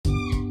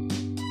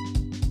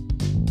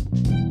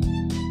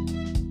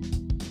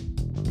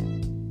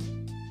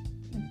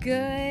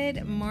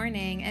Good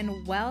morning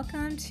and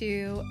welcome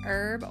to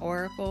Herb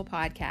Oracle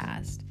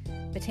Podcast,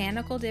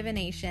 botanical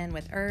divination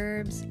with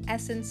herbs,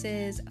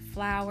 essences,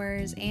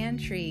 flowers, and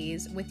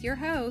trees with your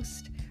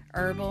host,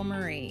 Herbal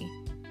Marie.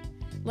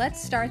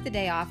 Let's start the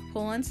day off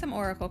pulling some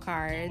oracle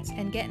cards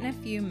and getting a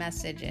few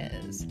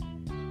messages.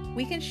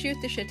 We can shoot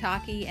the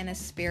shiitake in a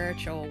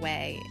spiritual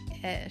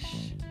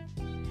way-ish.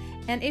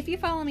 And if you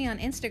follow me on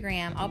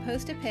Instagram, I'll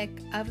post a pic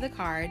of the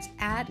cards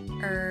at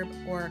Herb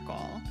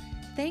Oracle.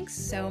 Thanks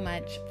so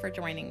much for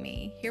joining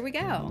me. Here we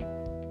go.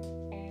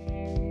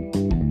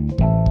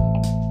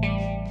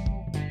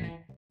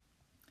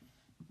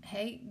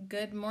 Hey,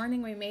 good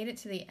morning. We made it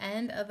to the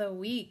end of the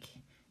week.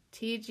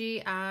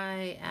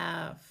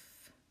 TGIF.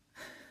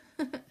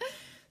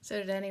 So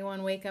did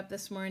anyone wake up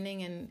this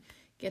morning and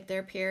get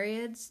their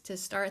periods to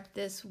start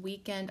this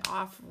weekend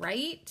off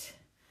right?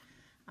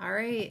 All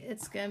right,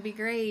 it's going to be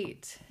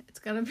great. It's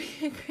going to be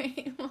a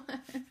great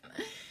one.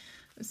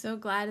 I'm so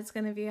glad it's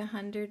going to be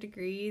 100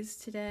 degrees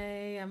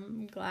today.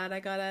 I'm glad I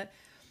got to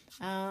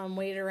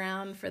wait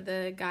around for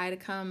the guy to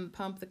come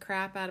pump the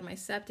crap out of my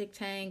septic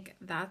tank.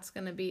 That's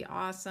going to be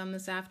awesome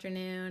this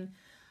afternoon.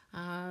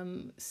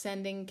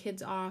 Sending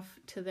kids off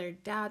to their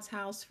dad's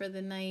house for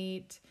the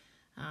night.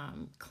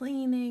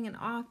 Cleaning an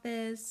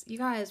office. You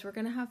guys, we're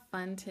going to have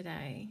fun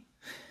today.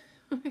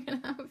 We're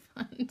going to have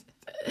fun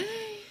today.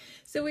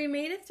 So we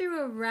made it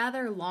through a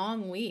rather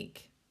long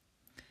week.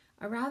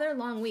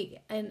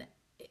 And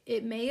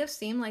it may have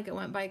seemed like it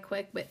went by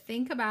quick, but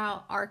think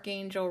about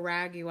Archangel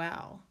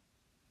Raguel.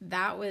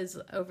 That was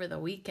over the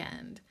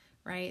weekend,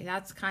 right?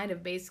 That's kind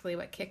of basically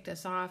what kicked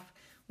us off.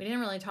 We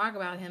didn't really talk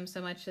about him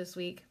so much this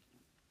week,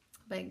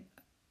 but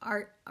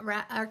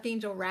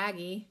Archangel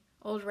Raggy,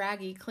 old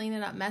Raggy,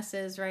 cleaning up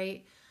messes,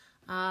 right?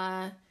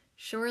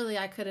 Surely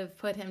I could have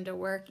put him to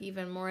work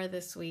even more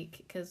this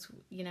week because,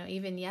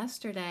 even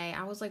yesterday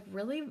I was like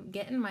really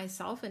getting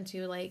myself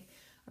into like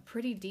a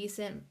pretty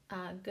decent,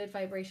 good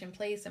vibration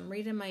place. I'm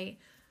reading my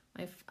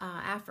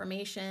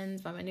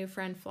affirmations by my new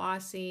friend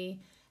Flossie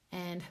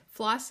and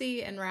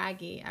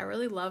Raggy. I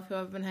really love who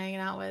I've been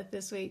hanging out with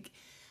this week.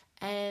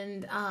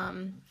 And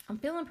I'm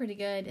feeling pretty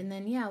good. And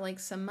then, like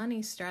some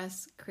money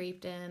stress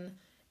creeped in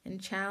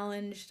and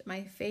challenged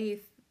my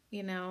faith,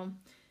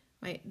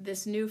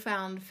 this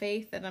newfound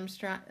faith that I'm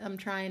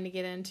trying to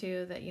get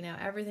into, that,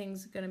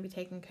 everything's going to be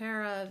taken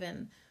care of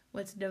and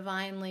what's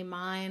divinely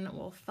mine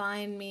will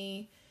find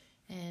me.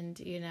 And,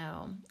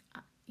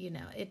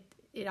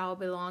 it all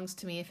belongs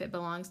to me if it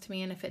belongs to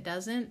me. And if it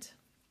doesn't,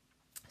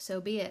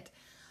 so be it.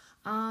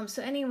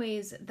 So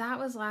anyways, that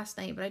was last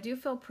night, but I do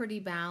feel pretty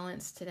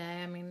balanced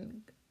today. I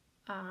mean,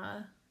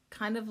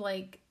 kind of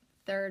like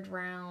third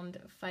round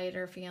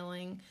fighter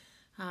feeling.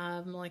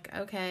 Like,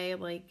 okay,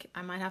 like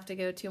I might have to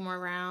go 2 more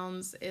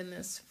rounds in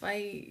this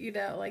fight,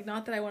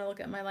 not that I want to look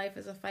at my life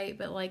as a fight,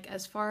 but like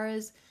as far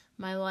as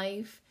my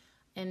life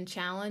and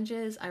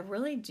challenges, I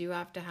really do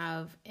have to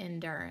have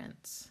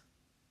endurance.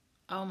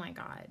 Oh my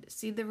God.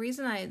 See, the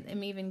reason I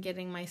am even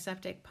getting my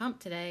septic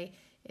pumped today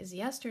is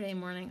yesterday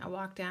morning I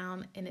walked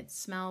down and it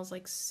smells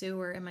like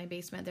sewer in my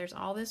basement. There's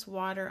all this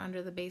water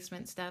under the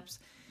basement steps,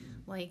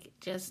 like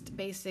just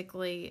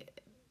basically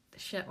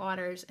shit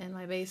waters in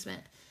my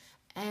basement.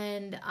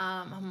 And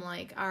I'm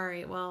like, all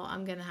right, well,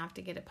 I'm going to have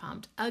to get it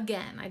pumped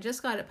again. I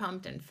just got it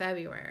pumped in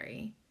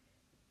February.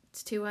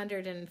 It's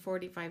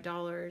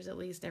 $245 at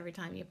least every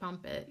time you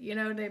pump it. You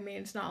know what I mean?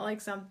 It's not like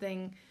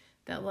something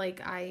that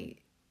like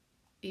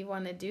you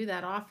want to do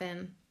that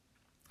often,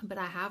 but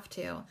I have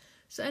to.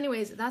 So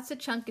anyways, that's a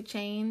chunk of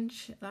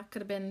change. That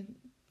could have been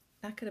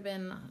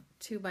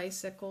 2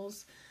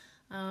 bicycles.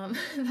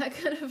 That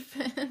could have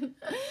been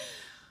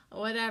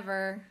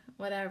whatever,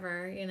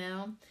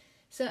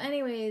 So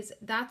anyways,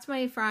 that's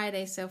my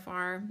Friday so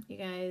far, you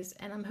guys.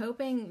 And I'm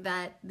hoping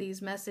that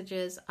these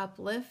messages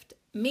uplift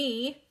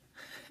me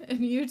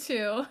and you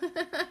too.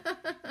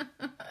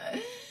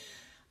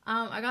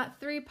 I got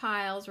 3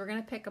 piles. We're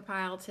going to pick a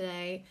pile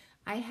today.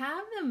 I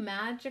have the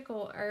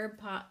magical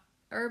herb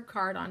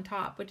card on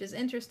top, which is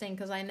interesting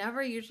because I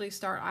never usually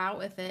start out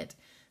with it.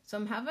 So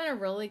I'm having a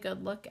really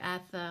good look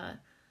at the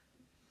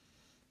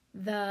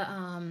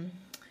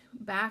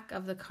back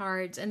of the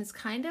cards, and it's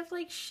kind of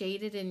like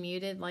shaded and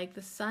muted, like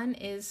the sun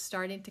is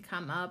starting to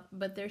come up,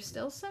 but there's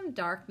still some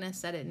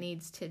darkness that it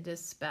needs to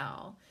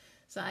dispel.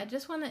 So I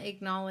just want to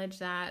acknowledge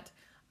that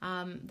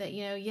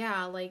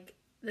like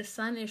the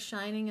sun is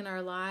shining in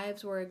our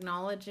lives. We're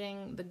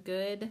acknowledging the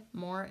good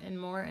more and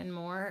more and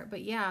more,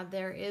 but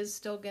there is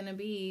still going to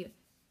be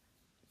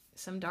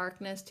some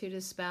darkness to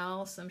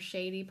dispel, some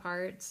shady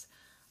parts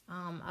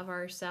of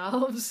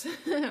ourselves,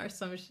 or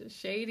some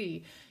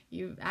shady,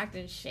 you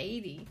acting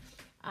shady.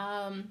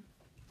 And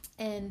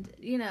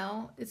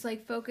it's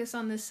like focus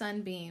on the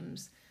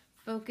sunbeams,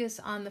 focus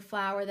on the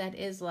flower that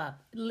is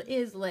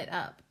lit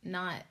up,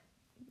 not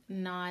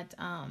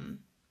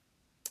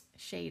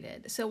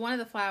shaded. So one of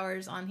the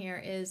flowers on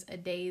here is a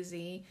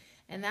daisy,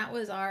 And that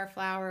was our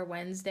Flower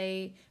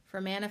Wednesday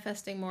for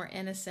manifesting more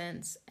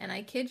innocence. And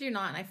I kid you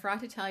not, and I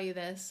forgot to tell you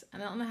this. I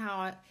don't know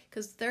how,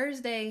 because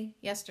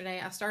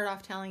yesterday, I started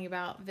off telling you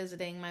about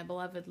visiting my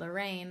beloved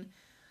Lorraine.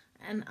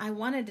 And I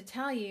wanted to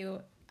tell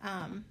you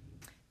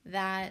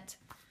that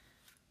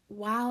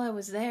while I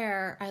was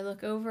there, I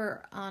look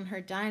over on her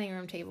dining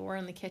room table. We're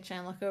in the kitchen.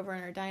 I look over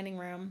in her dining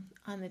room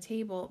on the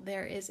table.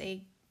 There is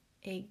a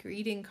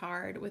greeting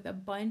card with a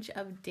bunch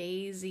of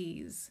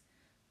daisies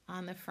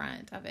on the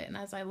front of it. And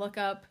as I look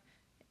up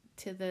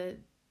to the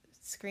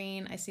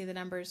screen, I see the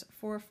numbers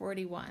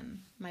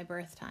 441, my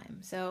birth time.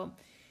 So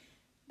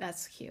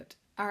that's cute.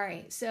 All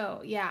right.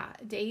 So yeah,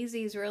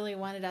 daisies really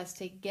wanted us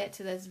to get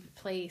to this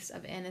place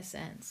of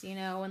innocence. You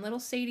know, when little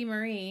Sadie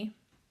Marie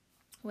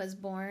was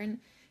born,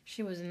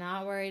 she was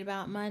not worried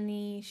about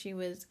money. She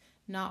was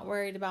not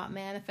worried about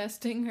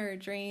manifesting her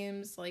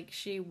dreams. Like,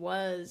 she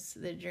was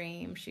the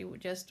dream. She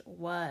just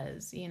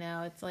was, you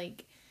know. It's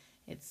like,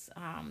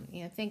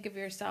 think of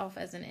yourself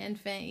as an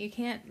infant. You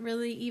can't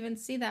really even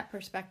see that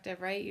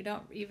perspective, right? You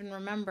don't even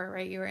remember,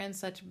 right? You were in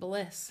such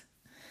bliss.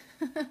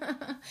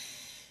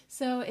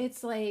 So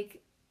it's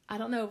like, I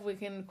don't know if we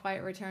can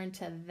quite return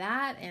to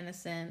that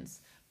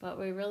innocence, but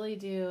we really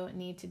do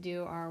need to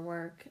do our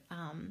work,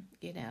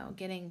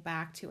 getting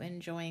back to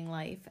enjoying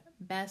life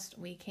best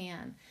we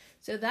can.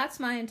 So that's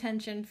my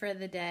intention for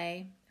the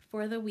day,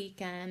 for the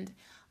weekend.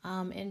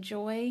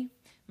 Enjoy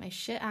my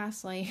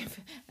shit-ass life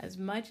as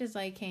much as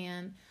I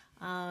can.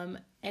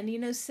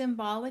 And,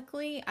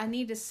 symbolically, I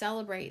need to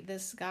celebrate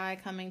this guy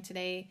coming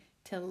today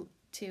to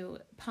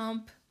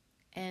pump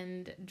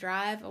and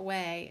drive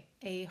away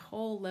a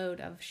whole load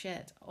of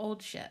shit,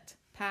 old shit,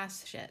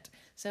 past shit.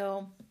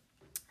 So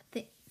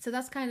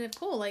that's kind of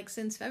cool. Like,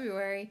 since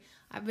February,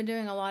 I've been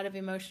doing a lot of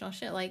emotional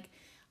shit. Like,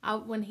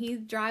 when he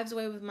drives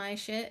away with my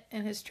shit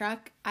in his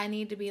truck, I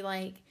need to be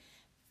like,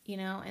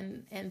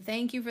 and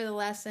thank you for the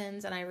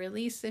lessons, and I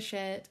release the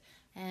shit,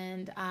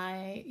 and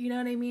I, you know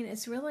what I mean?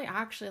 It's really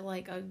actually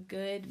like a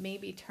good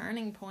maybe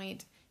turning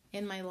point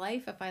in my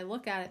life if I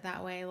look at it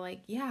that way.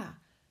 Like, yeah,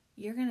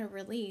 you're going to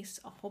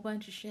release a whole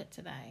bunch of shit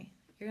today.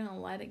 You're going to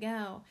let it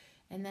go.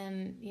 And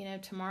then,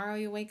 tomorrow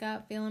you wake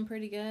up feeling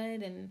pretty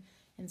good, and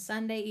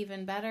Sunday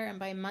even better. And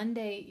by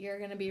Monday, you're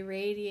going to be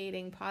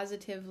radiating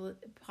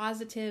positivity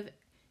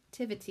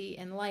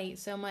and light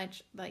so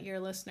much that your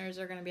listeners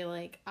are going to be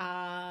like,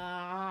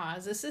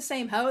 is this the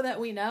same hoe that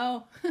we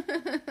know?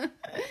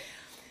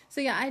 So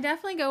yeah, I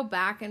definitely go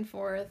back and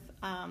forth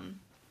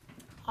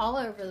all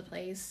over the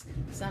place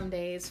some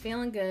days,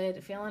 feeling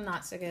good, feeling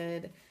not so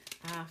good,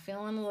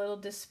 feeling a little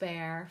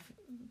despair,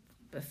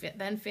 but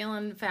then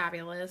feeling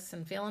fabulous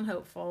and feeling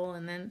hopeful,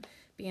 and then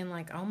being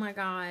like, oh my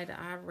God,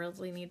 I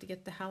really need to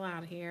get the hell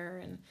out of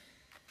here.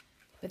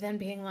 But then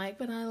being like,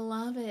 but I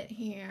love it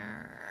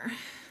here.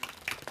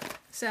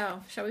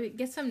 So, shall we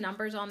get some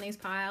numbers on these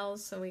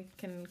piles so we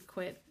can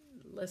quit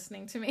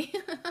listening to me?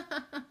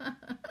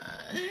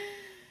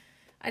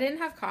 I didn't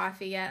have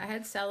coffee yet. I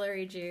had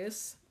celery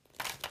juice.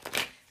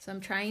 So I'm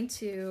trying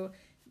to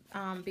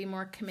be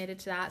more committed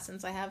to that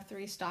since I have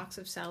 3 stalks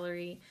of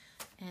celery.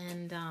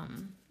 And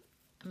I'm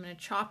going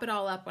to chop it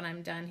all up when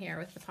I'm done here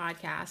with the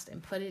podcast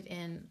and put it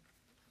in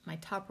my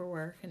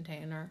Tupperware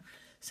container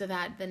so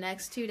that the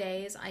next 2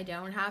 days I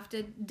don't have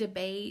to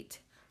debate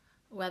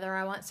whether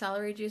I want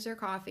celery juice or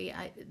coffee.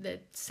 The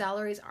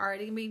celery's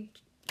already going to be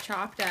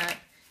chopped up,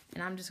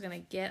 and I'm just going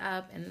to get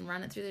up and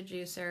run it through the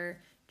juicer,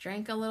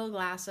 drink a little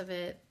glass of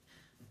it,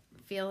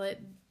 feel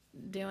it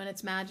doing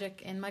its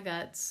magic in my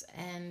guts,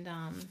 and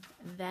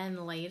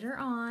then later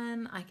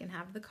on I can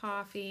have the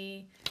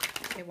coffee.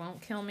 It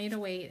won't kill me to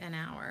wait an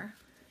hour.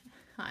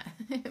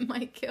 It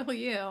might kill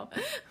you.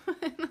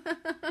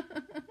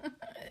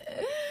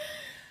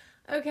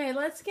 Okay,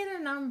 let's get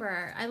a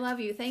number. I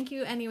love you. Thank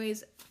you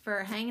anyways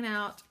for hanging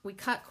out. We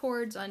cut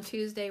cords on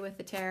Tuesday with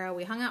the tarot.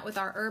 We hung out with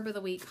our herb of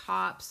the week,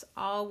 hops,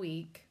 all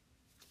week.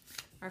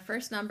 Our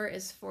first number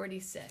is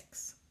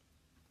 46.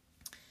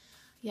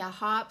 Yeah,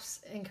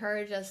 hops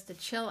encourage us to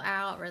chill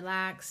out,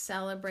 relax,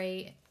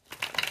 celebrate,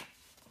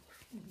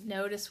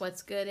 notice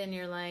what's good in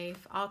your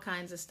life, all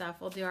kinds of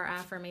stuff. We'll do our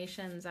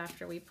affirmations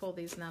after we pull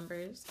these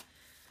numbers.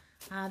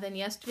 Then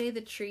yesterday,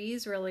 the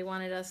trees really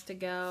wanted us to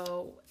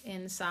go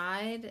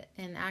inside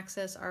and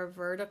access our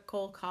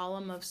vertical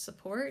column of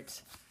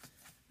support.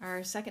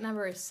 Our second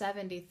number is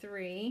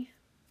 73.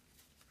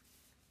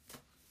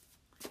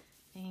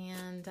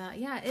 And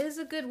it is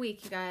a good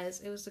week, you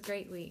guys. It was a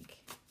great week.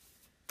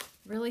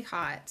 Really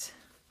hot.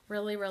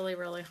 Really, really,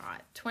 really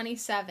hot.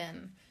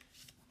 27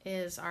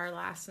 is our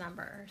last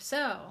number.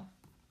 So,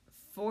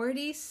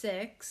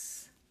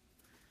 46,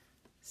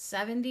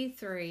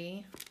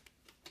 73,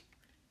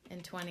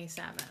 and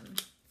 27.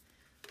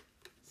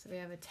 So we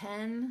have a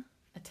 10,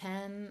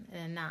 and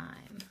a 9.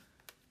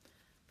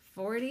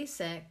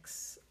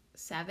 46,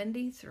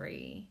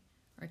 73,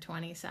 or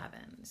 27.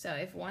 So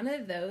if one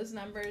of those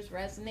numbers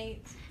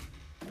resonates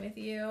with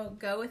you,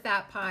 go with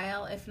that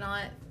pile. If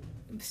not,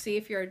 see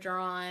if you're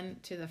drawn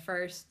to the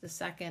first, the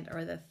second,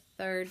 or the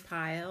third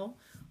pile.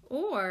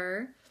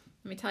 Or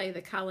Let me tell you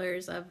the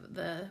colors of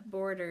the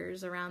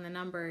borders around the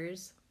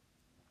numbers.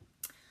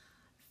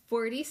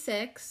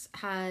 46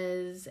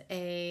 has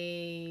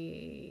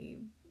a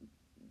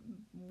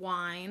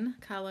wine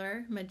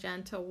color,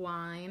 magenta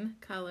wine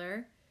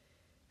color.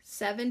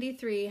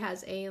 73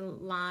 has a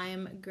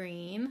lime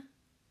green,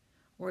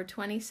 or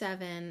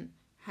 27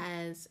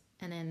 has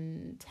an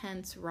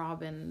intense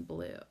robin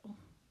blue,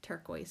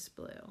 turquoise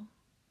blue.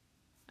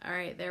 All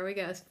right, there we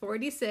go.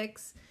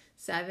 46,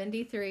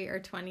 73, or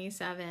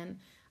 27.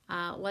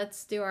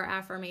 Let's do our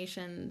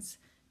affirmations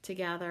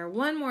together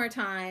one more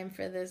time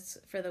for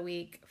the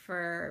week,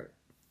 for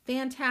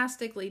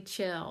fantastically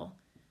chill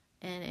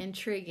and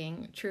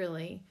intriguing,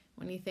 truly,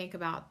 when you think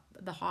about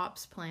the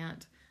hops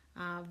plant.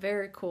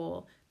 Very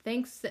cool.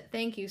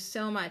 Thank you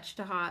so much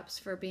to hops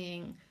for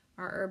being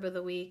our herb of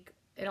the week.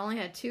 It only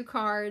had 2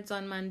 cards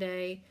on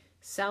Monday,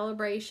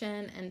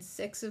 celebration and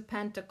 6 of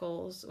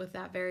pentacles, with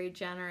that very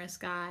generous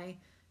guy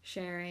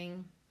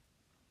sharing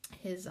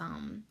his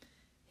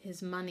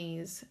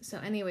monies. So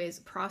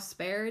anyways,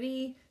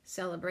 prosperity,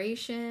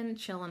 celebration,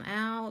 chilling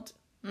out,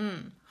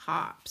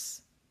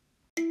 hops.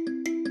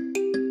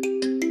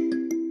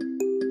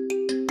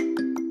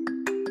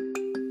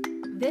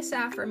 This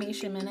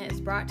affirmation minute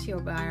is brought to you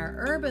by our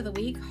herb of the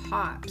week,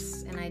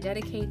 hops, and I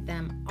dedicate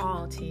them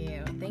all to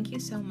you. Thank you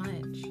so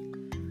much.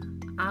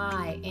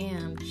 I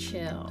am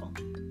chill.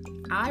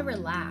 I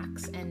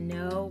relax and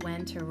know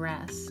when to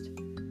rest.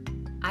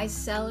 I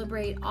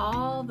celebrate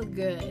all the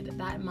good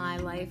that my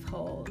life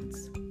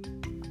holds.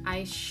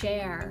 I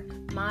share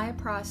my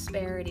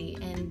prosperity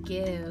and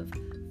give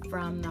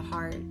from the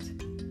heart.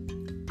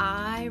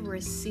 I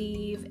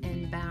receive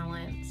in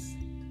balance.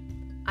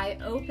 I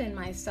open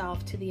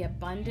myself to the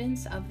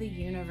abundance of the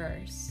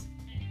universe.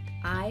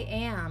 I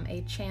am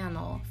a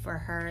channel for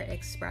her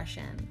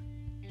expression.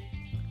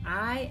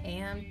 I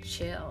am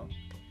chill.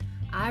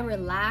 I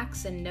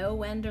relax and know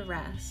when to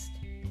rest.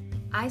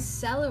 I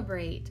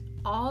celebrate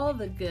all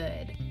the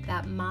good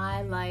that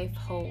my life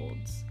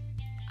holds.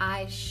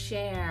 I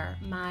share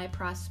my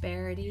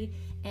prosperity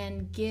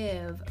and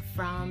give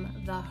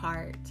from the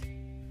heart.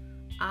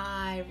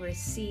 I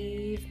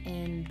receive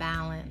in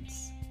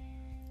balance.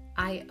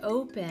 I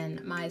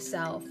open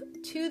myself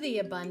to the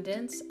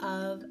abundance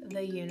of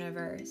the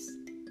universe.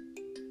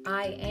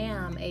 I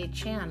am a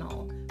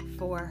channel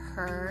for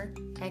her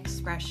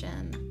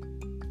expression.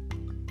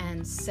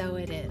 And so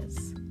it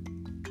is.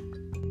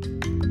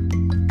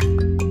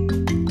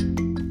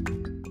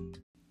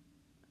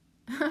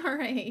 All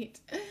right.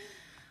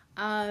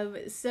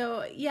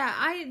 So yeah,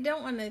 I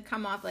don't want to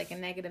come off like a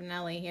negative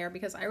Nelly here,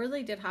 because I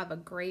really did have a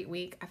great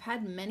week. I've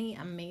had many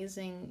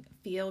amazing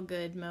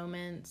feel-good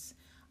moments.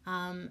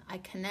 I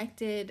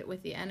connected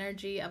with the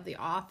energy of the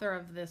author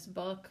of this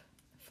book,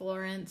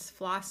 Florence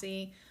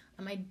Flossie.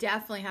 I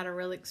definitely had a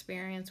real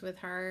experience with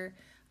her.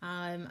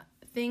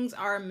 Things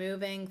are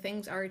moving,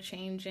 things are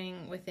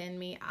changing within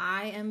me.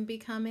 I am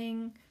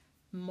becoming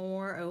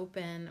more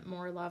open,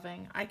 more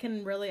loving. I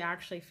can really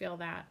actually feel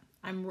that.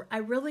 I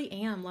really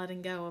am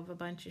letting go of a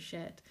bunch of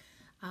shit.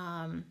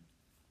 And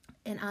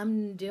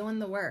I'm doing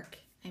the work.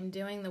 I'm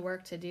doing the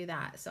work to do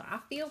that. So I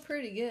feel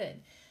pretty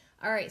good.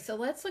 All right, so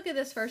let's look at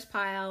this first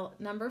pile,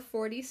 number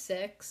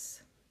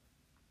 46.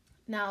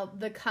 Now,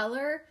 the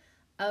color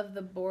of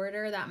the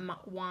border, that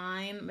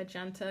wine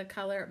magenta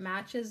color,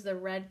 matches the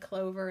red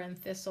clover and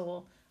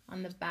thistle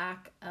on the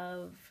back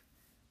of,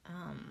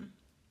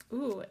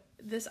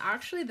 this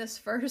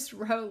first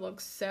row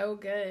looks so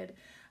good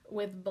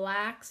with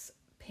blacks,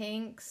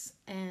 pinks,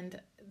 and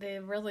they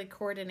really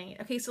coordinate.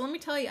 Okay, so let me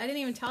tell you, I didn't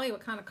even tell you what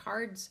kind of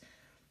cards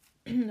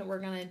we're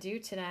going to do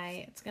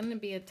today. It's going to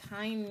be a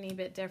tiny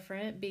bit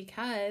different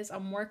because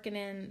I'm working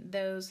in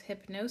those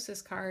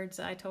hypnosis cards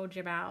that I told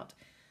you about,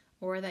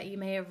 or that you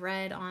may have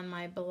read on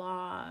my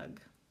blog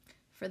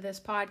for this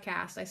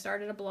podcast. I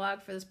started a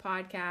blog for this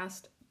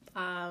podcast.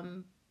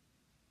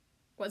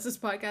 What's this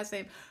podcast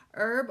name?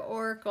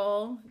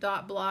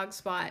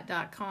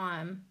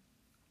 herboracle.blogspot.com.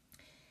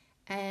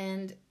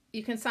 And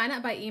you can sign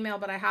up by email,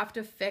 but I have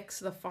to fix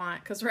the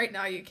font because right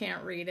now you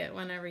can't read it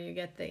whenever you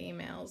get the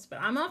emails. But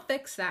I'm going to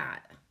fix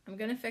that. I'm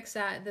going to fix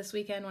that this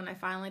weekend when I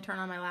finally turn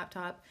on my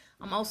laptop.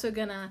 I'm also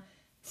going to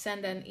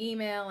send an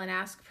email and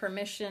ask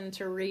permission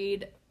to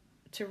read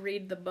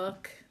the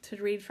book, to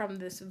read from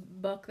this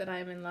book that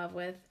I'm in love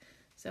with.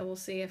 So we'll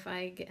see if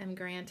I am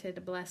granted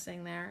a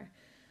blessing there.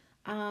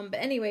 But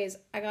anyways,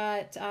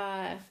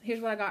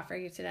 here's what I got for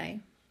you today.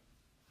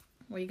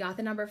 Well, you got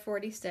the number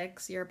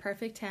 46. You're a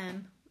perfect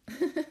 10.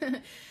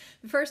 The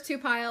first 2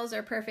 piles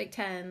are perfect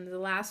 10. The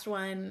last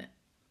one,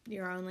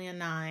 you're only a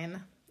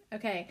 9.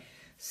 Okay,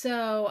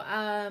 so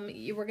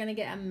we're going to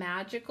get a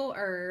magical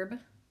herb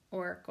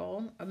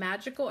oracle, a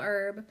magical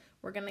herb.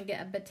 We're going to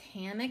get a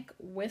Botanic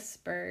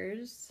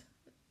Whispers,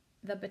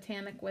 the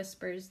Botanic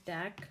Whispers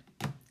deck.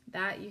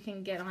 That you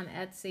can get on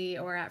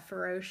Etsy or at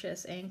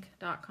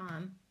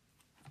ferociousinc.com.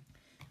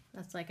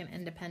 That's like an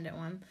independent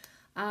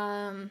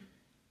one.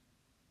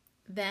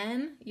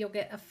 Then you'll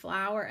get a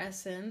flower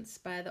essence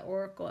by the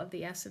Oracle of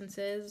the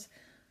Essences.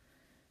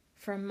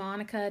 from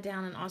Monica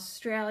down in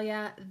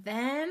Australia.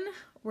 Then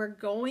we're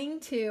going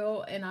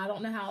to, and I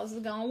don't know how this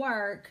is going to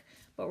work,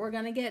 but we're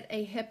going to get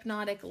a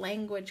hypnotic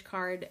language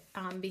card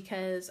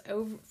because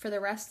for the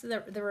rest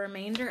of the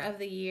remainder of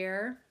the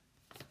year,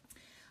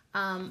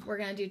 we're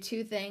going to do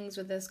two things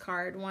with this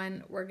card.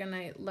 One, we're going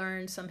to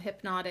learn some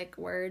hypnotic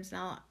words.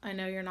 Now, I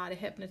know you're not a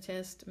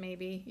hypnotist.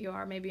 Maybe you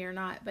are, maybe you're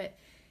not. But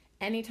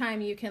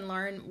anytime you can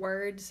learn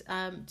words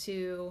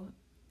to,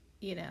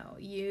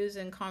 use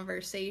in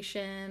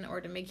conversation, or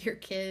to make your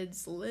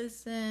kids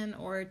listen,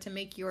 or to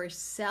make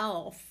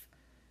yourself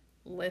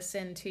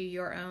listen to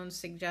your own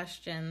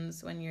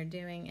suggestions when you're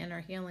doing inner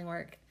healing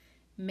work,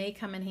 may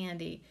come in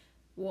handy.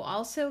 We'll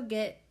also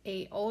get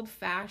a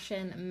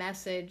old-fashioned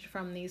message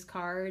from these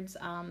cards.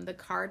 The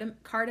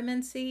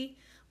cartomancy,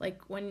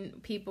 like when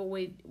people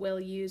will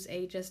use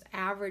a just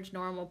average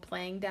normal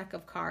playing deck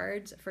of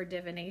cards for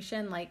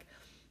divination, like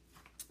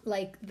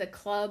the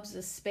clubs,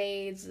 the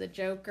spades, the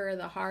joker,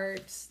 the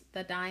hearts,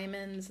 the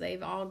diamonds,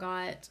 they've all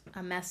got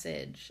a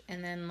message.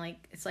 And then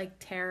it's like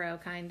tarot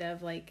kind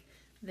of,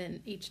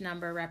 then each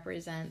number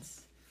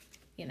represents,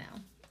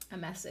 a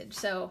message.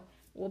 So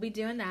we'll be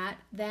doing that.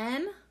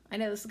 Then I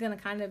know this is going to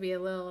kind of be a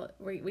little,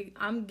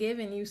 I'm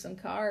giving you some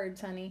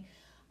cards, honey.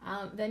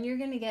 Then you're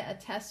going to get a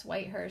Tess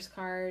Whitehurst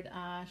card.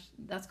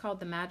 That's called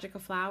The Magic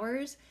of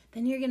Flowers.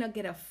 Then you're going to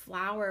get a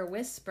Flower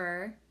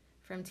Whisper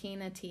from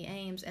Tina T.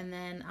 Ames. And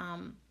then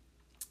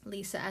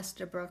Lisa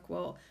Esterbrook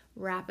will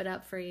wrap it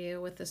up for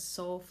you with the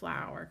Soul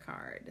Flower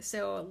card.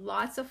 So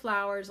lots of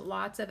flowers,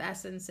 lots of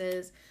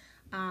essences.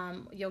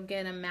 You'll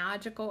get a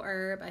magical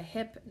herb, a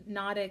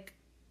hypnotic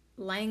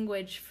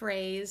language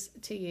phrase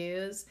to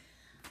use,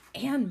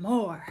 and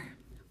more,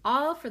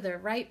 all for the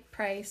right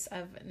price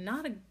of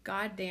not a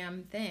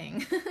goddamn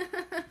thing.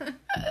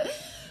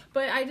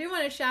 But I do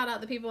want to shout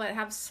out the people that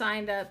have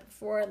signed up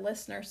for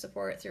listener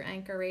support through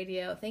Anchor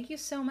Radio. Thank you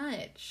so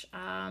much.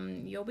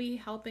 You'll be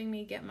helping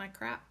me get my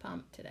crap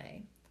pumped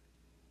today.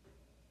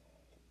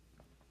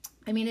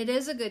 I mean, it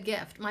is a good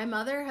gift. My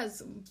mother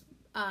has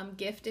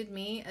gifted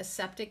me a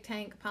septic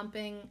tank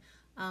pumping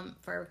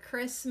for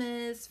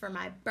Christmas, for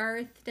my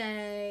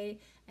birthday,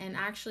 and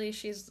actually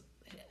she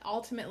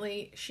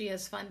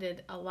has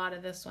funded a lot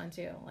of this one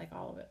too, like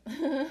all of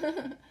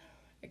it,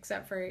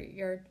 except for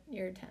your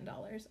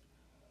 $10.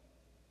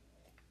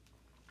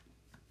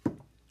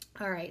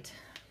 All right,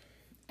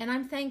 and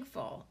I'm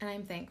thankful,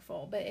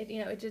 but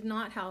it did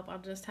not help. I'll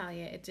just tell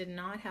you, it did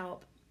not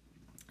help.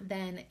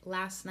 Then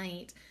last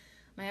night,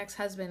 my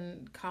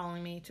ex-husband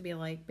calling me to be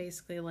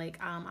basically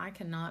I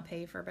cannot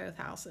pay for both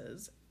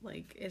houses.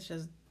 It's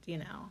just,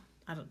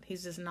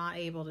 he's just not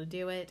able to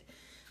do it.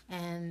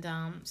 And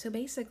so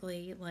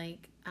basically,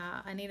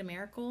 I need a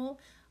miracle,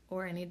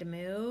 or I need to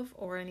move,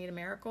 or I need a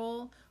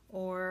miracle,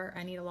 or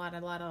I need a lot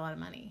of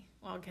money.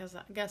 Well,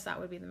 I guess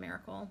that would be the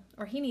miracle,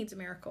 or he needs a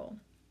miracle,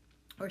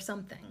 or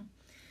something.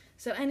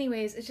 So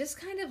anyways, it's just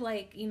kind of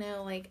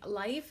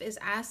life is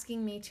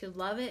asking me to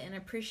love it and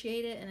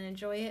appreciate it and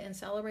enjoy it and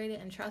celebrate it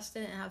and trust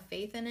it and have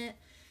faith in it.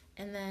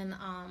 And then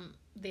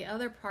the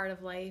other part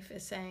of life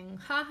is saying,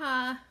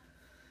 haha,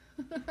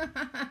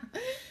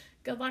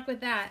 good luck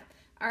with that.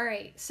 All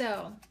right,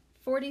 so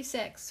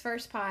 46,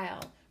 first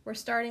pile. We're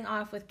starting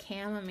off with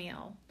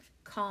chamomile,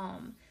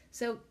 calm.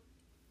 So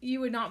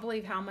you would not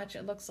believe how much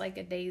it looks like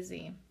a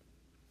daisy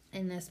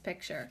in this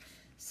picture.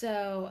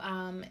 So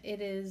it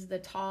is the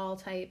tall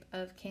type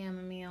of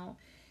chamomile,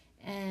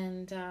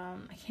 and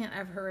I can't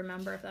ever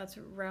remember if that's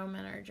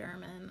Roman or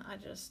German. I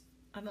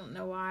don't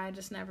know why. I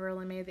just never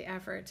really made the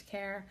effort to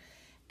care.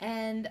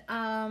 And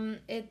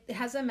it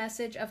has a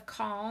message of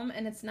calm,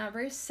 and it's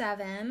number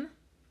 7.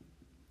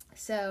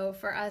 So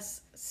for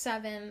us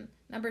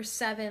number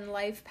 7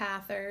 life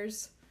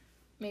pathers,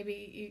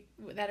 maybe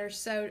that are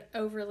so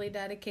overly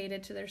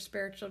dedicated to their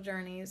spiritual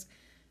journeys,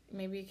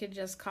 maybe you could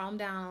just calm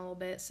down a little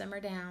bit, simmer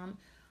down.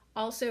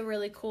 Also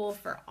really cool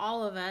for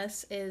all of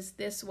us is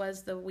this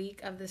was the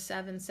week of the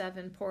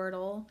 7/7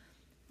 portal,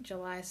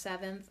 July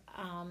 7th.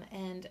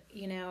 And,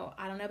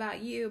 I don't know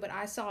about you, but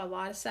I saw a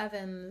lot of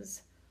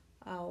sevens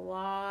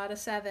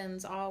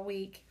all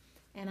week.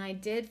 And I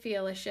did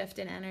feel a shift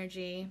in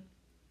energy,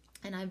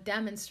 and I've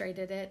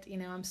demonstrated it.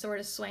 I'm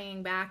sort of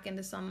swinging back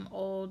into some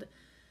old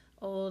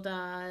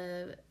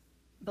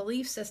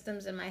belief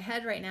systems in my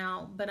head right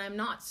now, but I'm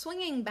not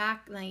swinging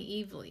back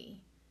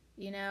naively.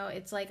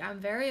 It's I'm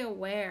very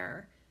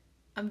aware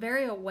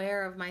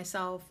of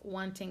myself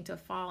wanting to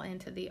fall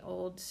into the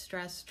old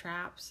stress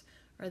traps,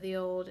 or the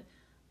old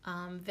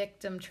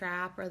victim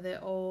trap, or the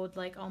old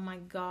oh my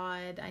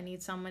God, I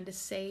need someone to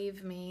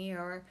save me,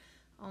 or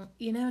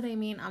you know what I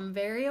mean? I'm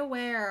very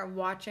aware of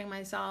watching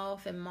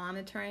myself and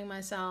monitoring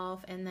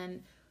myself. And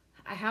then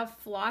I have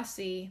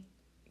Flossie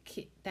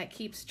that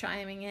keeps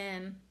chiming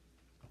in,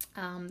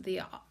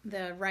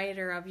 the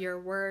writer of Your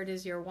Word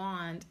is Your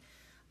Wand.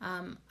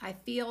 I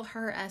feel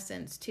her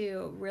essence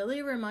too,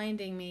 really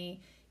reminding me,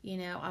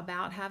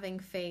 about having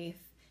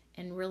faith,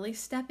 and really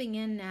stepping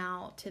in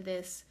now to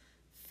this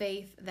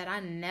faith that I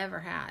never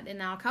had. And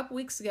now a couple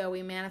weeks ago,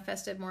 we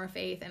manifested more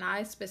faith, and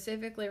I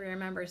specifically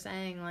remember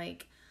saying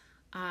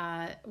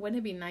wouldn't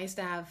it be nice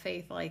to have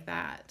faith like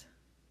that?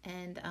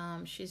 And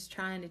she's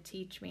trying to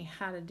teach me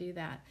how to do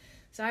that.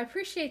 So I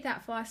appreciate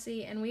that,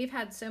 Flossie. And we've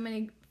had so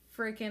many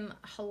freaking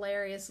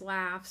hilarious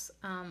laughs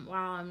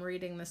while I'm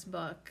reading this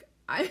book.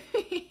 I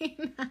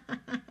mean,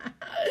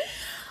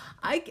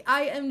 I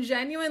am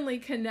genuinely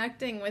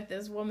connecting with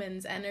this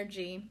woman's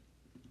energy.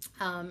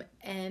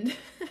 And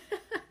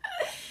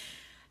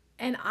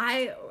and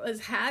I was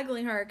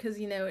haggling her because,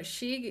 you know,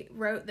 she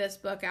wrote this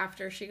book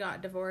after she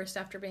got divorced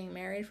after being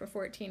married for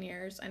 14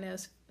 years. I know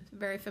it's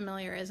very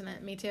familiar, isn't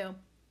it? Me too.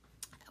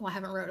 Well, I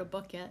haven't wrote a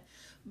book yet.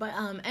 But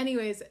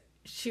anyways,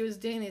 she was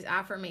doing these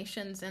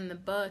affirmations in the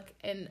book.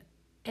 And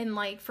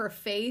like for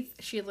faith,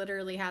 she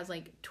literally has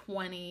like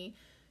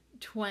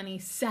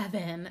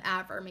 27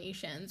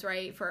 affirmations,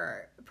 right?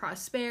 For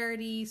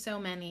prosperity, so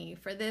many.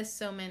 For this,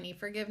 so many.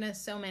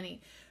 Forgiveness, so many.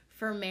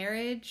 For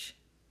marriage,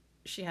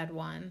 she had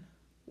one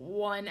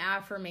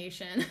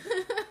affirmation.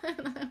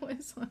 And I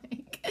was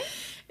like,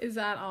 is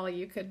that all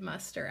you could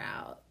muster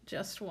out?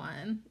 Just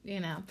one, you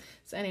know?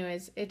 So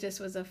anyways, it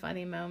just was a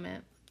funny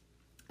moment.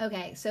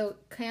 Okay, so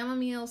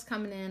chamomile's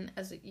coming in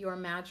as your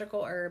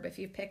magical herb if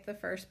you pick the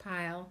first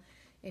pile.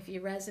 If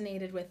you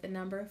resonated with the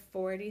number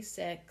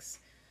 46,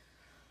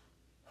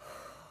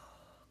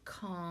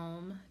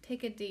 calm.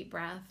 Take a deep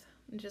breath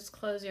and just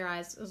close your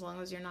eyes as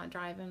long as you're not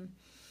driving.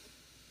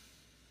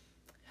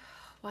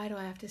 Why do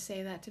I have to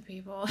say that to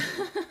people?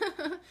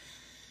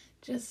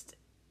 Just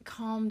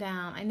calm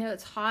down. I know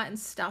it's hot and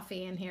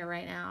stuffy in here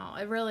right now.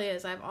 It really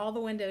is. I have all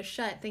the windows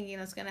shut thinking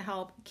it's going to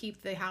help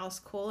keep the house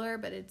cooler,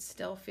 but it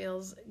still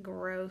feels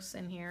gross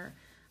in here.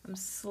 I'm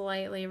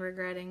slightly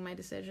regretting my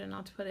decision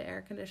not to put an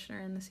air conditioner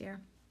in this year.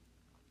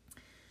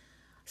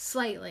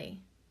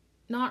 Slightly.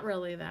 Not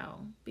really, though,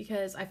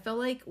 because I feel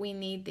like we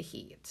need the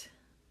heat.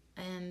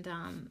 And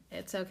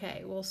it's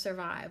okay. We'll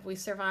survive. We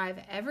survive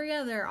every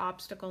other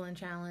obstacle and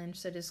challenge,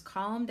 so just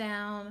calm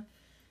down.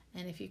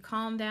 And if you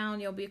calm down,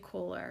 you'll be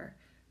cooler,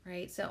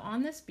 right? So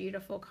on this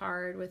beautiful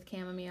card with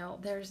chamomile,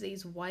 there's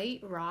these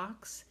white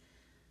rocks.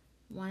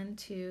 1,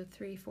 2,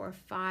 3, 4,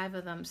 5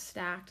 of them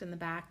stacked in the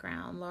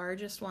background.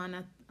 Largest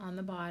one on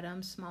the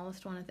bottom,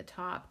 smallest one at the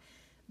top.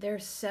 They're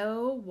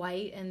so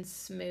white and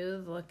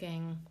smooth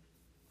looking.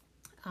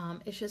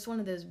 It's just one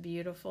of those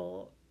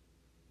beautiful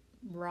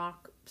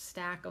rock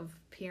stack of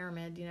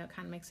pyramid, you know,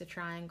 kind of makes a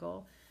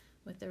triangle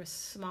with the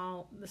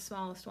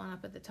smallest one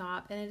up at the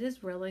top, and it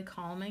is really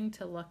calming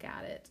to look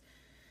at it.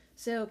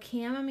 So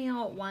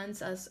chamomile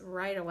wants us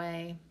right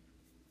away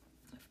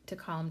to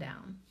calm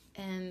down,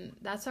 and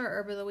that's our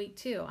herb of the week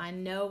too. I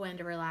know when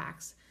to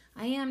relax.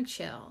 I am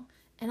chill,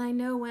 and I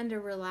know when to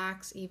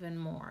relax even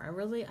more.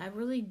 I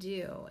really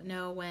do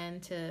know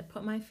when to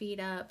put my feet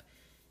up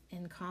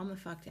and calm the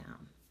fuck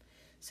down.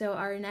 So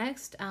our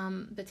next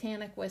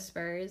Botanic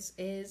Whispers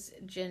is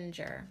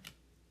ginger.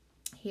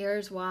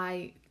 Here's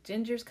why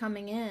ginger's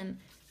coming in,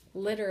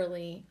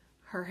 literally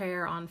her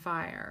hair on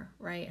fire,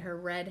 right? Her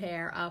red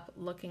hair up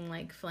looking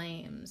like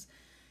flames.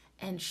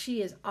 And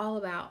she is all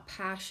about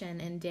passion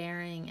and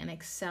daring and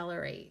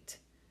accelerate,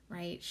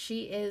 right?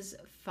 She is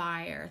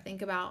fire.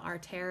 Think about our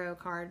tarot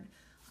card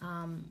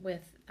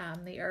with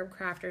the Herb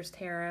Crafters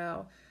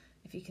Tarot.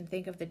 If you can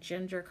think of the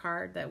ginger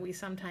card that we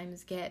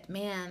sometimes get,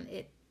 man,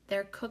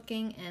 they're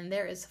cooking and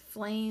there is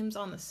flames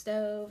on the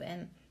stove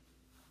and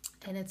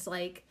it's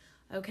like,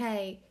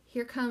 okay,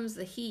 here comes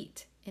the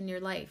heat in your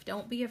life.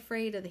 Don't be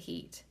afraid of the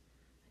heat.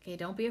 Okay,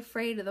 don't be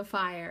afraid of the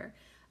fire.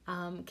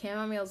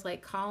 Chamomile's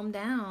like, calm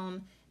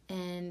down,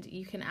 and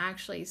you can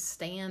actually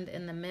stand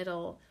in the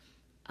middle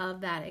of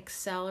that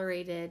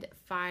accelerated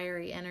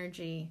fiery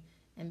energy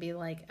and be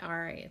like, all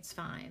right, it's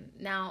fine.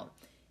 Now,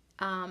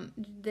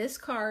 this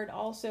card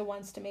also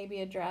wants to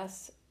maybe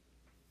address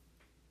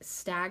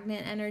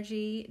stagnant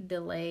energy,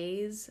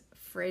 delays,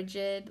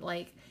 frigid,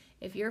 like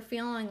if you're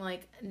feeling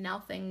like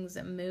nothing's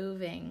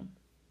moving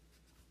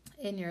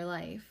in your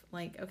life,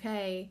 like,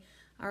 okay,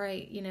 all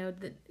right, you know,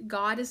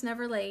 God is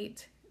never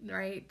late,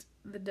 right?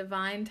 The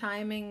divine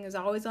timing is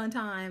always on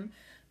time,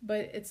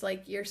 but it's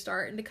like you're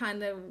starting to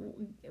kind of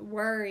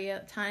worry a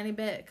tiny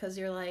bit because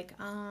you're like,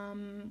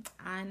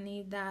 I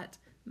need that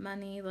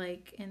money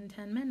like in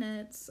 10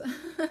 minutes,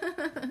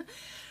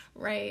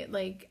 right?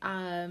 Like,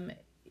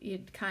 you're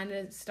kind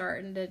of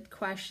starting to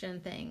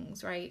question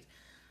things, right?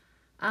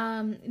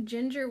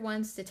 Ginger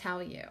wants to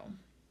tell you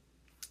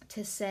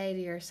to say to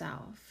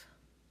yourself,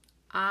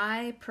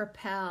 I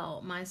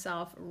propel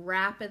myself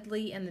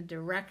rapidly in the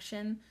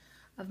direction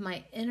of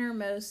my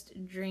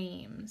innermost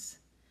dreams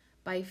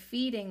by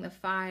feeding the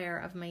fire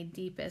of my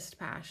deepest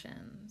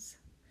passions.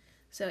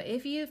 So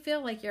if you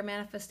feel like your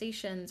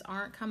manifestations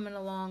aren't coming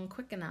along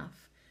quick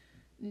enough,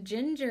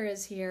 ginger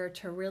is here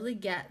to really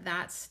get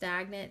that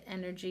stagnant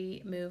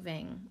energy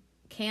moving.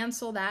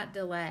 Cancel that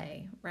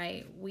delay,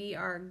 right? We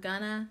are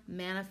gonna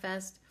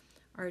manifest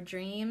our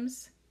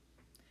dreams.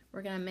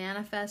 We're gonna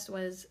manifest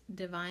what is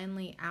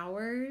divinely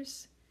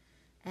ours,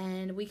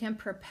 and we can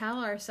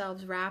propel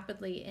ourselves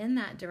rapidly in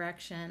that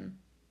direction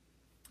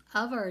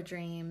of our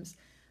dreams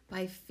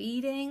by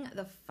feeding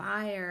the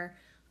fire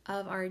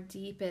of our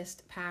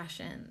deepest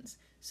passions.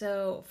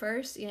 So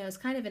first, it's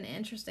kind of an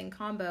interesting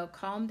combo.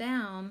 Calm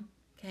down,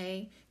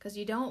 okay? Because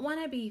you don't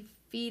want to be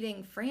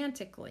feeding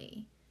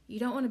frantically. You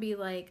don't want to be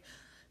like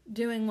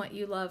doing what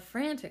you love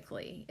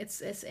frantically.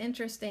 It's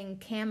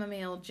interesting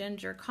chamomile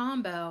ginger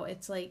combo.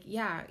 It's like,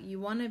 yeah, you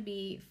want to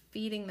be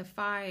feeding the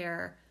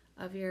fire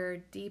of your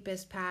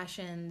deepest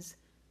passions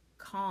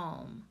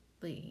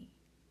calmly,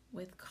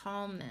 with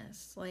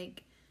calmness.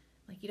 Like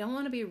you don't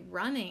want to be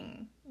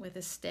running with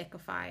a stick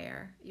of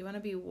fire. You want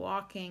to be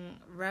walking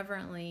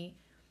reverently,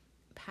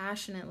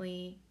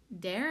 passionately,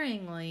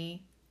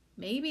 daringly,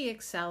 maybe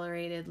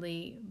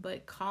acceleratedly,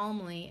 but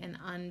calmly and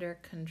under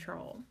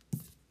control.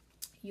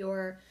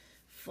 Your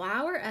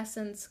flower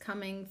essence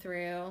coming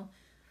through,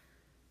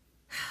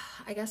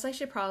 I guess I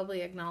should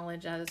probably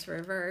acknowledge that it's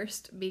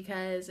reversed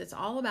because it's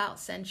all about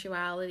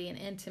sensuality and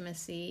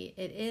intimacy.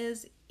 It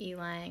is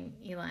Ylang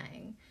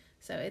Ylang.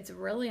 So it's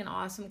really an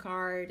awesome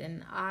card,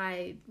 and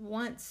I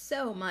want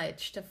so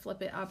much to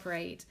flip it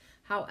upright.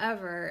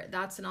 However,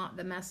 that's not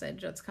the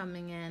message that's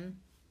coming in.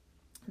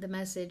 The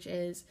message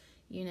is,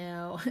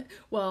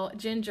 well,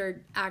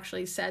 Ginger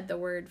actually said the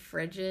word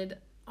frigid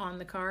on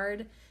the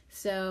card.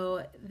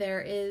 So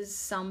there is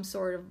some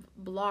sort of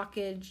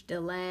blockage,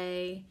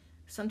 delay,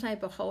 some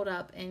type of hold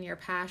up in your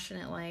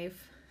passionate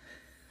life.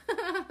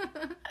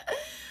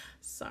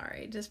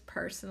 Sorry, just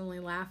personally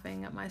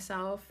laughing at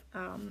myself.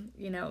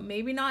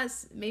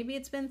 Maybe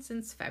it's been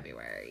since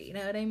February, you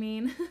know what I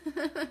mean?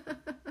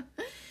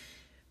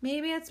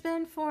 Maybe it's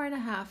been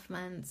 4.5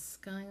 months,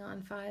 going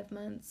on 5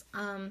 months.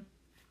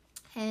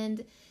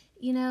 And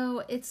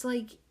it's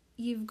like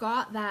you've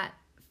got that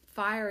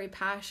fiery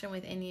passion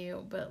within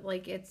you, but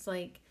like it's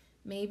like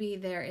maybe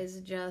there is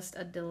just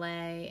a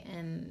delay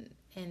in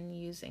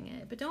using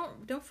it. But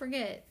don't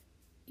forget,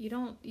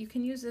 you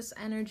can use this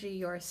energy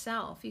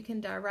yourself. You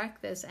can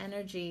direct this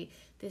energy,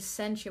 this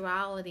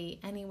sensuality,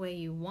 any way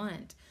you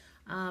want.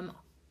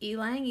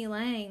 Ylang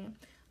Ylang,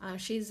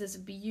 she's this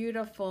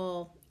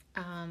beautiful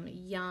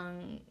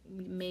young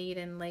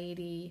maiden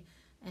lady,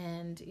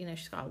 and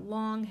she's got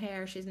long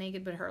hair. She's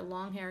naked, but her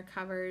long hair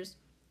covers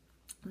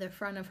the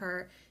front of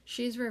her.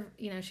 She's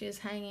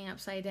hanging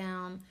upside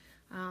down,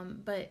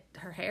 but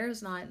her hair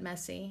is not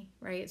messy,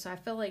 right? So I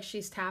feel like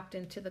she's tapped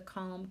into the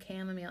calm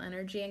chamomile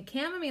energy. And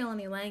chamomile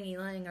and ylang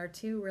ylang are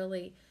two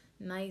really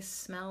nice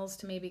smells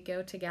to maybe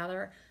go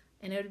together.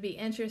 And it would be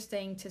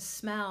interesting to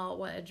smell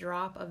what a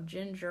drop of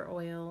ginger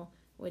oil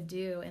would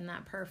do in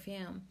that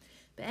perfume.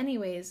 But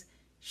anyways,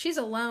 she's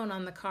alone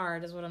on the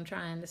card is what I'm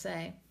trying to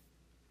say.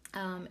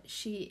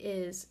 She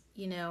is,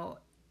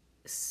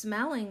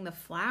 smelling the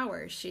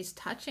flowers. She's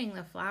touching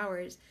the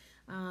flowers.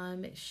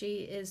 She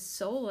is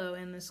solo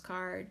in this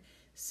card.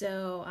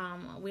 So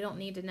we don't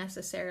need to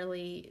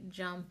necessarily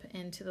jump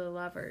into the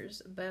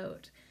lover's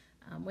boat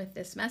with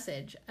this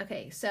message.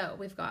 Okay, so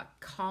we've got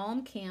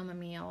calm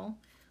chamomile.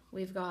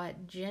 We've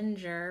got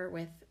ginger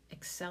with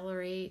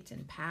accelerate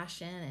and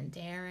passion and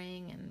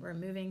daring and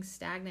removing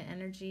stagnant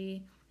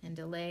energy and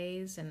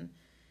delays and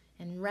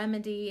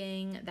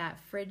remedying that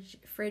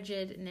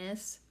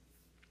frigidness.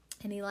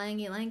 And Ylang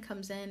Ylang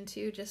comes in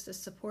too just to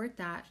support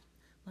that.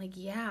 Like,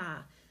 yeah,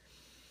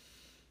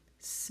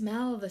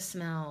 smell the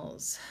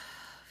smells,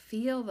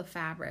 feel the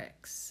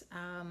fabrics,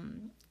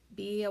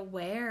 be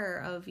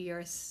aware of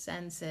your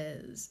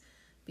senses,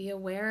 be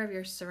aware of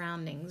your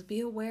surroundings,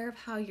 be aware of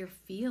how you're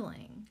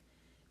feeling,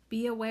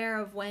 be aware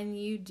of when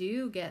you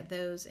do get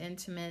those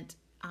intimate,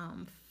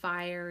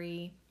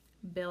 fiery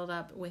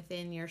buildup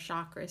within your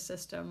chakra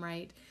system,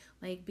 right?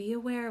 Like, be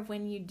aware of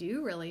when you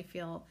do really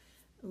feel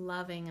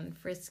loving and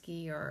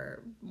frisky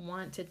or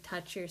want to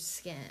touch your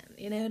skin.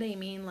 You know what I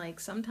mean? Like,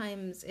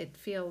 sometimes it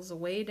feels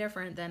way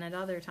different than at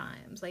other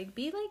times. Like,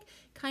 be like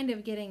kind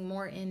of getting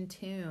more in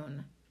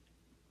tune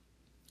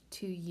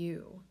to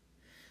you.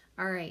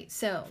 All right,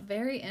 so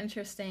very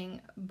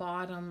interesting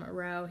bottom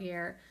row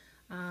here.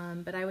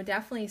 But I would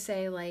definitely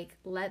say, like,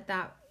 let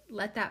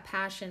that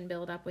passion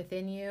build up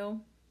within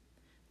you.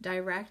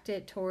 Direct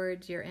it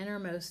towards your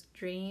innermost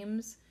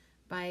dreams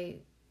by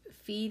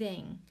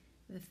feeding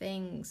the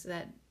things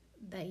that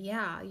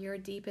your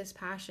deepest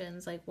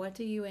passions. Like, what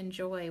do you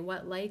enjoy?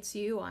 What lights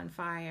you on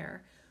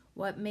fire?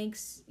 What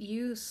makes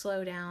you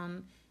slow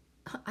down?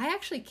 I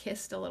actually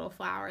kissed a little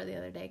flower the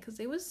other day because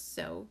it was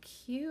so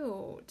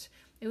cute.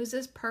 It was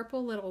this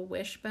purple little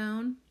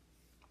wishbone,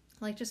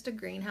 like just a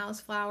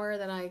greenhouse flower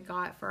that I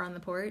got for on the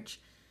porch.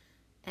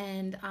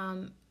 And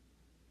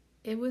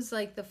it was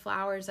like the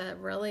flowers that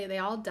really, they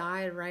all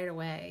died right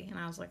away. And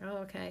I was like, oh,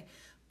 okay.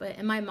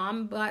 And my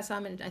mom bought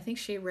some, and I think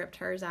she ripped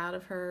hers out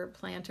of her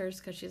planters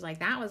because she's like,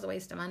 that was a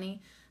waste of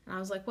money. And I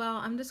was like, well,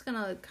 I'm just going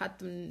to cut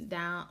them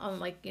down,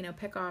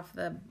 pick off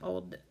the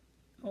old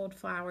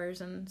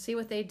flowers and see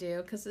what they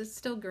do, because it's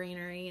still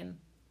greenery, and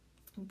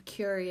I'm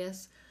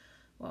curious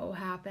what will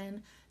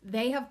happen.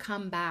 They have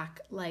come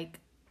back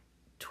like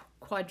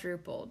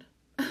quadrupled.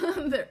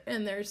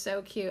 And they're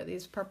so cute,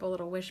 these purple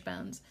little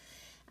wishbones.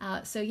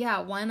 So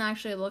yeah, one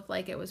actually looked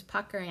like it was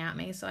puckering at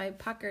me, so I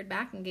puckered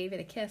back and gave it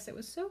a kiss. It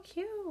was so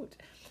cute.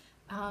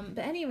 But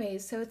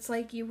anyways, so it's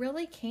like you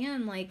really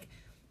can like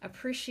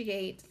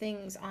appreciate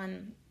things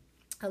on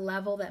a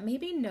level that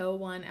maybe no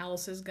one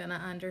else is gonna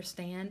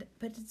understand,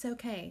 but it's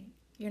okay.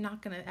 You're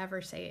not gonna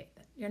ever say it.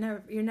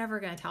 You're never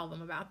gonna tell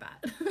them about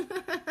that.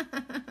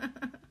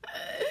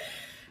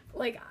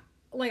 like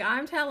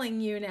I'm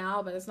telling you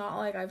now, but it's not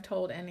like I've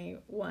told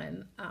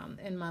anyone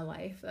in my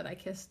life that I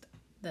kissed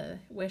the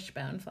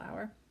wishbone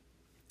flower.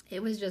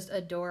 It was just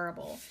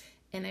adorable,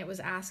 and it was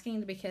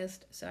asking to be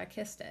kissed, so I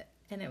kissed it,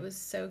 and it was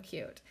so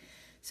cute.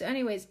 So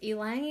anyways,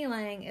 Ylang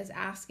Ylang is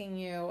asking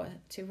you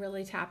to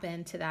really tap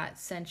into that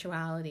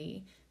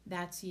sensuality.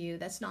 That's you.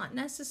 That's not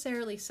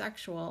necessarily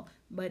sexual,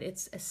 but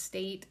it's a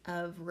state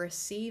of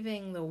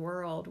receiving the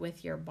world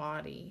with your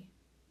body.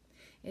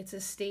 It's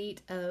a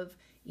state of,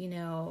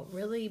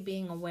 really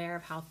being aware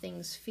of how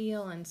things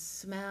feel and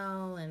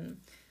smell and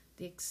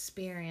the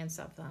experience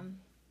of them.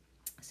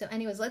 So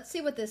anyways, let's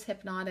see what this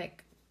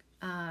hypnotic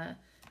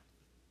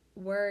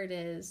word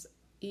is.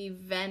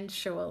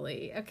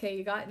 Eventually. Okay,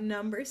 you got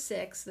number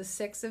 6, the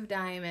 6 of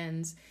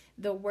diamonds.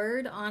 The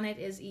word on it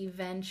is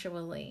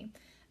eventually.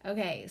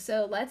 Okay,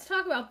 so let's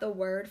talk about the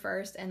word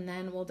first, and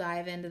then we'll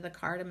dive into the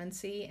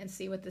cartomancy and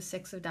see what the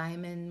 6 of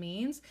diamond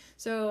means.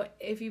 So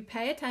if you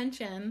pay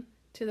attention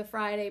to the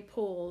Friday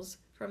pulls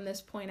from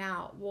this point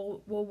out,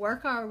 we'll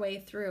work our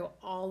way through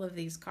all of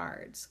these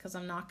cards, because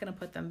I'm not going to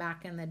put them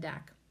back in the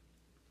deck.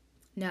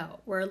 No,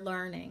 we're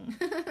learning.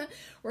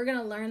 We're going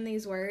to learn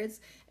these words,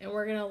 and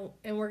we're going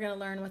to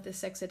learn what the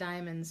 6 of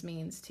diamonds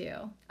means too.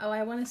 Oh,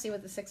 I want to see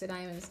what the 6 of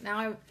diamonds.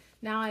 Now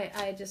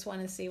I just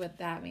want to see what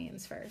that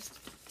means first.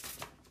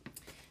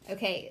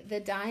 Okay,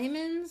 the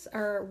diamonds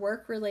are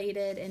work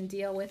related and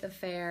deal with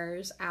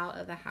affairs out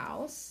of the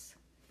house.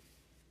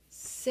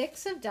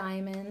 6 of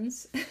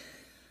diamonds.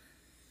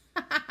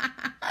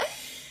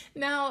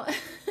 Now,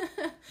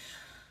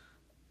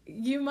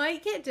 you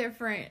might get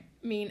different.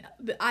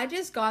 I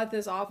just got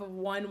this off of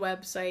one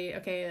website.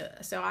 Okay,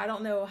 so I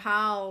don't know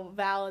how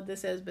valid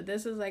this is, but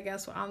this is, I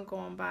guess, what I'm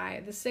going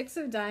by. The 6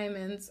 of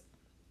diamonds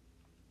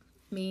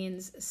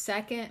means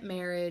second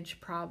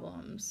marriage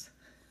problems.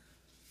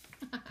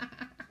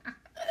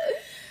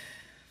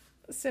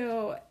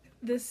 So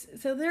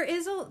there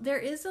is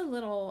a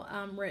little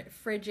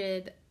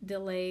frigid,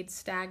 delayed,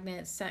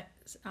 stagnant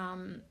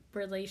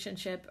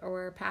relationship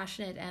or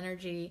passionate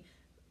energy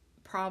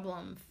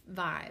problem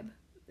vibe.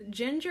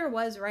 Ginger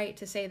was right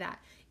to say that.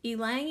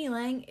 Ylang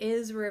Ylang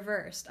is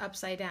reversed,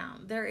 upside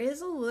down. There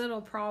is a little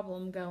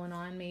problem going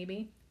on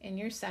maybe in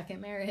your second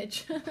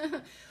marriage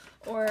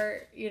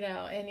or,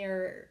 in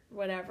your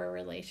whatever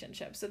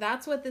relationship. So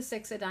that's what the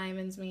 6 of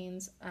diamonds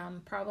means,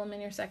 problem in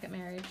your second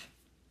marriage.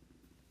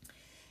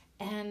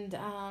 And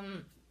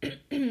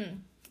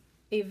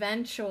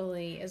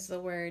eventually is the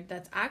word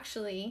that's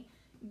actually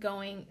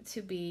going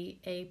to be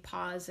a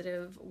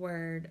positive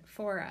word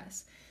for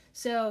us.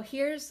 So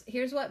here's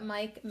what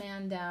Mike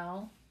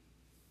Mandel,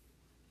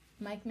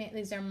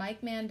 these are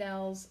Mike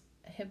Mandel's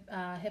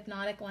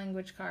hypnotic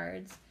language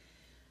cards.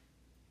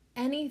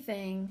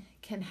 Anything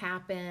can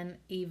happen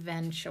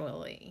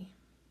eventually.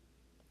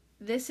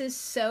 This is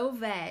so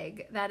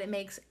vague that it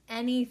makes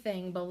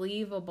anything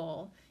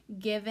believable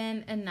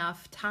given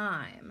enough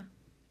time.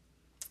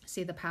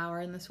 See the power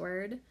in this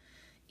word?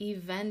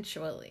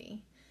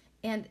 Eventually.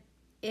 And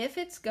if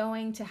it's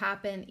going to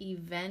happen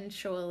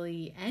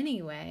eventually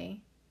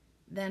anyway,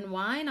 then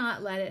why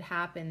not let it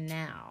happen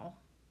now?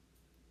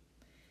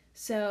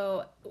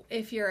 So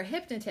if you're a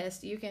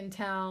hypnotist, you can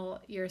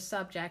tell your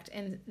subject,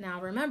 and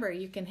now remember,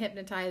 you can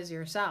hypnotize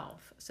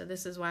yourself. So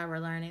this is why we're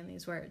learning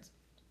these words.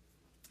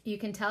 You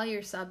can tell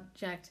your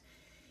subject,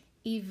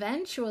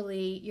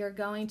 eventually you're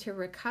going to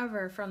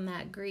recover from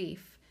that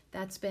grief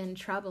that's been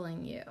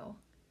troubling you,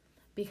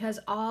 because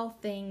all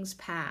things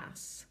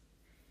pass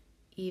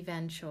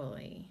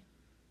eventually.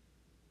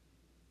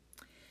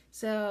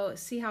 So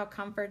see how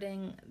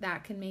comforting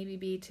that can maybe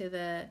be to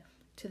the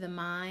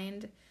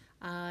mind.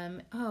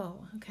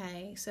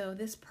 Okay, so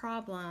this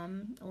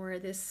problem or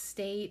this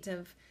state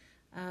of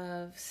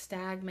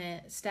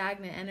stagnant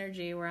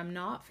energy where I'm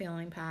not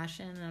feeling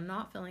passion and I'm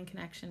not feeling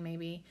connection,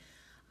 maybe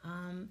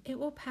it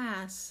will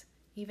pass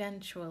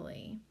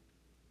eventually.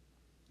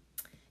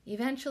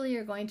 Eventually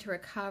you're going to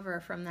recover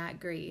from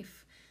that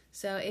grief.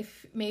 So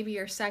if maybe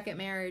your second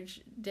marriage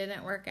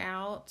didn't work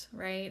out,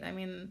 right?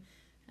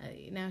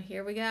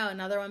 Here we go.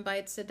 Another one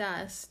bites the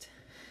dust.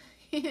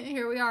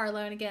 Here we are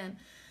alone again.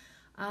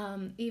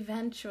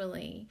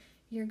 Eventually,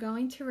 you're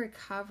going to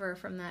recover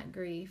from that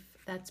grief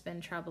that's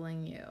been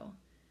troubling you,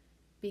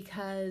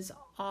 because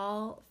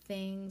all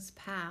things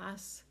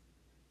pass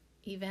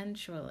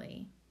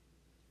eventually.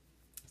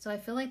 So I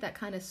feel like that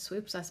kind of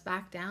swoops us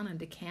back down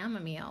into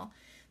chamomile.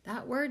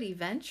 That word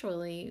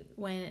eventually,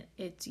 when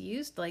it's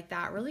used like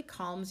that, really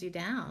calms you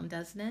down,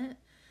 doesn't it?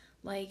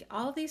 Like,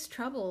 all these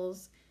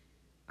troubles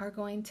are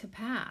going to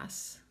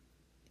pass,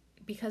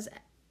 because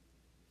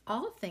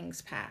all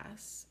things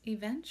pass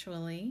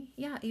eventually.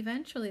 Yeah,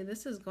 eventually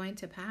this is going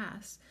to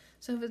pass.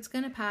 So if it's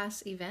going to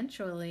pass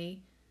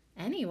eventually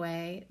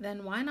anyway,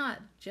 then why not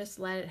just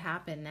let it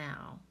happen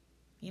now?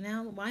 You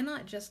know, why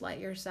not just let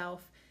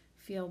yourself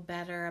feel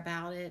better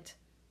about it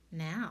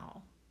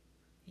now?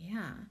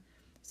 Yeah.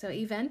 So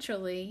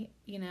eventually,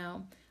 you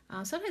know,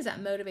 sometimes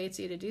that motivates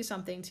you to do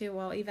something too.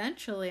 Well,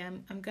 eventually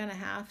I'm going to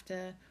have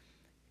to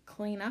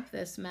clean up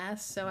this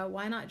mess. So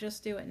why not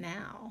just do it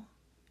now?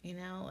 You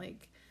know,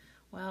 like,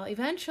 well,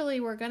 eventually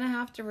we're going to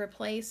have to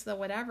replace the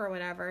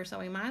whatever. So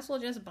we might as well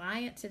just buy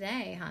it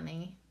today,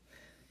 honey.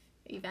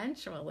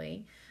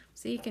 Eventually.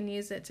 So you can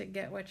use it to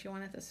get what you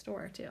want at the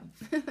store too.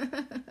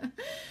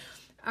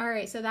 All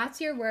right. So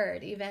that's your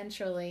word,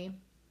 eventually.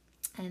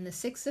 And the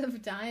 6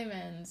 of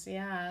Diamonds.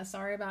 Yeah.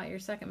 Sorry about your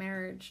second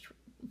marriage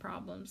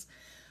problems.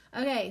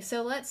 Okay.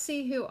 So let's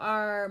see who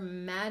are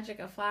Magic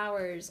of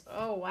Flowers.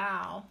 Oh,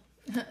 wow.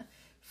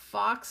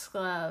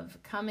 Foxglove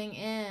coming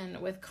in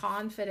with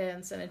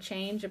confidence and a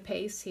change of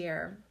pace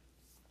here.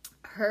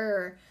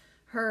 Her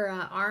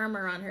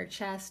armor on her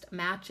chest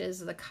matches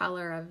the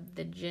color of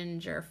the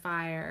ginger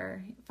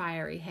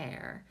fiery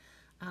hair,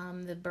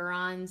 the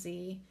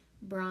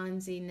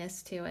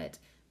bronziness to it.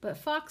 But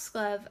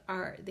Foxglove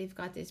they've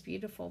got this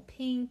beautiful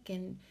pink,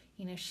 and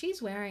you know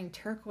she's wearing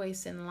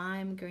turquoise and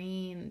lime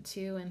green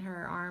too in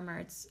her armor.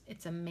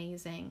 It's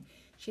amazing.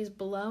 She's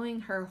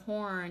blowing her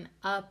horn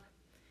up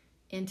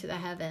into the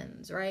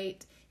heavens,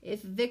 right?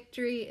 If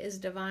victory is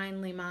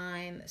divinely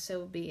mine,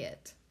 so be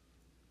it.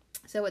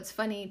 So it's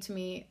funny to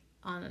me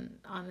on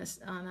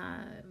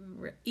a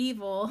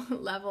evil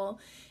level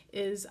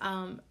is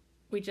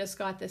we just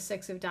got the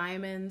 6 of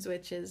Diamonds,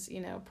 which is, you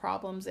know,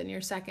 problems in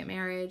your second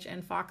marriage,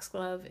 and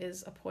Foxglove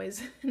is a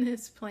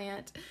poisonous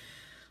plant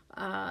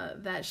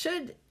that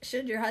should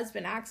your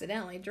husband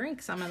accidentally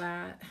drink some of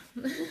that,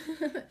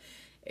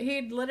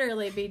 he'd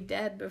literally be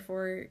dead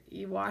before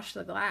you wash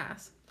the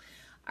glass.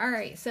 All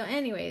right, so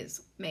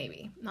anyways,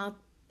 maybe. I'll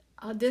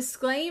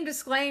disclaim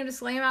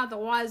out the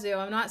wazoo.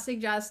 I'm not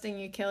suggesting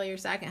you kill your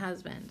second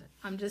husband.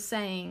 I'm just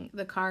saying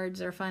the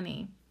cards are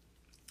funny.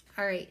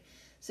 All right,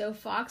 so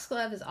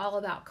Foxglove is all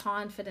about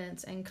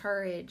confidence and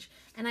courage.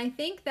 And I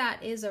think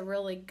that is a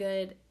really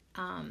good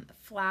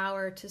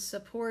flower to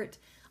support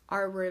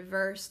our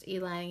reversed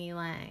ylang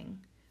ylang,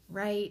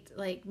 right?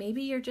 Like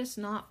maybe you're just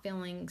not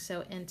feeling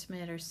so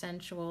intimate or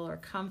sensual or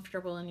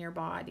comfortable in your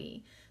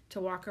body to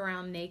walk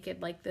around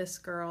naked like this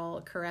girl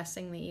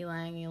caressing the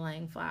ylang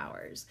ylang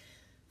flowers.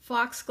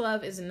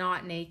 Foxglove is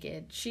not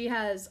naked. She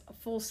has a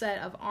full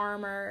set of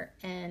armor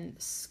and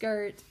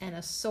skirt and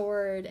a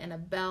sword and a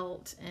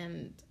belt,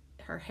 and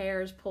her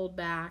hair is pulled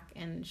back,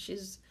 and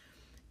she's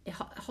a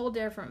whole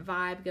different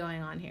vibe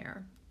going on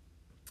here.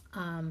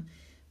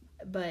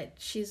 But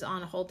she's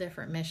on a whole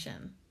different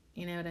mission.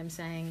 You know what I'm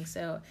saying?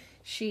 So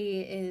she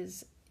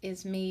is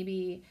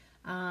maybe,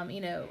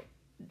 you know,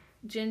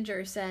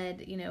 Ginger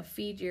said, you know,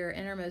 feed your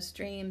innermost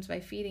dreams by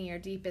feeding your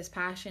deepest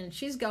passion.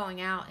 She's going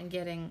out and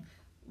getting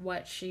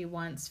what she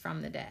wants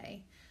from the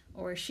day,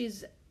 or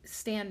she's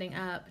standing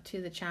up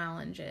to the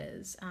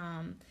challenges.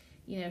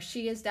 You know,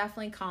 she is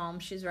definitely calm.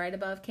 She's right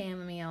above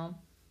chamomile,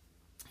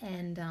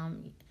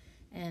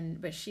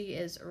 but she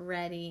is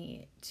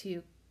ready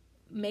to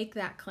make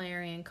that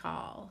clarion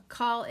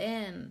call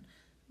in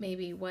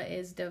maybe what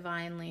is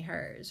divinely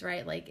hers,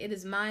 right? Like, it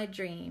is my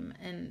dream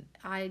and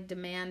I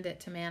demand it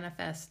to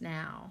manifest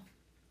now.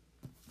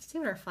 Let's see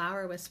what our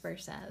Flower Whisper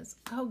says.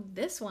 Oh,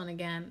 this one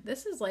again.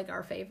 This is like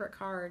our favorite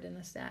card in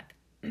this deck.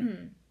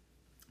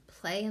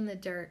 Play in the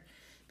dirt,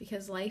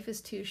 because life is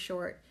too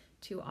short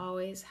to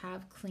always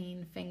have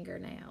clean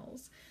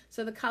fingernails.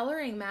 So the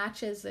coloring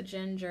matches the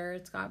ginger.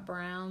 It's got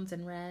browns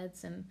and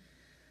reds and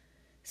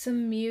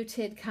some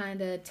muted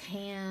kind of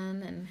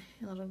tan and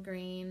a little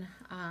green.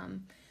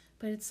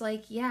 But it's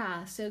like,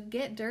 yeah, so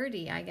get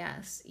dirty, I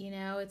guess. You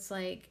know, it's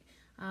like,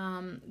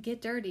 get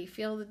dirty,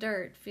 feel the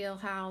dirt, feel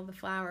how the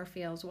flower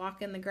feels,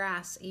 walk in the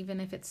grass, even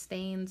if it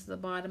stains the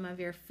bottom of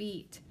your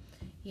feet.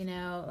 You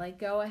know, like,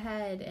 go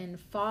ahead and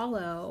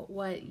follow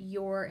what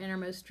your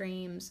innermost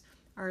dreams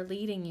are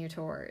leading you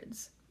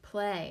towards.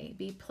 Play,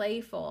 be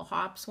playful.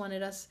 Hops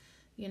wanted us,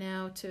 you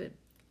know, to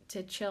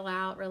chill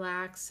out,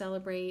 relax,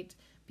 celebrate,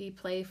 be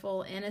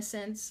playful.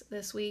 Innocence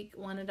this week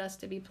wanted us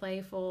to be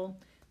playful.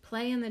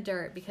 Play in the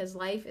dirt, because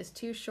life is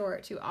too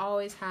short to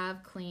always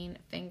have clean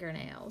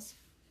fingernails.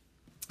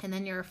 And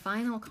then your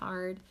final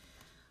card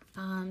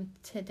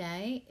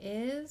today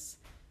is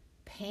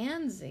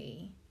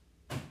Pansy,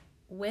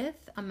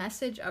 with a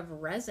message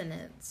of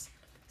resonance.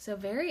 So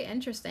very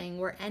interesting.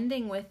 We're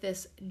ending with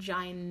this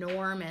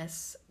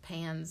ginormous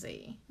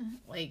pansy.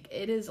 Like,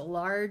 it is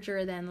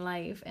larger than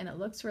life, and it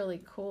looks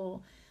really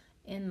cool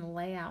in the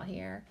layout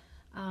here.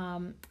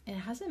 It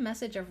has a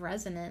message of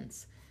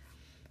resonance.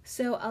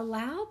 So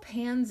allow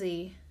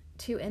Pansy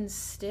to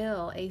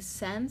instill a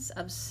sense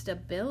of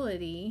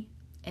stability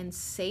and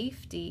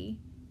safety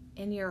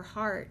in your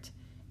heart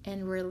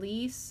and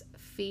release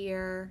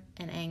fear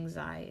and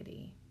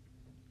anxiety.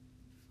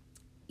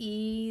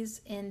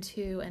 Ease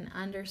into an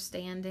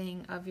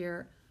understanding of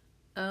your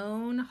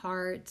own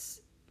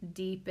heart's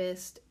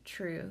deepest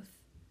truth.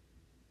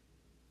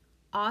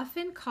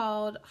 Often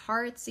called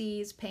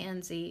Heartsease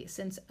Pansy,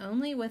 since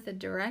only with a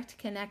direct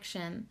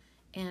connection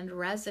and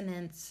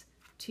resonance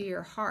to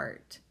your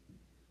heart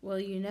will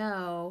you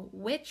know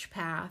which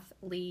path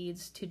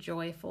leads to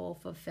joyful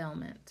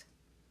fulfillment.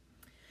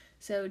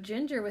 So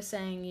Ginger was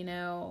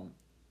saying,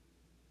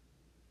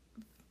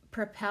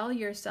 propel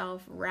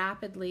yourself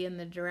rapidly in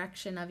the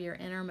direction of your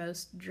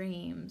innermost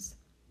dreams.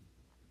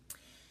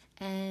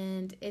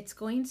 And it's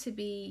going to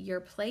be your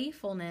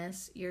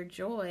playfulness, your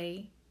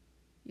joy,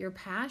 your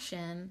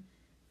passion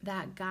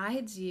that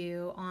guides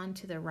you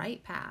onto the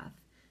right path.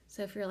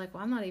 So if you're like,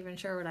 well, I'm not even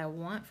sure what I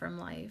want from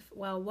life.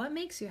 Well, what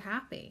makes you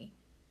happy?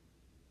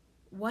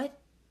 What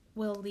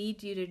will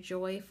lead you to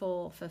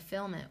joyful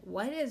fulfillment?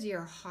 What is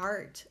your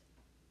heart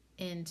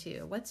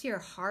into? What's your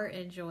heart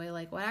enjoy?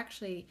 Like, what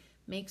actually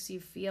makes you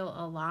feel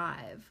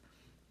alive?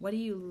 What do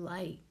you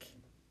like?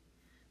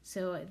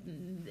 So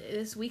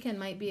this weekend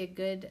might be a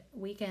good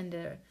weekend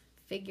to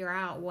figure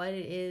out what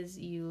it is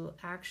you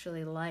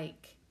actually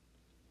like.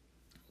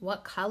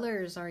 What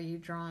colors are you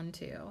drawn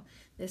to?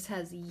 This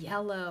has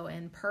yellow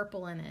and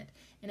purple in it.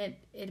 And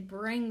it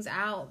brings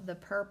out the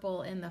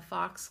purple in the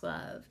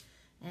foxglove.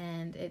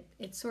 And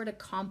it sort of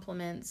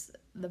complements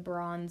the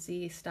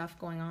bronzy stuff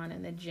going on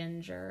in the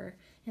ginger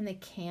and the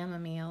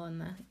chamomile and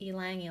the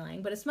ylang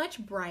ylang. But it's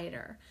much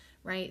brighter,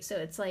 right? So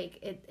it's like,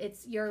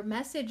 it's your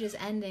message is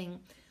ending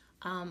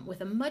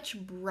with a much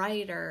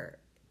brighter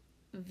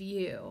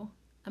view,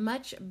 a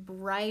much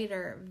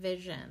brighter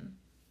vision.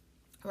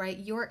 Right?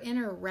 Your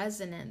inner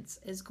resonance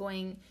is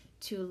going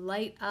to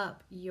light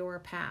up your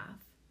path,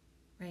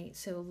 right?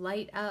 So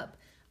light up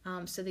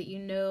so that you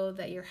know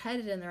that you're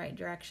headed in the right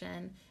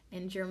direction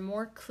and you're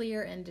more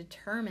clear and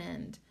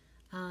determined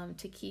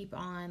to keep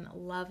on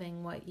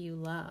loving what you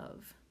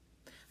love.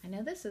 I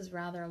know this is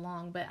rather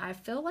long, but I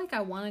feel like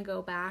I want to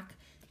go back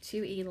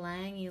to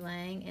Ylang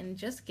Ylang and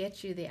just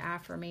get you the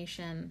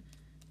affirmation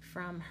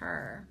from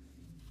her.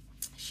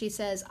 She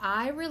says,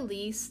 I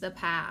release the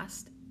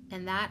past,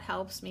 and that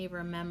helps me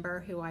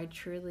remember who I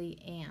truly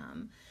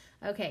am.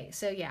 Okay,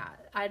 so yeah,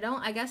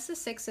 I guess the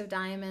Six of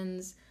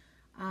Diamonds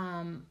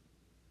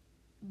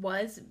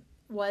was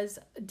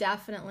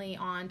definitely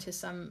on to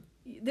some,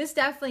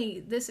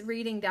 this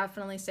reading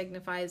definitely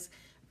signifies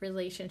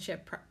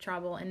relationship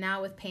trouble. And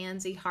now with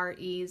Pansy, heart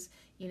ease,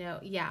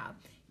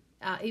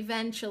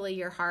 eventually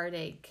your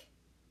heartache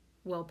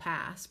will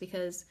pass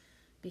because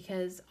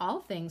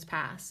all things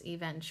pass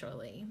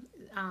eventually.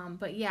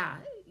 But yeah,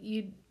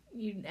 you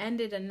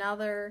ended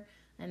another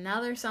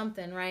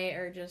something, right?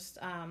 Or just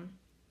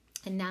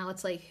and now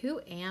it's like, who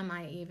am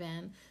I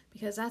even?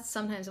 Because that's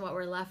sometimes what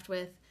we're left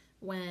with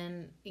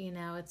when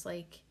it's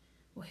like,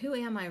 well, who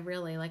am I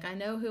really? Like, I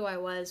know who I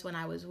was when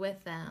I was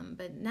with them,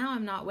 but now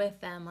I'm not with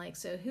them. Like,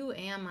 so who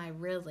am I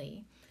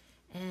really?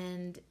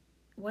 And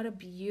what a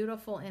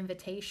beautiful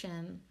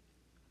invitation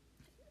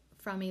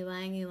from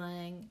Ylang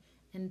Ylang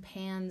and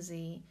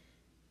Pansy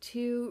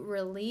to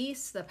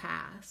release the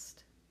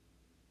past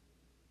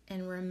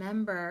and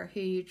remember who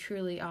you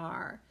truly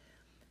are.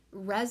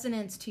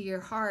 Resonance to your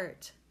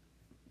heart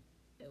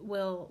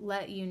will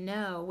let you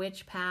know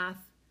which path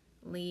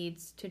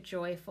leads to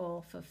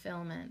joyful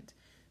fulfillment.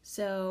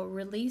 So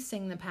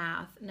releasing the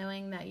path,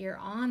 knowing that you're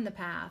on the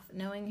path,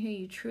 knowing who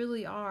you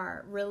truly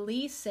are,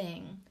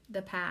 releasing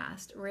the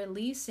past,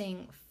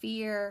 releasing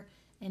fear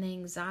and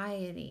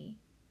anxiety.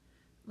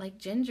 Like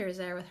Ginger's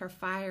there with her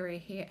fiery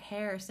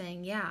hair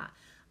saying, yeah,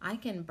 I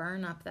can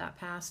burn up that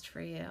past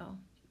for you.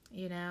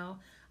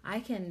 I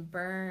can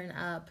burn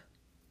up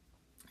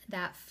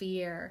that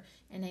fear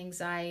and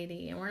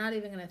anxiety, and we're not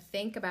even going to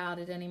think about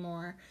it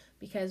anymore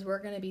because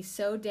we're going to be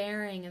so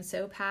daring and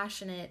so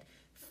passionate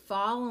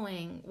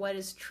following what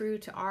is true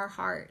to our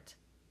heart,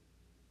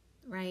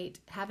 right?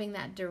 Having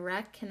that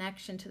direct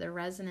connection to the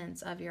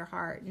resonance of your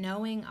heart,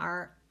 knowing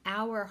our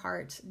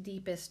heart's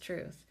deepest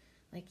truth.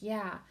 Like,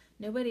 yeah,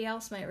 nobody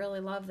else might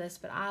really love this,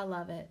 but I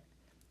love it.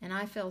 And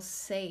I feel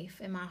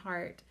safe in my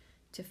heart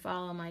to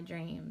follow my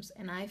dreams.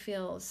 And I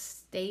feel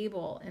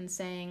stable in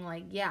saying,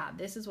 like, yeah,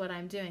 this is what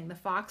I'm doing. The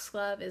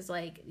foxglove is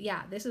like,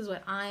 yeah, this is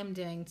what I'm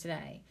doing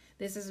today.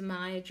 This is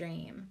my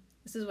dream.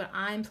 This is what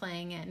I'm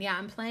playing in. Yeah,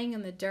 I'm playing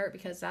in the dirt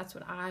because that's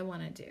what I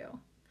want to do.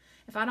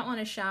 If I don't want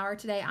to shower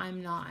today,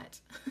 I'm not.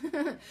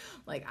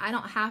 Like, I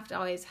don't have to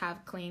always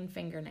have clean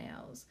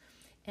fingernails.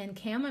 And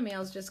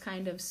chamomile is just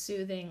kind of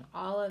soothing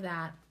all of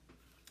that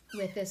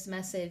with this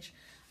message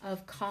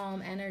of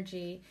calm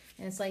energy.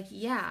 And it's like,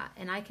 yeah,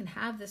 and I can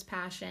have this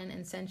passion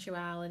and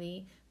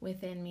sensuality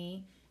within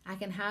me. I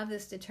can have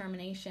this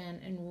determination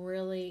and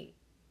really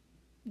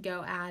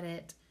go at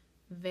it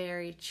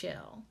very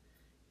chill.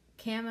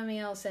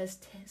 Chamomile says,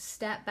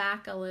 step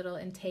back a little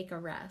and take a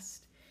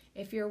rest.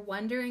 If you're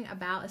wondering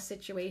about a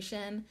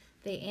situation,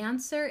 the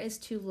answer is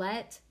to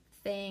let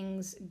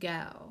things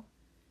go.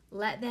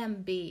 Let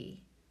them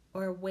be,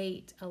 or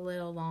wait a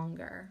little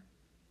longer.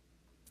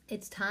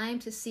 It's time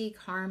to seek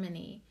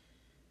harmony,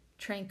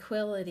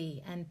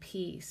 tranquility, and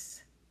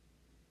peace.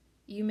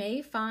 You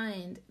may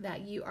find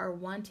that you are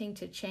wanting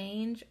to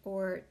change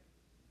or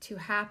to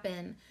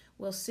happen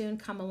will soon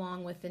come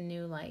along with the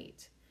new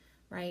light.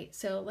 right?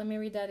 So let me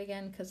read that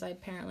again because I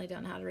apparently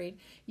don't know how to read.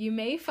 You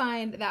may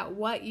find that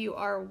what you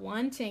are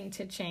wanting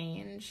to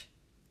change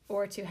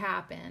or to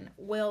happen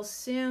will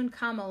soon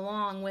come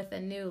along with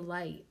a new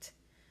light,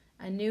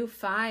 a new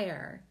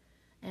fire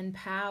and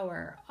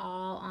power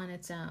all on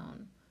its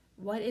own.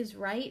 What is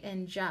right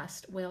and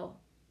just will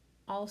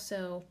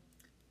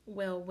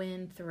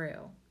win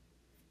through.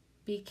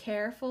 Be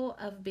careful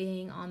of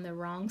being on the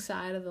wrong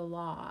side of the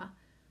law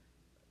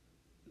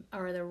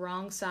or the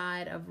wrong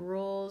side of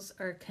rules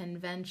or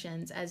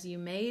conventions, as you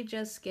may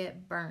just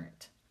get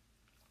burnt.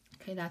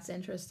 Okay, that's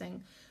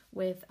interesting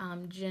with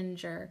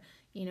Ginger,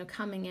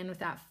 coming in with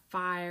that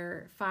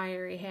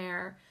fiery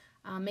hair.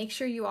 Make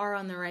sure you are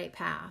on the right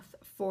path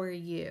for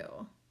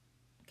you.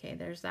 Okay,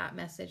 there's that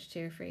message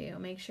too for you.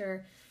 Make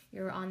sure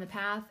you're on the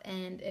path,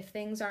 and if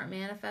things aren't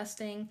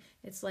manifesting,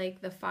 it's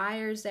like the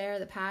fire's there,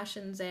 the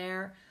passion's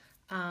there.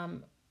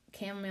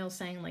 Chamomile's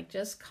saying, like,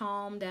 just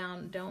calm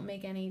down. Don't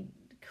make any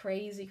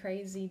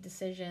crazy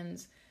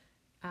decisions.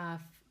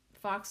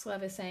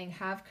 Foxglove is saying,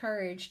 have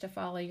courage to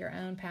follow your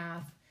own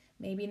path.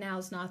 Maybe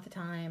now's not the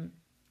time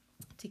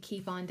to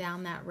keep on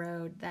down that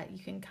road that you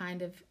can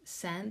kind of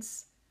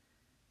sense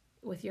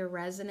with your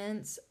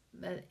resonance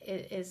that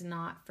it is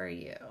not for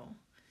you.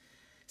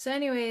 So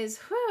anyways,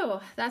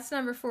 that's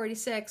number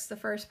 46, the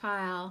first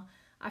pile.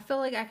 I feel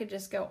like I could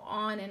just go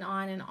on and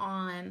on and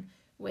on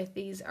with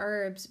these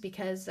herbs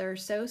because they're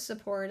so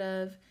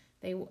supportive.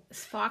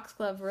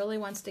 Foxglove really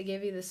wants to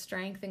give you the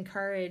strength and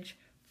courage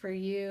for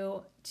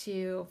you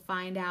to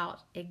find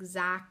out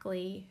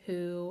exactly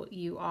who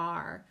you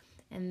are,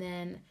 and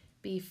then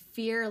be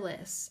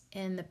fearless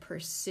in the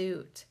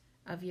pursuit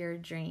of your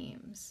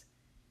dreams,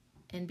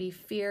 and be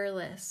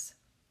fearless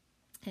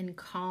and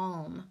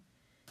calm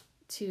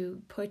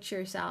to put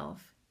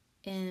yourself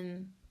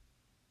in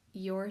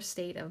your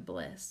state of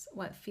bliss,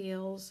 what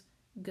feels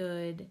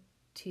good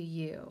to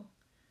you.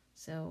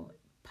 So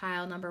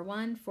pile number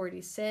 1,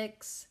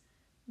 46,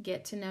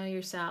 get to know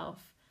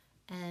yourself,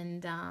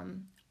 and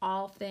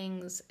all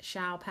things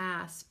shall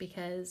pass,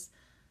 because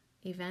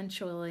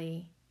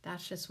eventually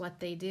that's just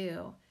what they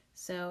do.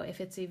 So if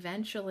it's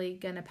eventually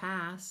going to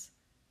pass,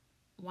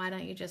 why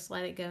don't you just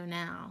let it go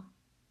now?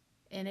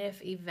 And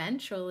if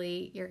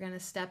eventually you're going to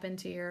step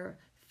into your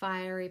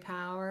fiery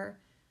power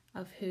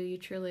of who you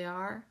truly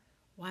are,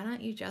 why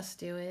don't you just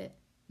do it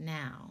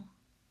now?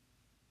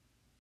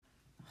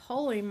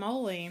 Holy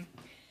moly.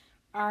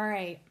 All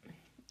right.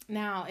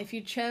 Now, if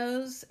you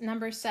chose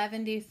number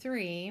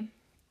 73,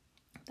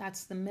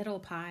 that's the middle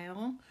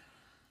pile.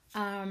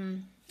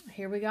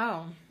 Here we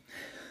go.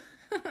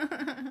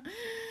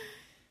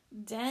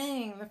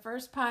 Dang, the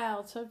first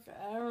pile took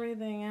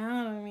everything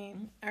out of me.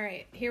 All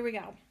right, here we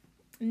go.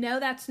 No,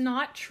 that's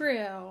not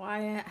true.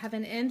 I have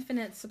an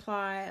infinite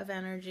supply of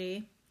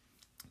energy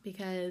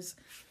because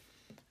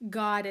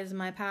God is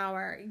my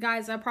power.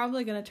 Guys, I'm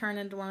probably going to turn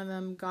into one of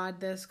them God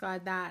this,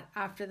 God that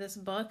after this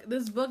book.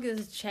 This book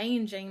is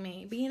changing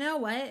me. But you know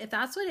what? If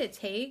that's what it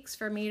takes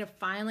for me to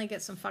finally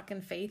get some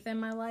fucking faith in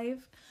my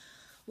life,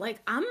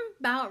 like, I'm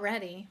about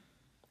ready.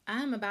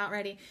 I'm about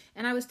ready.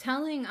 And I was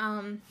telling,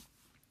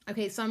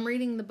 okay, so I'm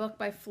reading the book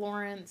by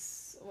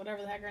Florence,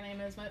 whatever the heck her name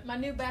is, my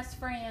new best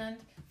friend,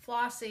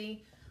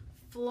 Flossie,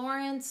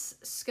 Florence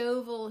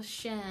Scovel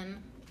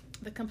Shinn,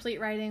 The Complete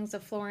Writings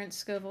of Florence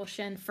Scovel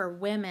Shinn for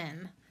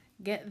Women.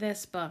 Get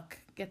this book.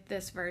 Get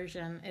this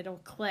version. It'll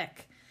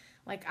click.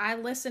 Like, I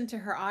listened to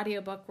her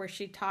audiobook where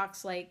she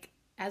talks like,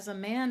 as a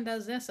man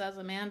does this, as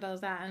a man does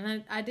that.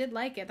 And I did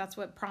like it. That's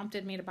what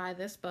prompted me to buy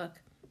this book.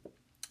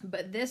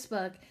 But this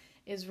book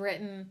is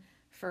written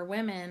for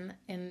women,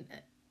 and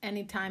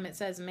anytime it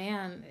says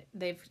man,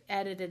 they've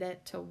edited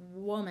it to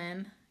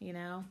woman,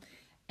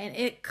 and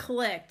it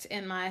clicked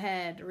in my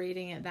head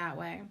reading it that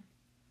way.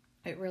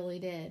 It really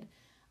did.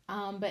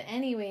 But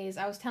anyways,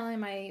 I was telling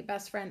my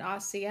best friend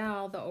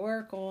Asiel, the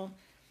Oracle,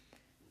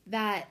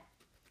 that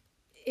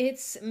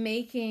it's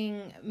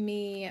making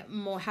me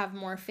have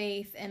more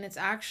faith, and it's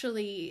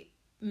actually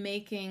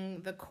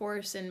making the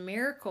Course in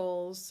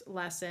Miracles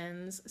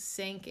lessons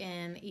sink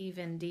in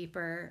even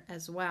deeper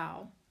as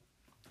well.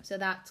 So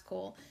that's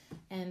cool.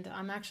 And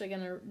I'm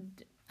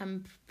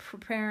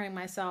preparing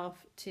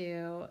myself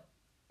to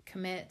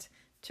commit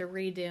to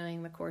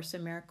redoing the Course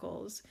in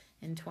Miracles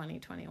in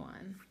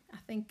 2021. I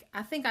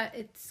think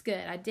it's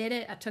good. I did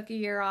it. I took a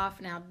year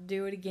off. Now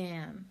do it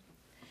again.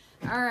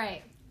 All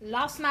right.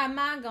 Lost my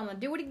mind. Gonna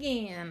do it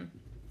again.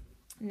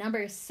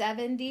 Number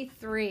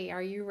 73.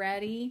 Are you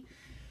ready?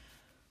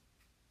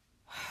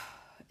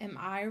 Am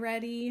I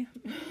ready?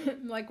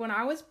 Like, when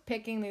I was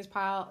picking these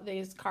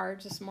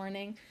cards this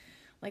morning,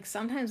 like,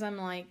 sometimes I'm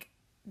like,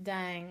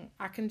 dang,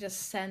 I can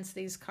just sense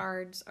these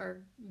cards are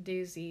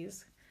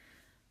doozies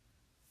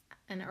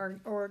and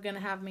are gonna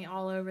have me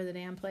all over the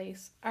damn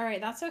place. All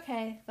right, that's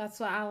okay. That's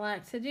what I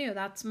like to do.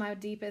 That's my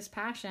deepest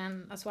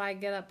passion. That's why I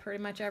get up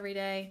pretty much every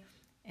day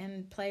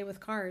and play with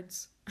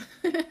cards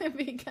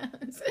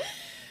because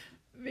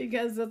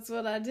that's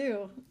what I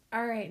do.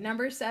 All right,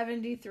 number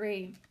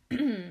 73.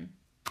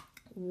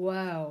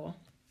 Whoa.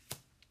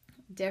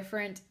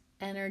 Different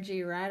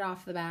energy right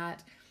off the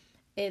bat.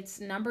 It's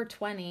number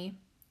 20,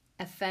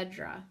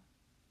 ephedra,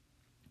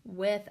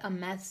 with a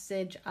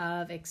message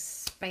of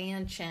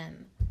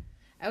expansion.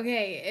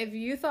 Okay, if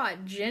you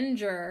thought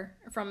ginger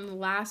from the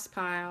last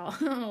pile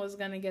was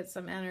going to get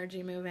some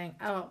energy moving,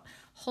 oh,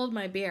 hold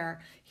my beer.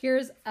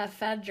 Here's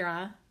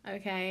ephedra,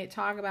 okay?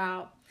 Talk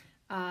about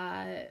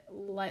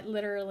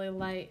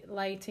literally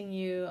lighting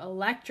you,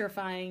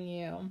 electrifying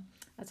you.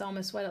 That's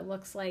almost what it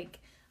looks like.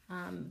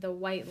 The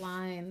white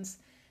lines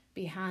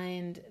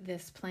behind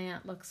this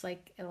plant looks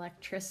like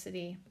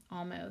electricity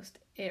almost.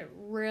 They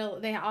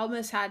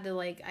almost had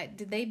to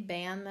did they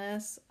ban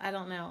this? I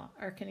don't know.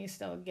 Or can you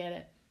still get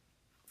it?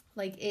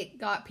 Like, it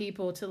got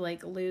people to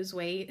lose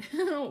weight.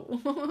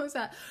 What was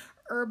that?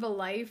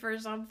 Herbalife or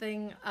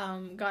something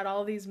got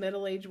all these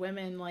middle-aged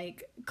women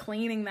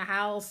cleaning the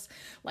house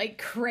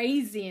like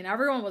crazy, and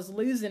everyone was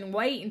losing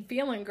weight and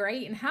feeling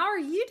great. And how are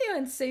you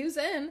doing,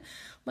 Susan?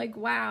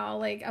 Wow,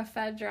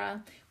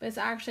 ephedra. But it's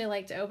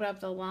actually to open up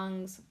the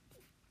lungs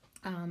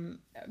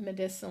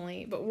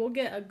medicinally. But we'll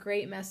get a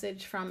great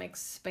message from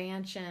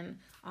expansion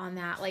on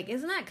that.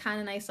 Isn't that kind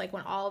of nice?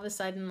 When all of a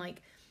sudden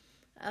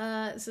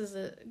this is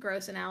a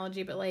gross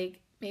analogy, but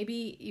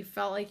maybe you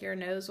felt like your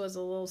nose was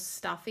a little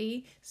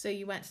stuffy, so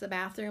you went to the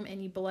bathroom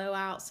and you blow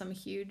out some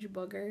huge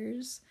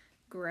boogers.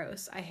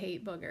 Gross. I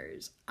hate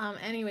boogers.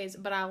 Anyways,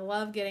 but I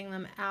love getting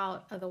them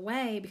out of the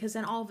way, because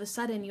then all of a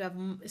sudden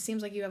it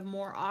seems like you have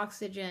more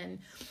oxygen.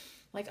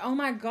 Oh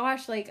my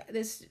gosh,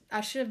 this,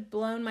 I should have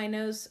blown my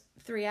nose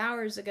 3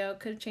 hours ago.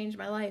 Could have changed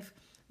my life.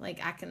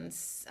 I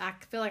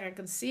feel like I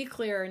can see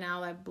clearer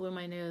now that I blew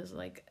my nose.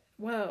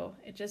 Whoa,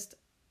 it just,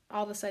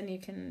 all of a sudden you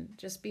can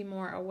just be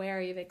more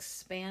aware. You've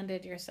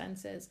expanded your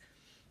senses.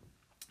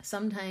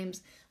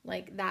 Sometimes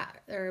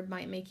that, or it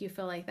might make you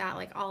feel like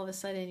that, all of a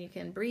sudden you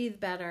can breathe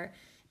better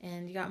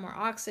and you got more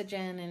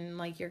oxygen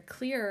and you're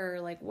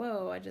clearer.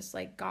 Whoa, I just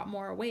got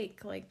more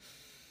awake.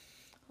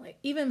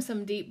 Even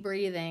some deep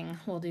breathing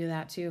will do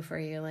that too for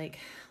you.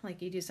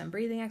 You do some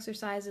breathing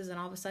exercises and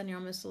all of a sudden you're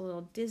almost a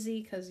little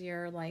dizzy because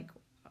you're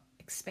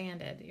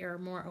expanded. You're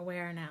more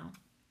aware now.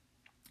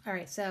 All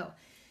right, so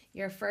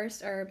your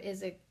first herb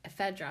is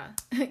ephedra.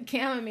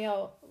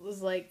 Chamomile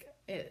was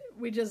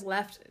we just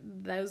left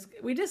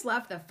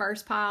the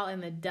first pile in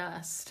the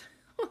dust.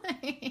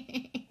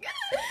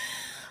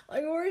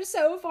 We're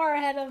so far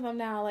ahead of them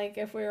now.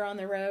 If we were on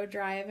the road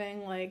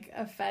driving,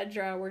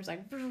 ephedra, we're just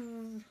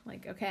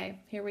okay,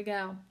 here we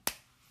go.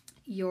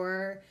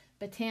 Your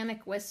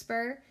botanic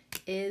whisper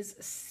is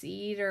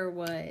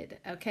cedarwood.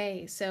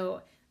 Okay,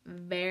 so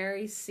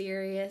very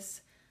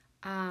serious,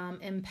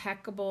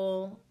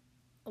 impeccable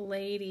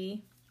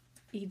lady,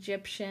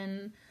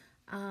 Egyptian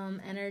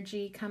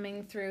energy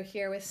coming through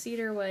here with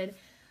cedarwood.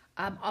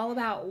 All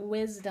about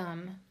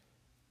wisdom,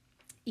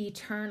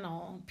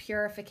 eternal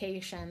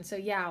purification. So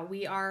yeah,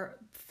 we are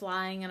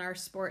flying in our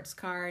sports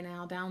car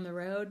now down the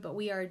road, but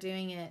we are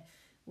doing it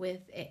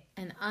with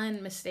an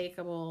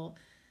unmistakable,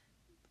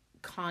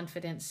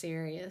 confident,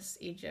 serious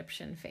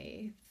Egyptian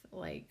faith.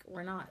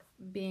 We're not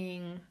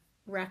being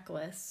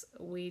reckless.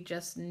 We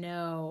just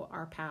know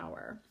our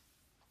power.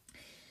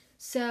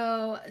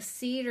 So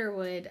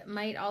cedarwood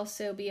might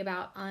also be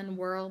about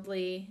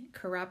unworldly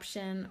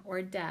corruption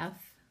or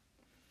death.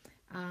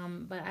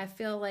 But I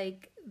feel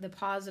like the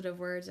positive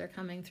words are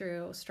coming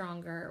through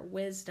stronger.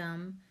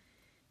 Wisdom,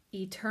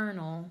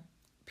 eternal,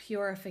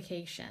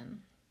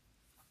 purification.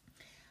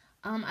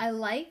 I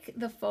like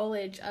the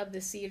foliage of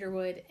the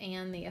cedarwood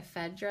and the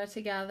ephedra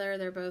together.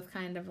 They're both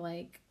kind of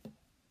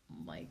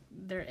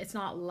it's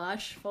not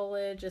lush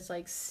foliage. It's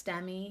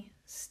stemmy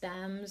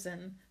stems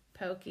and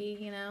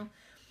pokey,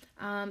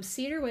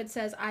 Cedarwood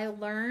says, I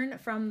learn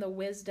from the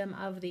wisdom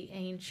of the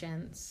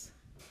ancients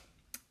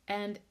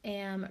and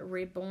am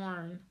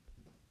reborn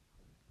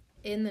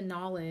in the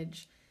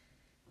knowledge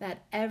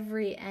that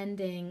every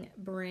ending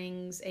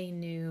brings a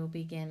new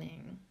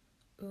beginning.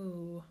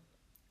 Ooh,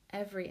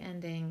 every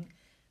ending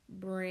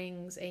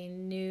brings a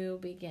new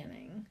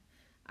beginning.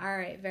 All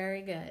right,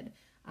 very good.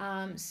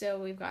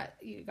 So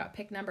you got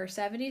pick number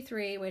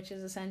 73, which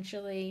is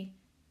essentially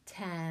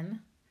 10.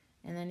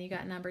 And then you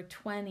got number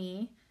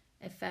 20,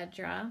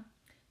 ephedra.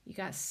 You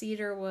got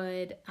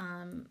cedarwood,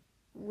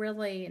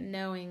 really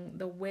knowing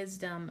the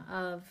wisdom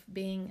of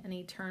being an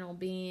eternal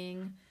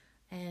being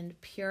and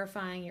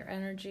purifying your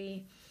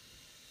energy.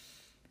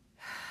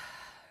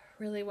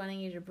 Really wanting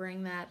you to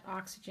bring that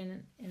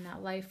oxygen and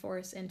that life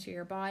force into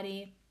your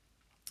body.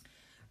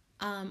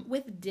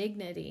 With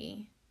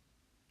dignity,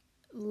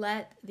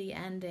 let the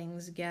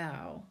endings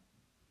go.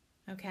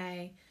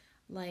 Okay?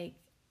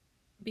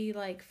 Be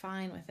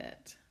fine with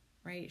it,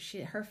 right?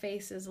 Her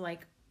face is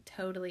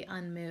totally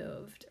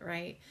unmoved,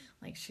 right?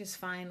 She's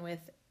fine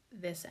with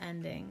this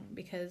ending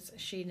because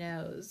she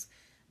knows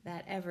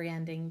that every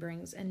ending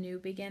brings a new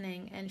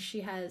beginning, and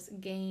she has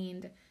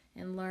gained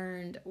and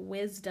learned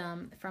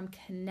wisdom from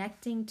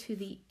connecting to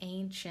the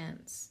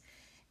ancients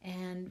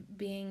and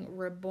being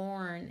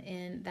reborn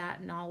in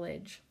that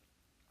knowledge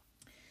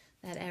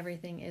that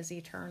everything is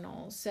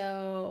eternal.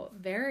 So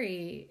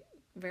very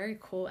very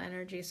cool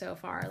energy so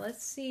far.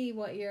 Let's see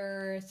what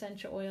your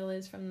essential oil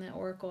is from the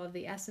Oracle of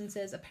the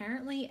Essences.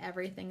 Apparently,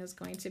 everything is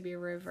going to be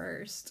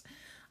reversed.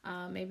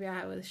 Maybe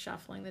I was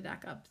shuffling the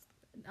deck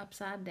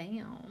upside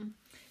down.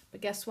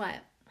 But guess what?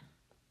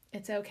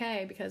 It's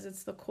okay, because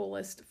it's the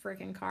coolest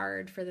freaking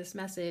card for this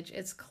message.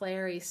 It's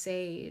Clary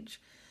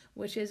Sage,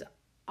 which is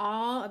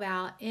all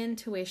about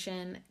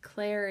intuition,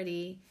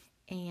 clarity,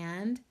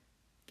 and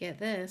get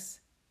this,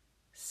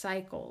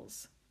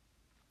 cycles.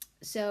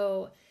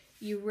 So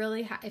you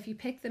really if you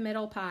pick the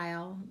middle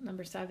pile,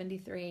 number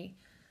 73,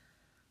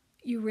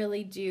 you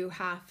really do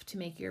have to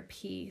make your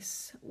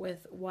peace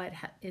with what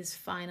is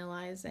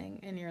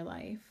finalizing in your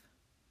life.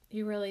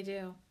 You really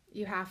do.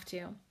 You have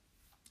to.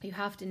 You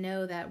have to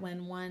know that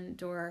when one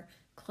door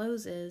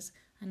closes,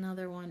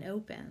 another one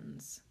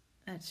opens.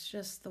 That's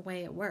just the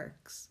way it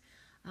works.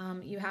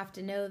 You have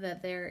to know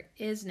that there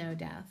is no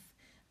death.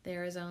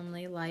 There is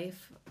only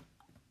life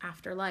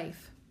after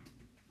life.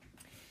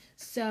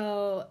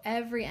 So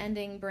every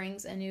ending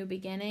brings a new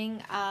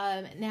beginning.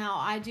 Now,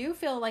 I do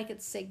feel like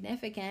it's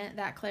significant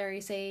that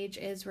Clary Sage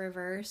is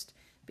reversed,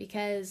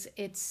 because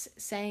it's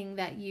saying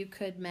that you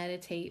could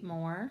meditate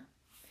more.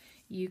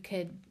 You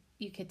could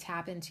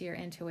tap into your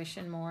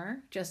intuition more.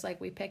 Just like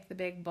we pick the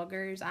big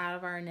boogers out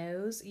of our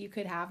nose, you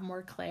could have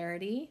more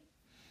clarity.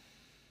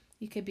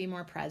 You could be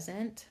more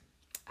present.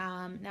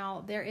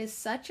 Now, there is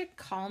such a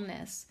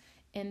calmness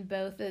in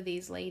both of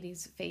these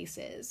ladies'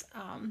 faces.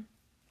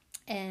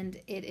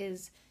 And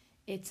it's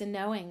a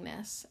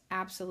knowingness.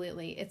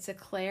 Absolutely. It's a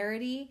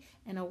clarity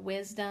and a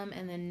wisdom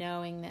and a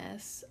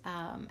knowingness.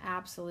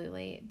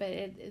 Absolutely. But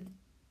it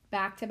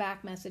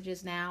back-to-back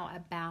messages now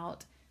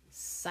about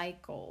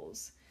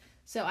cycles.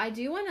 So I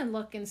do want to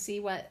look and see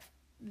what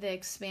the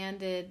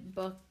expanded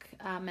book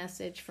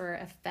message for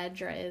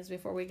Ephedra is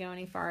before we go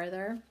any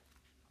farther.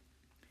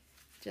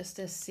 Just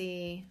to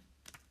see,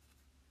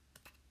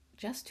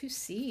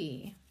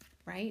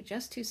 right?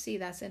 Just to see.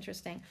 That's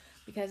interesting,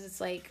 because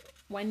it's like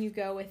when you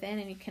go within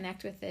and you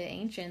connect with the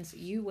ancients,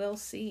 you will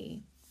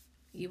see.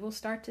 You will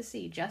start to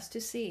see, just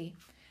to see,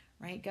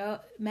 right? Go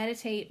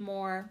meditate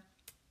more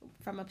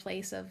from a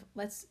place of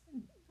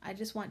I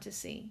just want to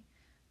see,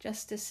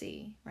 just to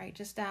see, right?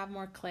 Just to have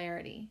more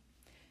clarity,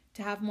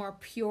 to have more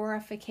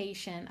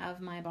purification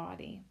of my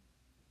body.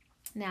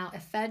 Now,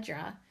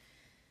 Ephedra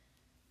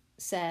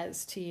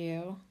says to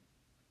you,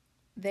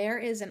 there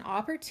is an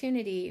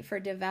opportunity for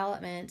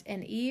development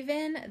and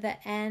even the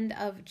end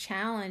of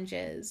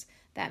challenges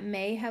that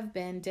may have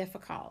been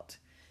difficult.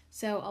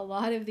 So a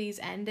lot of these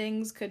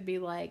endings could be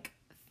like,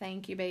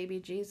 thank you, baby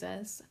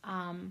Jesus.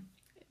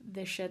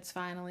 This shit's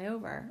finally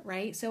over,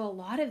 right? So a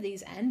lot of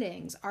these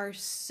endings are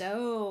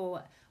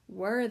so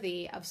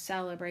worthy of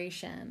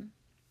celebration,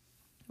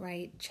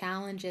 right?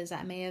 Challenges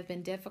that may have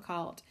been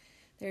difficult.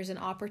 There's an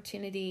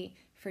opportunity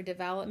for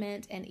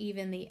development and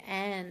even the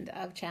end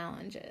of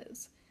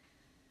challenges.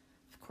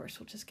 Of course,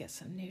 we'll just get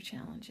some new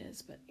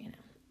challenges, but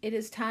it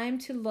is time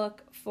to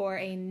look for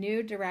a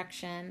new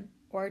direction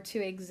or to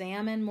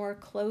examine more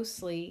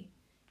closely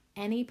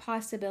any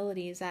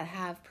possibilities that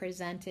have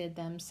presented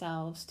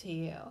themselves to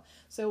you.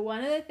 So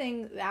one of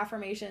the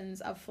affirmations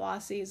of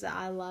Flossie's that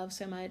I love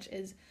so much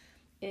is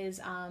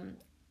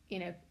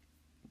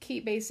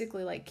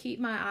keep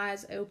my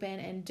eyes open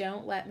and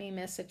don't let me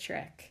miss a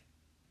trick,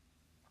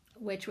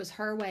 which was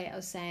her way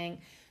of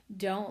saying,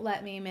 don't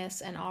let me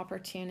miss an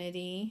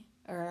opportunity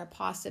or a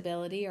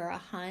possibility or a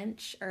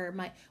hunch, or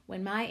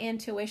when my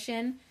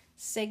intuition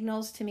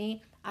signals to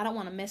me, I don't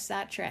want to miss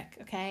that trick,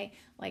 okay?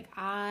 Like,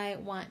 I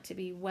want to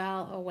be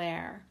well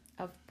aware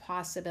of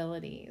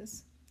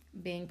possibilities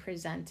being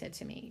presented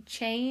to me.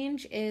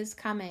 Change is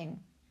coming,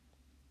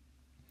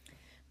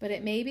 but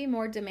it may be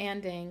more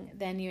demanding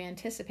than you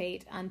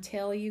anticipate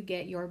until you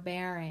get your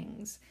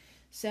bearings.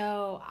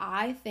 So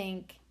I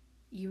think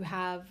you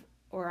have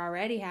or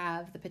already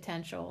have the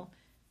potential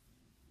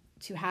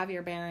to have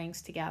your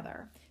bearings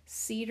together.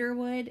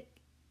 Cedarwood,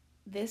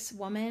 this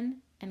woman,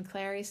 and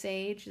Clary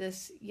Sage,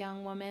 this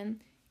young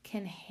woman,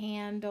 can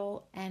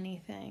handle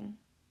anything.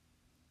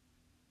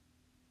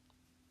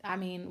 I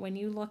mean, when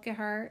you look at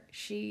her,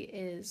 she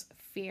is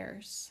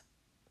fierce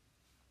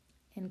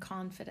and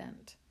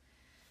confident.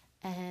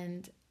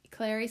 And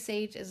Clary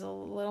Sage is a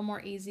little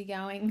more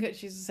easygoing because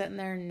she's sitting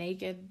there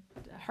naked.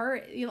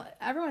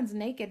 Everyone's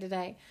naked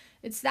today.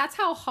 That's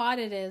how hot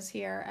it is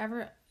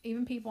here.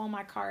 Even people on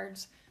my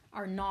cards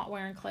are not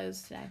wearing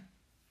clothes today.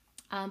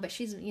 But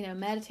she's,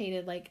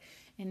 meditated,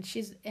 and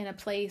she's in a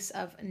place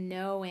of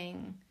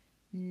knowing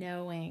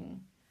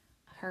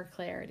her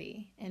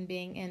clarity and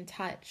being in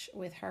touch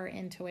with her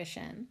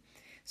intuition.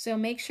 So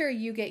make sure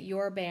you get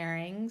your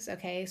bearings,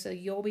 okay? So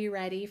you'll be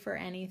ready for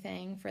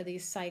anything, for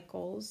these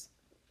cycles.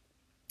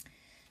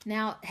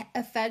 Now,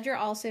 Ephedra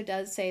also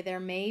does say there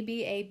may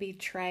be a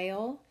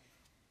betrayal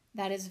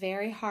that is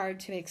very hard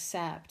to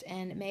accept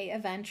and may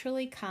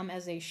eventually come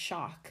as a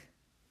shock.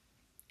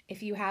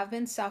 If you have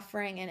been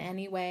suffering in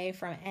any way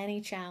from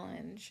any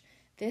challenge,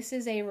 this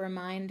is a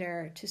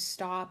reminder to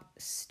stop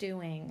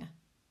stewing.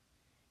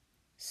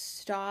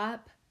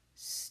 Stop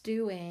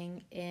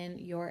stewing in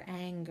your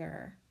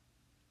anger.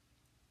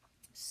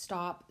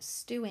 Stop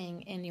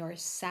stewing in your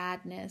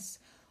sadness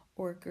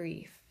or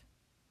grief.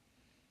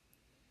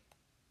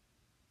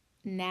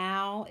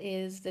 Now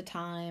is the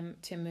time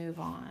to move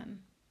on.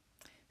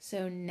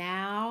 So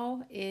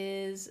now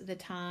is the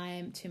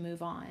time to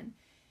move on.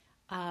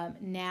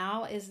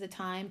 Now is the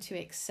time to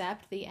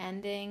accept the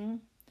ending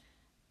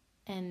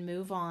and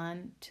move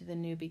on to the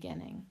new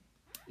beginning.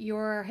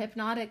 Your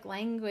hypnotic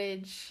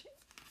language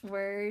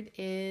word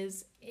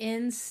is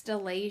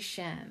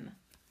installation.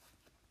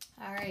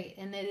 All right,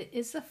 and it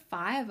is the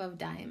 5 of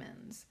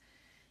diamonds.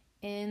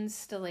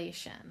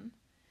 Installation.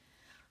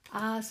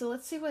 So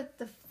let's see what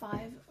the 5,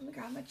 let me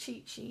grab my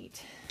cheat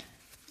sheet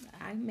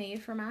I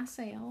made for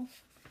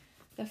myself.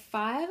 The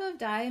 5 of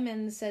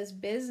diamonds says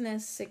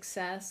business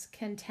success,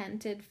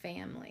 contented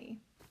family.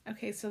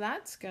 Okay, so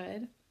that's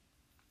good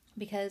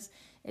because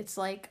it's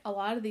like a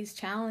lot of these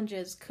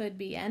challenges could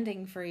be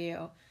ending for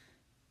you.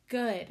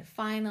 Good,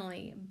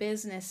 finally,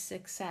 business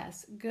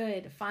success.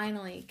 Good,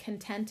 finally,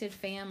 contented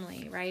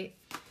family, right?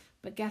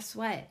 But guess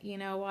what? You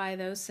know why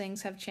those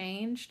things have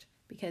changed?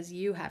 Because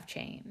you have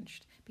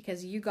changed.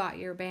 Because you got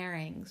your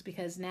bearings.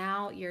 Because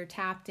now you're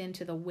tapped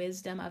into the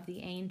wisdom of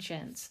the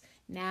ancients.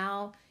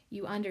 Now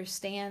you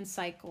understand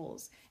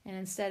cycles. And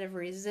instead of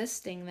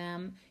resisting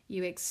them,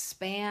 you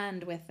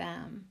expand with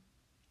them.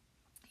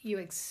 You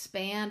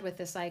expand with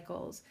the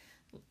cycles.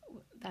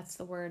 That's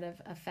the word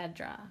of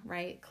Phaedra,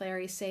 right?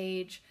 Clary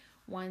Sage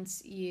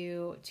wants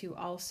you to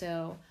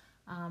also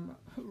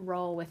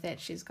roll with it.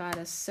 She's got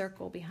a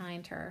circle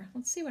behind her.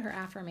 Let's see what her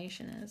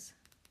affirmation is.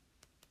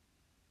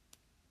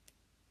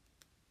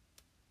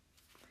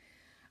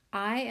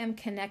 I am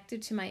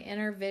connected to my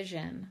inner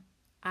vision.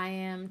 I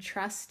am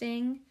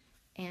trusting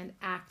and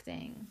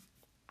acting.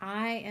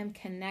 I am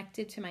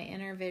connected to my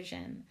inner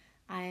vision.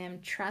 I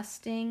am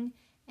trusting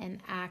and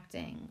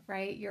acting,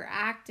 right? You're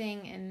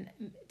acting and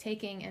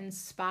taking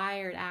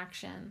inspired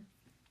action.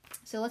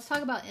 So let's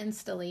talk about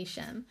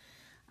installation.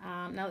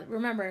 Now,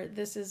 remember,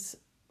 this is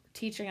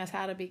teaching us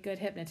how to be good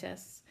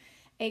hypnotists.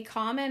 A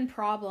common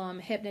problem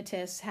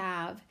hypnotists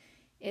have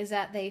is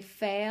that they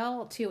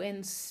fail to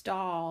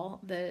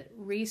install the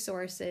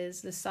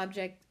resources the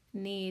subject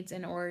needs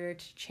in order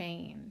to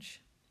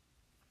change.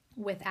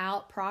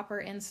 Without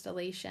proper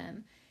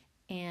installation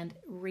and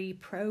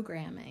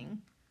reprogramming,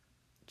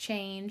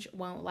 change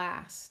won't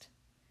last.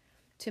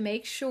 To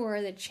make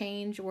sure the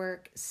change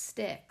work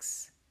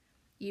sticks,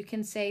 you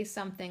can say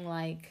something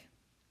like,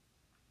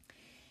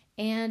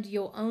 and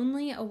you'll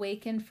only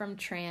awaken from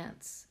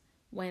trance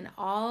when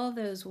all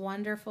those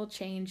wonderful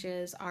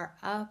changes are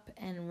up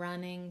and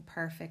running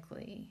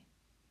perfectly.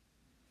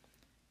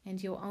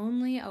 And you'll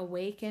only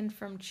awaken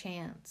from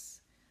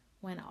trance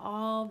when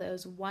all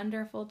those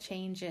wonderful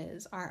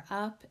changes are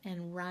up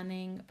and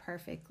running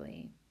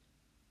perfectly.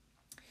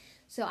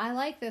 So I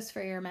like this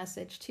for your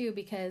message too,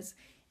 because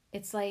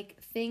it's like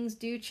things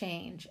do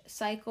change.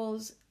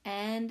 Cycles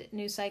end,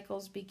 new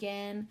cycles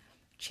begin.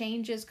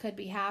 Changes could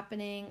be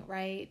happening,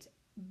 right?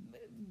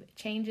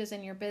 Changes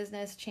in your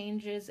business,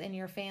 changes in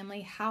your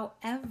family.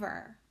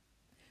 However,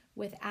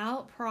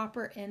 without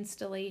proper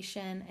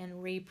installation and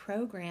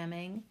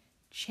reprogramming,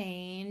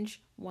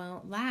 change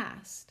won't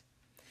last.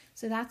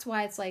 So that's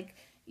why it's like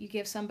you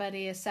give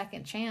somebody a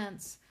second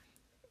chance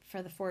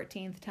for the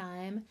 14th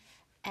time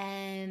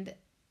and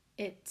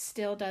it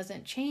still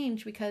doesn't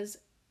change because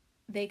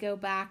they go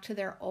back to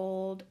their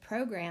old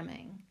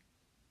programming.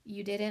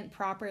 You didn't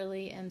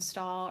properly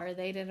install, or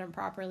they didn't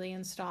properly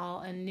install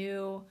a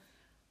new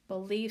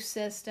belief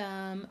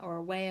system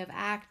or way of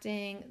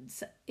acting.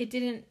 It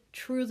didn't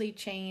truly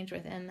change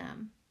within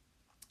them.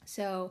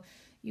 So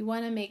you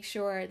want to make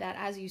sure that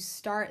as you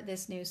start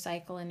this new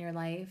cycle in your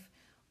life,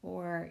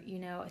 or, you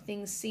know,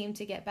 things seem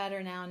to get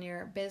better now in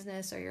your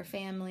business or your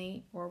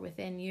family or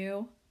within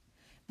you,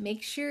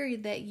 make sure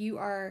that you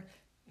are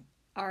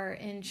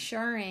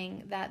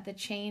ensuring that the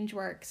change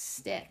work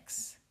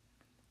sticks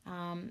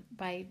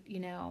by, you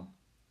know,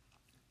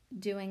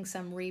 doing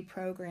some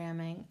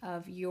reprogramming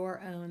of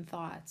your own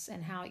thoughts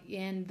and how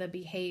in the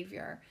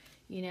behavior,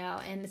 you know.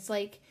 And it's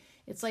like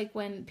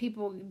when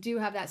people do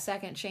have that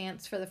second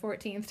chance for the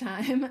 14th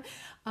time,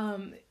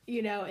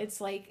 you know, it's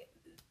like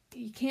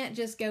you can't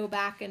just go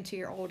back into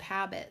your old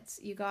habits.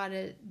 You got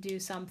to do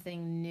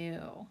something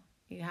new.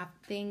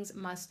 Things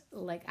must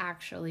like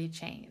actually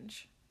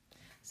change.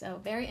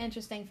 So very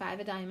interesting 5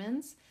 of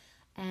diamonds,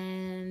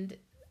 and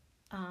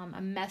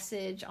a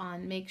message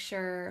on make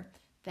sure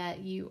that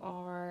you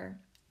are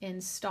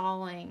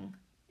installing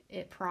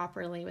it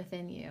properly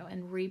within you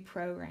and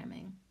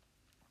reprogramming.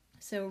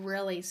 So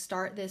really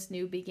start this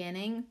new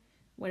beginning,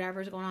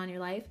 whatever's going on in your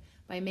life,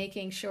 by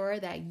making sure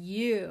that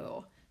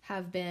you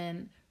have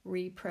been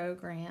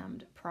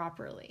reprogrammed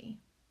properly.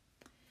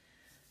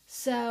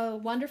 So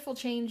wonderful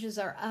changes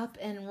are up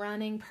and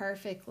running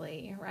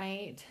perfectly,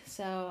 right?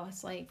 So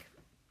it's like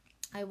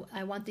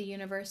I want the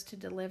universe to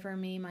deliver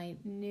me my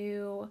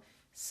new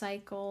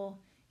cycle,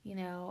 you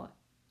know,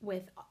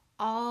 with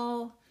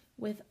all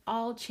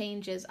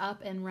changes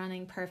up and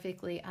running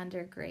perfectly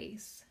under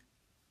grace.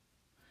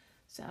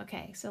 So,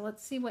 okay, so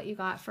let's see what you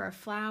got for a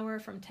flower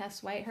from Tess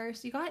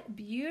Whitehurst. You got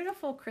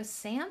beautiful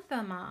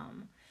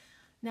chrysanthemum.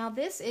 Now,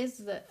 this is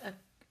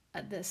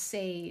the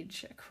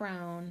sage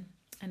crone,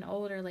 an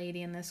older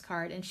lady in this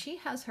card, and she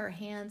has her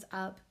hands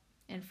up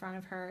in front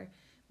of her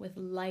with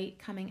light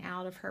coming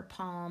out of her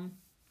palm.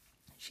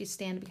 She's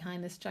standing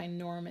behind this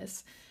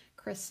ginormous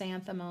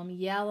chrysanthemum,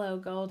 yellow,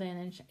 golden,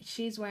 and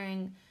she's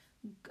wearing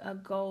a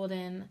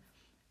golden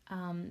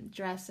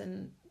dress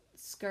and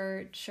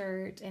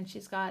shirt, and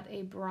she's got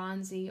a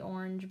bronzy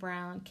orange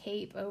brown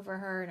cape over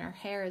her, and her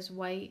hair is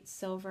white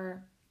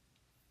silver.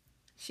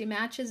 She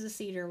matches the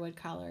cedarwood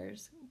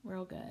colors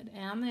real good,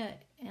 and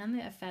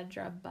the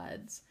ephedra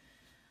buds.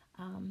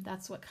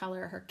 That's what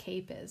color her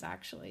cape is,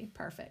 actually.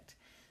 Perfect.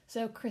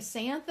 So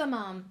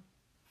chrysanthemum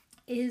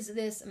is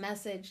this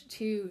message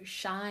to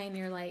shine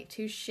your light,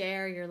 to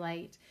share your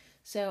light.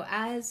 So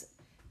as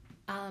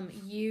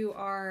you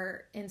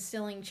are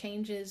instilling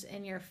changes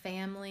in your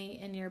family,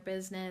 in your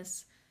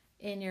business,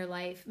 in your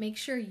life, make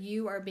sure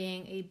you are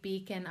being a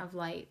beacon of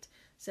light.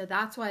 So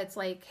that's why it's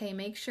like, hey,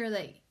 make sure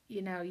that,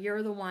 you know,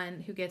 you're the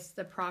one who gets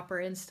the proper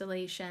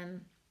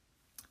installation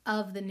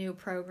of the new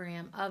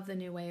program, of the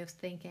new way of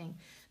thinking.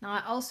 Now,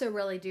 I also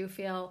really do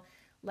feel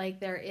like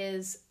there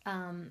is,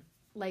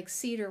 like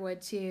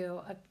cedarwood too,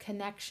 a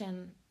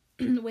connection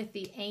with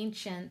the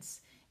ancients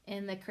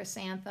in the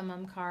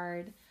chrysanthemum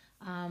card,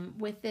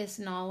 with this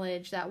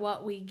knowledge that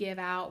what we give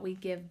out, we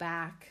give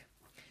back.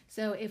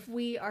 So if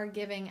we are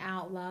giving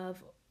out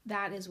love,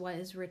 that is what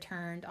is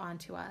returned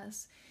onto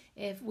us.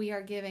 If we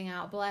are giving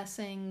out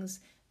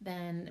blessings,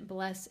 then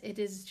it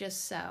is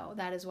just so.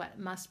 That is what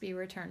must be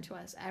returned to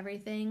us.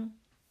 Everything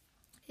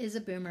is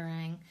a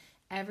boomerang.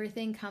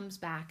 Everything comes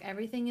back.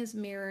 Everything is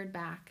mirrored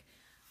back.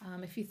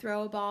 If you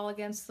throw a ball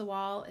against the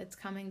wall, it's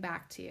coming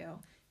back to you.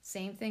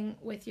 Same thing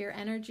with your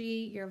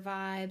energy, your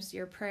vibes,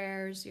 your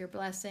prayers, your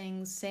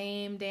blessings.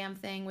 Same damn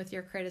thing with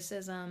your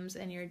criticisms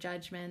and your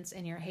judgments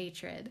and your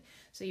hatred.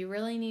 So you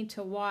really need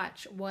to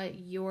watch what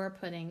you're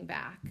putting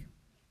back,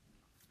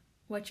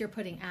 what you're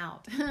putting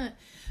out.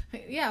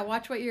 Yeah,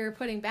 watch what you're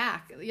putting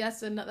back.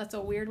 Yes, and that's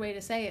a weird way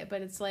to say it,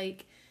 but it's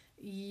like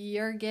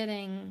you're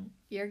getting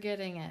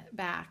it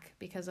back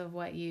because of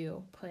what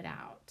you put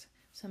out.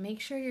 So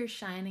make sure you're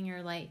shining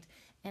your light.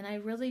 And I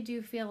really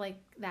do feel like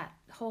that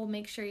whole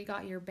make sure you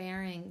got your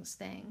bearings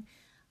thing,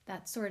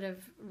 that's sort of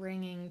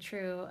ringing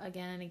true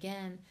again and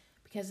again,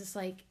 because it's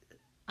like,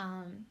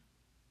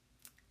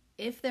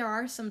 if there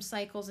are some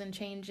cycles and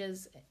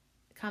changes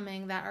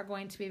coming that are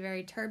going to be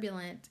very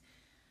turbulent,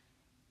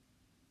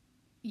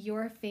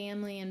 your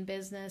family and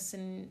business,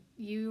 and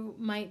you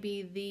might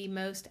be the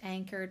most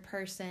anchored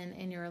person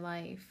in your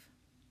life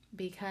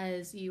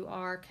because you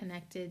are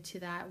connected to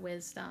that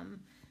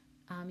wisdom.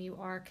 You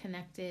are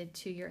connected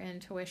to your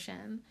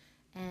intuition,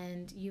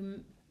 and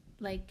you,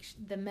 like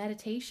the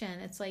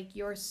meditation, it's like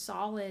you're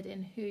solid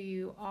in who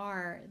you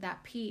are,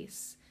 that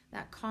peace,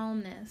 that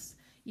calmness.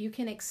 You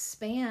can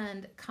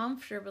expand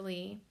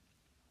comfortably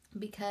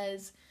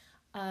because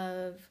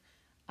of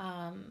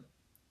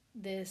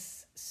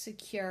this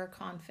secure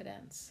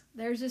confidence.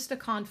 There's just a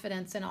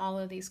confidence in all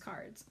of these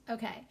cards.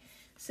 Okay,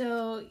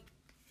 so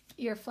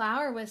your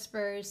flower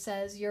whisperer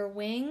says your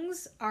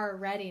wings are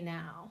ready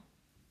now.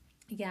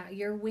 Yeah,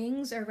 your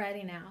wings are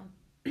ready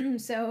now.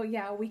 So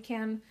yeah, we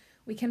can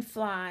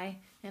fly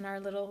in our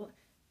little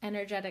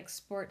energetic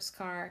sports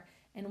car,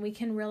 and we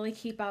can really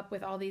keep up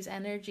with all these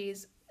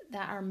energies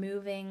that are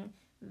moving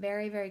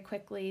very, very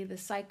quickly.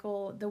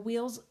 The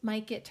wheels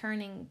might get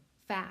turning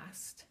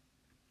fast,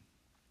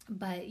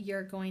 but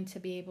you're going to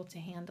be able to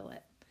handle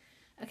it.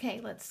 Okay,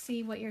 let's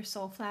see what your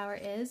soul flower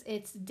is.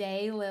 It's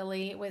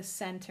Daylily with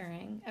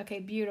centering.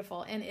 Okay,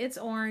 beautiful. And it's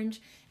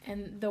orange,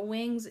 and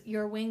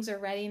your wings are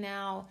ready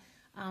now.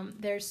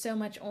 There's so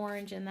much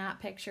orange in that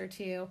picture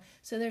too.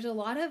 So there's a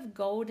lot of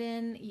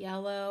golden,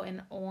 yellow,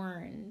 and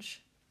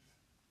orange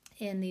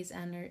in these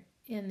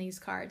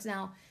cards.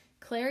 Now,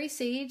 Clary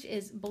Sage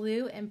is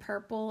blue and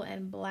purple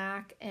and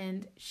black,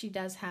 and she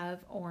does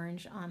have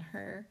orange on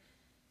her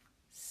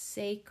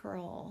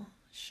sacral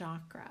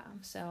chakra.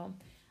 So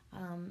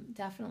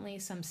definitely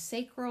some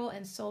sacral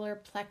and solar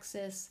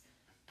plexus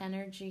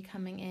energy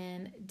coming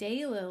in.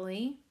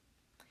 Daylily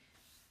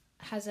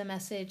has a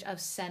message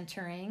of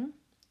centering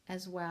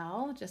as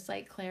well, just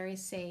like Clary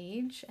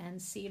Sage and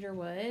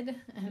cedarwood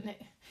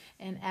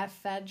and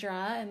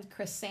ephedra and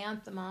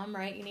chrysanthemum,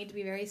 right? You need to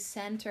be very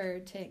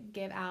centered to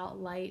give out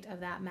light of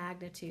that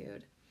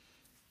magnitude.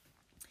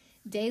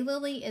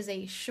 Daylily is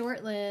a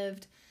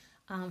short-lived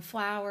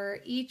flower,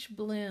 each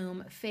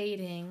bloom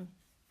fading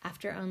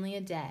after only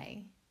a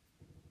day.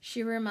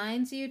 She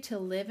reminds you to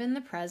live in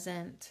the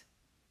present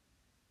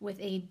with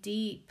a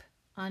deep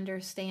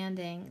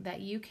understanding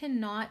that you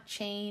cannot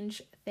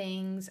change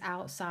things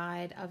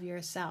outside of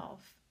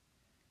yourself.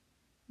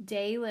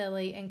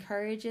 Daylily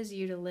encourages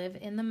you to live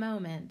in the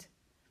moment,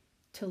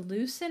 to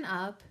loosen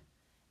up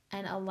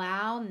and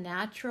allow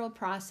natural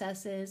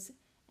processes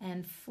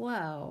and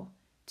flow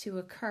to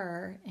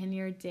occur in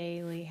your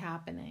daily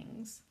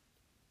happenings.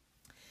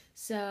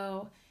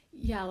 So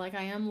Yeah, like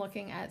I am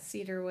looking at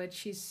Cedarwood.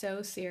 She's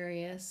so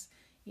serious.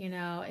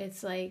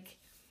 It's like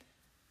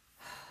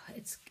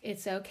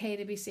it's okay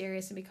to be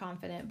serious and be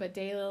confident, but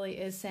Daylily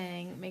is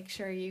saying make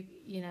sure you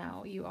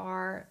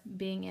are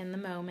being in the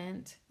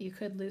moment. You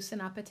could loosen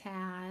up a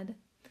tad.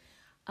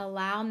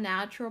 Allow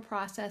natural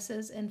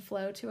processes and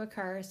flow to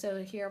occur.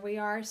 So here we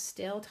are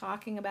still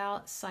talking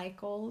about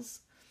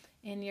cycles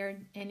in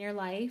your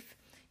life.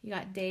 You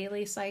got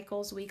daily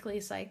cycles, weekly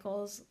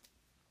cycles.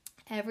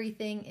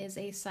 Everything is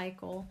a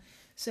cycle.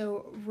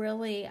 So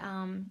really,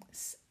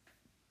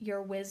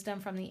 your wisdom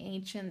from the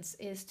ancients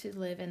is to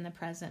live in the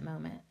present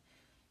moment.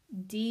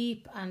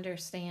 Deep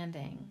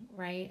understanding,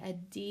 right? A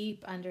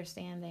deep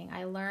understanding.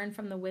 I learned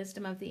from the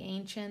wisdom of the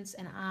ancients,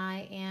 and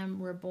I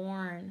am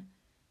reborn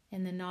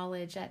in the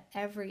knowledge that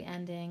every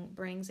ending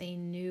brings a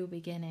new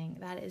beginning.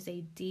 That is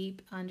a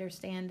deep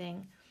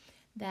understanding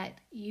that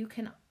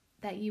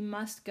you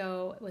must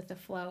go with the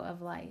flow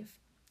of life.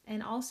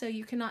 And also,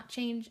 you cannot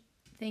change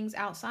things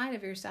outside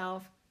of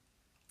yourself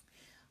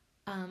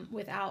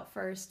without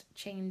first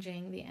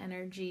changing the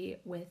energy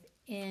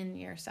within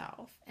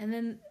yourself. And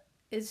then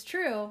it's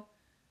true,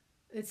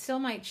 it still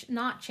might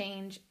not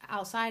change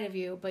outside of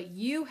you, but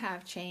you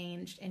have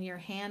changed and you're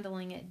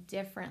handling it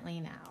differently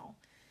now.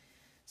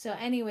 So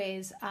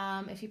anyways,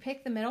 if you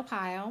pick the middle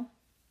pile,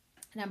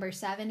 number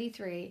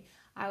 73,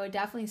 I would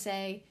definitely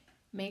say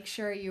make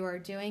sure you are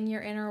doing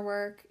your inner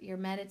work, you're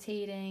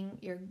meditating,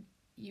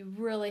 you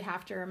really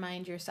have to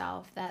remind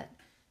yourself that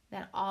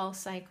all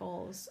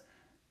cycles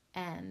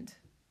end,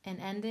 and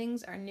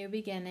endings are new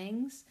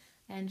beginnings,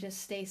 and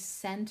just stay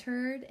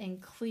centered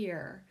and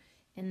clear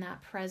in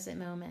that present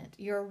moment.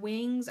 Your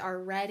wings are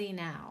ready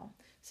now.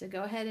 So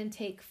go ahead and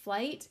take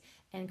flight.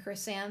 And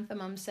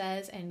Chrysanthemum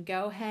says, and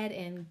go ahead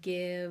and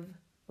give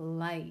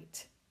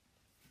light,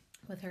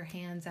 with her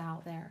hands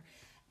out there.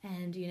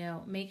 And,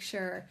 make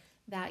sure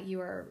that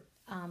your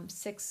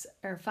 6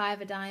 or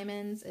 5 of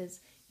diamonds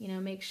is,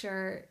 make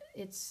sure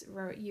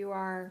you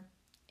are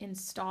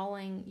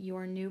installing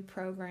your new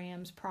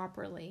programs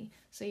properly.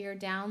 So you're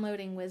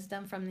downloading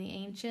wisdom from the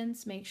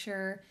ancients. Make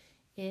sure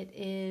it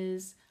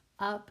is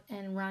up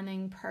and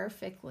running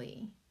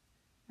perfectly,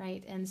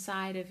 right,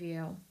 inside of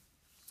you,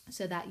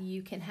 so that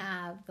you can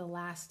have the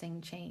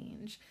lasting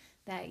change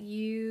that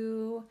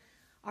you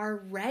are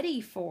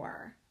ready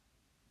for.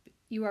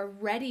 You are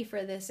ready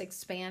for this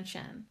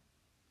expansion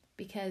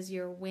because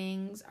your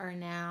wings are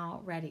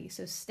now ready.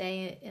 So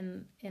stay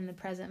in the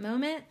present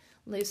moment,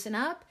 loosen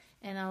up,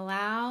 and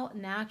allow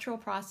natural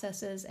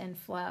processes and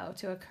flow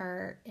to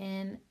occur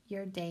in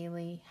your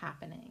daily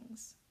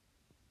happenings.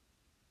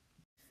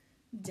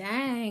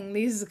 Dang,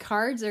 these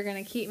cards are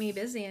going to keep me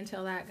busy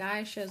until that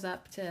guy shows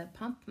up to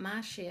pump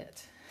my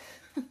shit.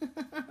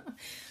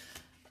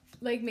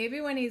 Like maybe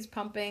when he's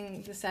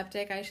pumping the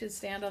septic, I should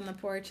stand on the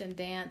porch and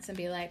dance and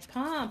be like,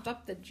 pump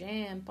up the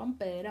jam,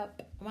 pump it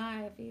up.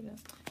 My feet.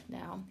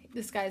 No,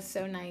 this guy's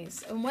so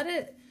nice. And what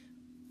a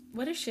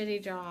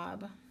shitty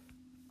job.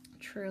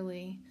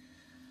 Truly.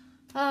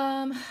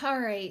 All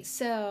right.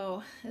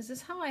 So is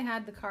this how I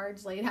had the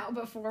cards laid out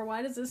before?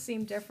 Why does this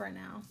seem different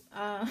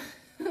now?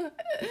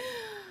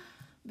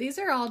 These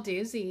are all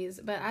doozies,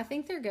 but I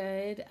think they're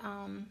good.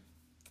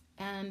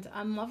 And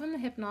I'm loving the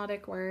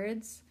hypnotic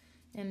words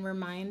and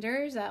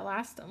reminders. That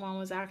last one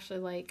was actually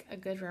like a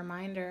good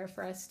reminder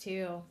for us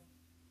to,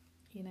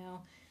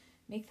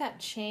 make that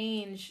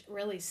change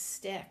really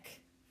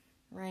stick,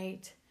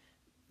 right?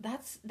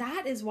 That's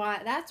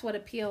what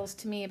appeals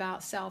to me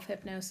about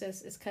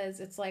self-hypnosis, is because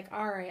it's like,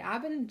 all right,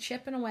 I've been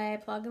chipping away,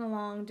 plugging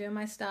along, doing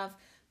my stuff,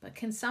 but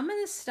can some of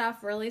this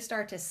stuff really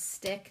start to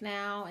stick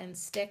now and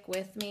stick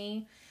with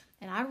me?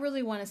 And I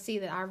really want to see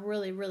that I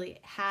really, really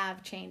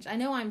have changed. I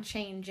know I'm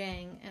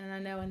changing, and I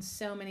know in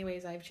so many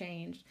ways I've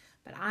changed,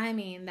 but I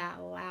mean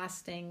that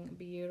lasting,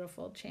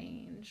 beautiful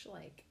change.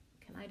 Like,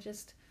 can I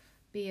just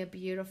be a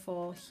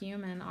beautiful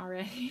human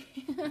already?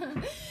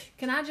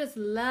 Can I just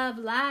love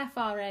life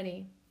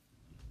already?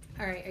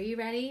 All right, are you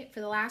ready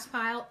for the last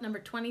pile? Number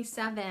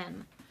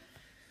 27.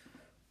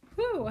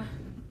 Whew,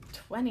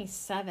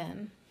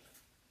 27.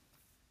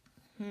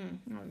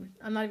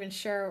 I'm not even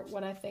sure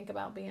what I think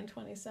about being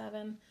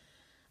 27.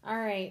 All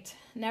right,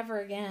 never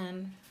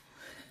again.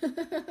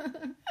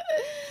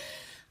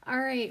 All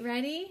right,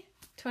 ready?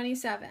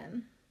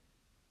 27.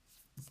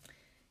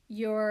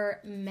 Your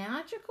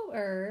magical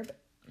herb.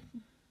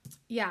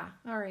 Yeah,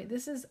 all right.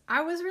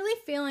 I was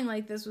really feeling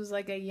like this was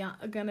like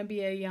gonna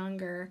be a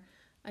younger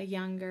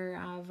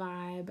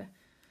vibe.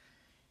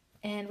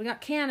 And we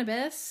got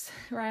cannabis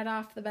right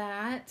off the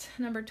bat,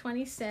 number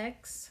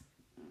 26.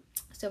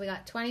 So we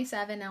got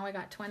 27, now we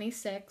got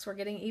 26. We're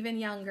getting even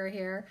younger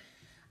here.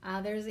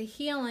 There's a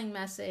healing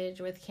message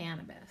with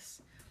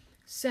cannabis.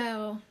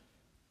 So,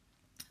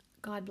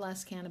 God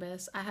bless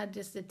cannabis. I had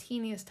just the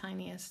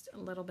tiniest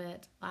little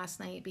bit last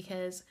night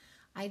because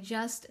I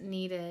just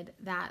needed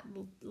that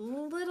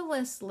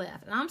littlest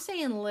lift. And I'm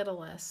saying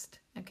littlest,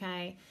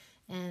 okay?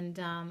 And,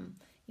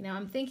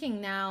 I'm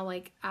thinking now,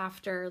 like,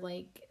 after,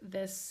 like,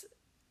 this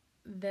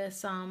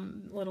this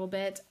little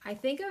bit. I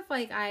think if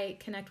like I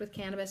connect with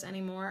cannabis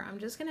anymore, I'm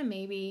just gonna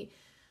maybe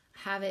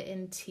have it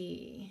in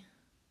tea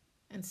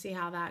and see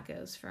how that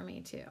goes for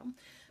me too.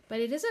 But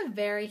it is a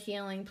very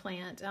healing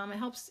plant. It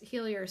helps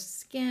heal your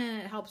skin.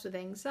 It helps with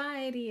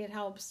anxiety. It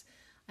helps,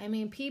 I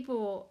mean,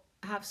 people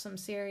have some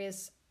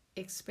serious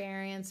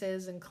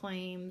experiences and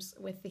claims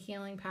with the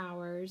healing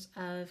powers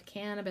of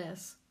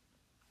cannabis.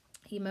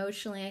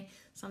 Emotionally,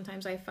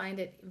 sometimes I find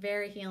it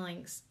very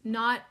healing.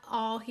 Not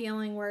all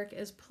healing work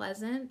is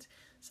pleasant.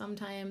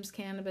 Sometimes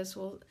cannabis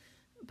will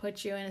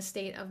put you in a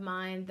state of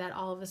mind that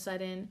all of a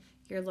sudden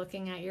you're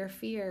looking at your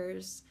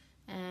fears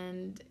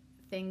and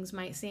things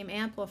might seem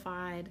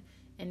amplified,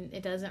 and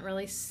it doesn't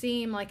really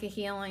seem like a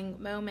healing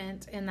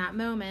moment in that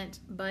moment,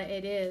 but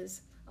it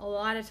is. A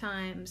lot of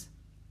times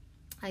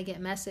I get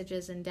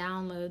messages and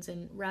downloads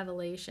and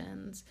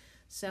revelations.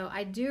 So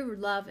I do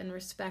love and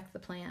respect the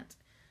plant.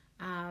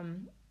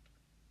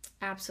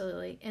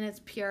 Absolutely. In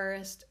its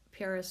purest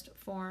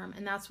form.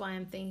 And that's why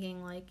I'm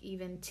thinking like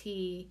even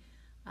tea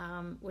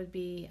would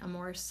be a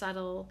more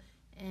subtle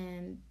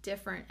and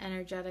different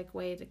energetic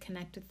way to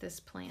connect with this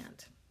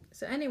plant.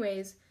 So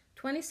anyways,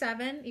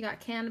 27, you got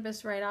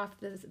cannabis right off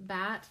the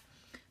bat.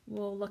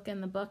 We'll look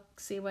in the book,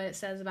 see what it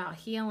says about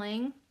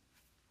healing.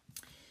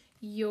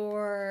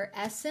 Your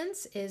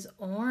essence is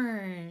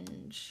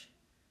orange.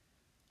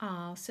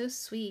 Oh, so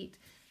sweet.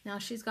 Now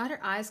she's got her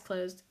eyes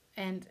closed,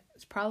 and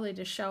it's probably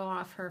to show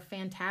off her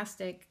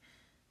fantastic,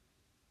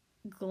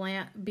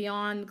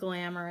 beyond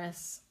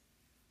glamorous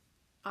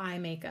eye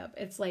makeup.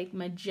 It's like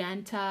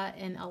magenta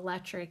and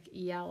electric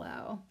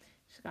yellow.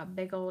 She's got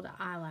big old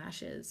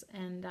eyelashes,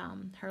 and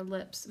her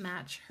lips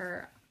match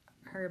her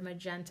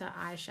magenta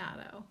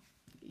eyeshadow.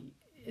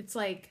 It's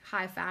like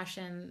high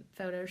fashion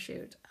photo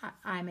shoot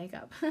eye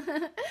makeup.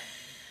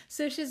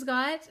 So she's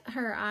got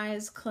her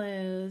eyes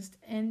closed,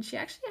 and she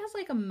actually has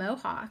like a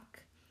mohawk.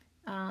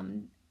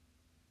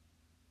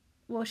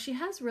 Well, she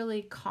has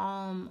really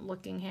calm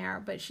looking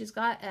hair, but she's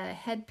got a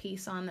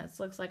headpiece on that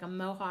looks like a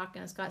mohawk,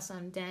 and it's got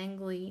some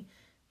dangly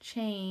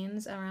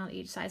chains around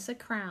each side. It's a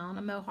crown,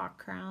 a mohawk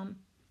crown.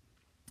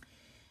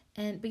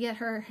 But yet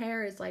her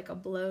hair is like a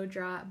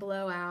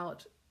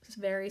blowout. It's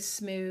very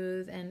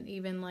smooth, and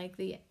even like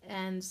the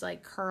ends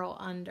like curl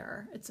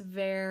under. It's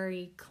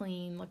very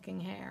clean looking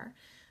hair.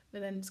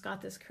 But then it's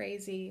got this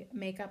crazy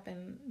makeup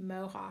and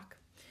mohawk.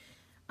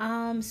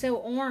 So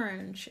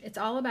orange, it's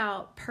all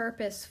about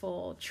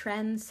purposeful,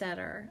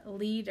 trendsetter,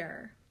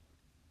 leader.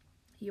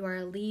 You are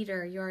a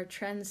leader, you're a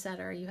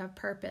trendsetter, you have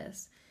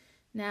purpose.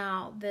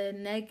 Now, the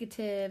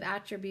negative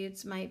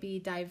attributes might be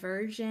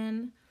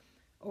diversion,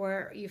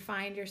 or you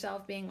find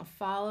yourself being a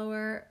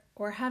follower,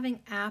 or having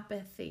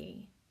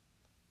apathy.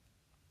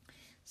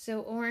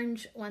 So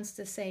orange wants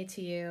to say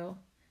to you,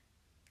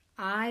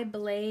 I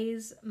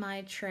blaze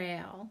my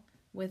trail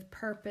with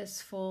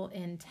purposeful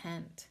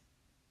intent,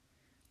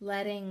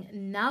 letting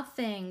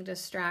nothing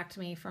distract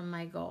me from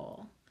my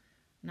goal,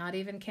 not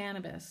even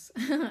cannabis.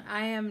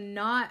 I am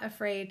not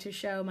afraid to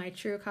show my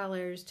true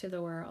colors to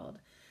the world.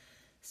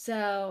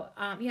 So,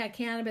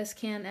 cannabis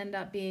can end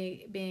up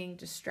being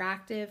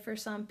distractive for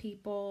some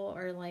people,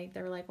 or like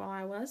they're like, well,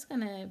 I was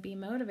going to be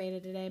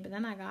motivated today, but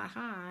then I got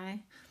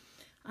high.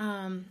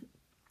 And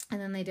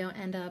then they don't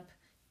end up,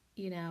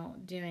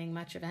 doing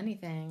much of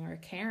anything or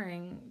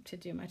caring to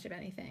do much of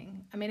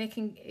anything. I mean,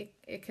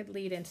 it could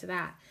lead into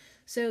that.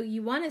 So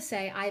you want to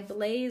say, I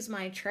blaze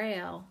my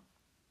trail.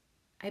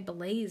 I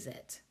blaze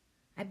it.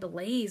 I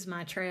blaze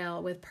my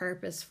trail with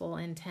purposeful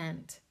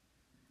intent,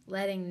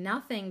 letting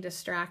nothing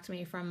distract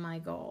me from my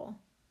goal.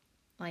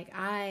 Like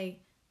I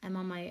am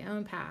on my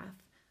own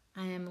path.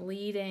 I am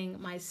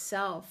leading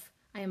myself.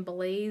 I am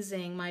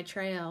blazing my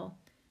trail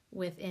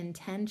with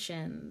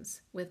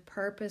intentions, with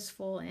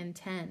purposeful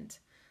intent.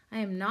 I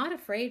am not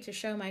afraid to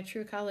show my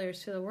true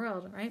colors to the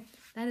world, right?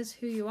 That is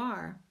who you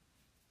are.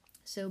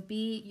 So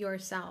be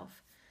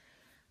yourself.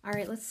 All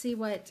right, let's see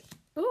what...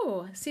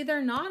 Ooh, see,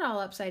 they're not all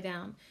upside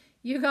down.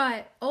 You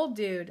got old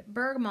dude,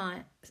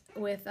 bergamot,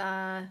 with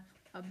a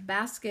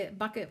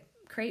bucket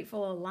crate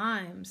full of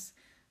limes.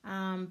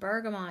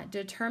 Bergamot,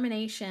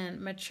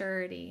 determination,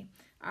 maturity.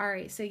 All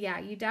right, so yeah,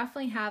 you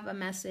definitely have a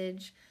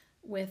message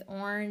with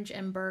orange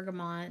and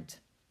bergamot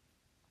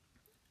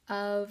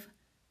of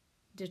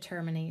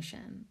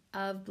determination,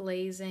 of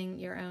blazing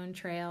your own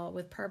trail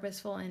with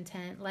purposeful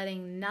intent,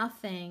 letting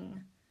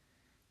nothing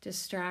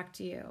distract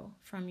you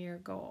from your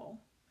goal.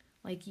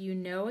 Like, you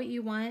know what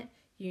you want,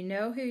 you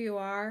know who you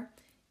are,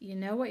 you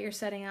know what you're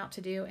setting out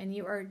to do, and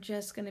you are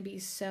just going to be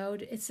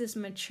it's this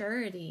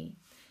maturity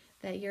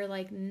that you're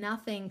like,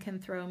 nothing can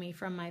throw me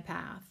from my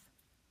path.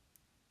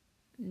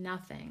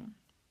 Nothing.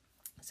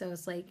 So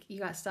it's like, you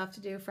got stuff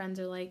to do. Friends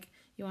are like,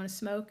 you want to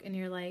smoke? And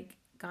you're like,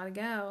 gotta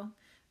go,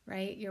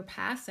 right? You're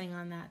passing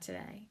on that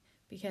today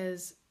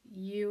because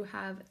you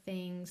have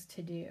things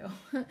to do.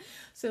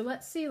 So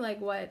let's see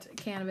like what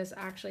cannabis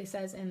actually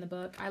says in the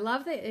book. I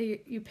love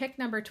that you pick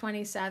number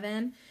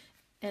 27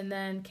 and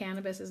then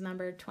cannabis is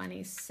number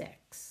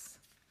 26.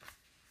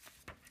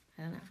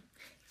 I don't know.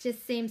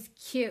 Just seems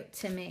cute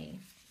to me.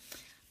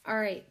 All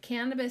right,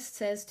 cannabis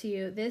says to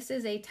you, this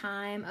is a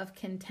time of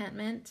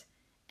contentment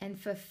and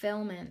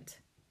fulfillment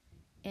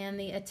and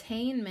the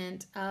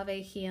attainment of a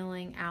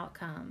healing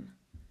outcome.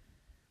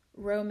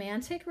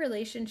 Romantic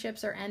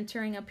relationships are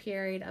entering a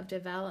period of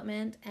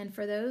development, and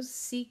for those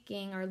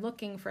seeking or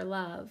looking for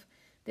love,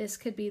 this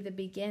could be the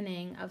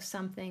beginning of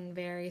something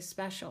very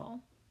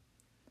special.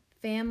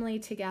 Family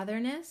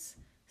togetherness,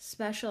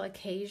 special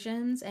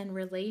occasions, and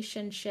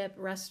relationship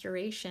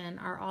restoration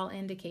are all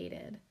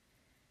indicated.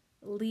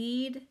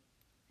 Lead,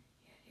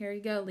 here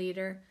you go,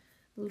 leader.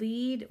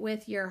 Lead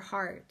with your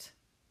heart.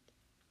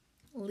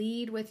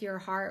 Lead with your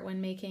heart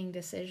when making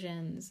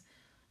decisions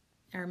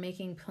or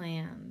making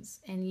plans.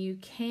 And you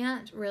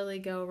can't really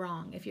go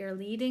wrong. If you're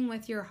leading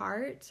with your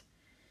heart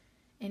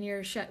and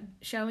you're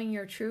showing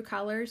your true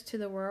colors to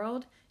the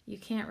world, you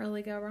can't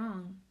really go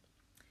wrong.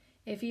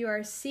 If you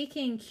are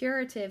seeking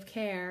curative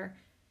care,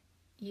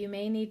 you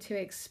may need to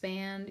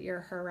expand your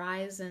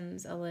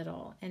horizons a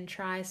little and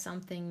try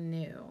something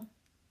new.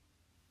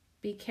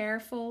 Be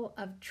careful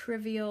of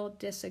trivial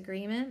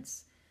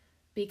disagreements,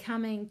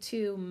 becoming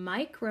too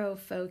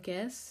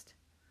micro-focused,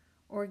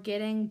 or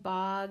getting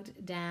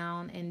bogged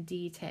down in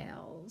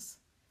details.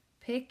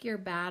 Pick your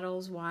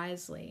battles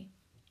wisely.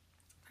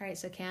 All right,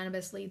 so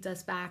cannabis leads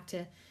us back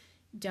to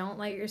don't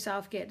let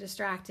yourself get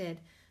distracted,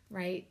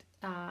 right?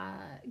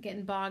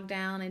 Getting bogged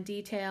down in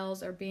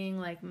details or being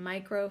like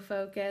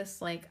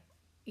micro-focused, like,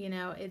 you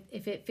know,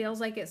 if it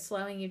feels like it's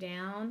slowing you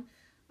down,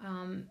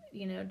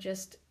 you know,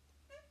 just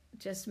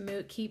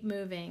move, keep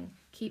moving,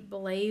 keep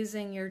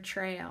blazing your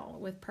trail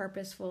with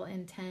purposeful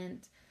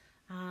intent.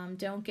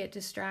 Don't get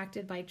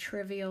distracted by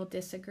trivial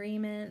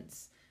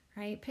disagreements,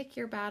 right? Pick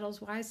your battles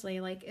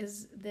wisely. Like,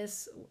 is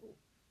this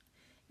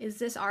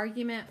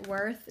argument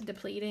worth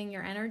depleting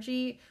your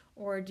energy,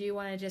 or do you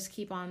want to just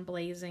keep on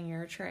blazing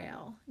your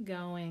trail,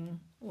 going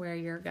where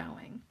you're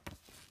going?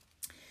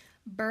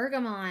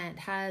 Bergamot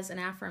has an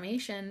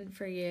affirmation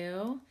for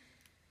you.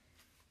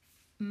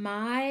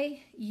 My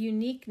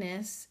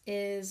uniqueness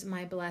is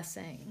my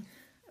blessing.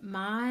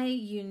 My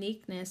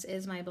uniqueness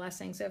is my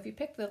blessing. So if you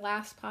pick the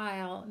last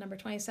pile, number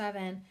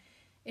 27,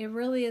 it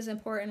really is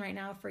important right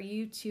now for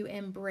you to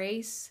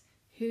embrace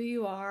who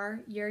you are,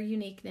 your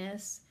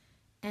uniqueness,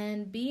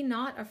 and be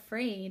not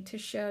afraid to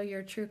show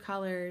your true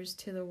colors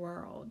to the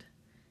world.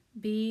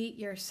 Be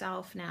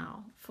yourself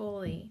now,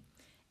 fully,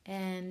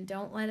 and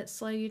don't let it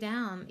slow you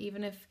down,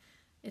 even if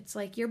it's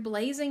like you're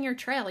blazing your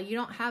trail. You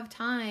don't have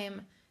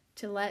time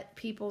to let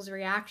people's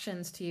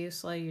reactions to you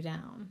slow you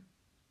down.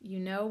 You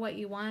know what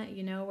you want,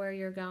 you know where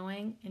you're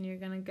going, and you're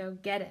going to go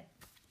get it.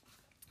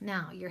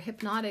 Now, your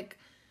hypnotic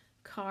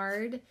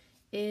card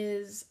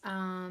is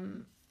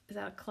that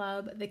a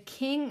club? The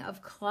King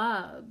of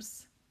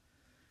Clubs.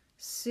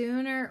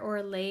 Sooner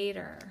or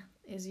later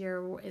is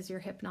your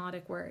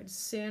hypnotic word.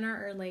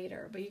 Sooner or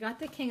later. But you got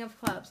the King of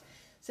Clubs.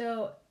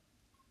 So,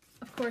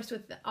 of course,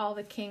 with all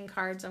the king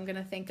cards, I'm going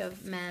to think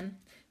of men.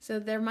 So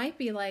there might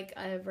be like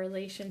a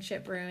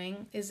relationship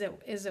brewing. Is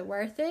it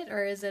worth it,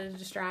 or is it a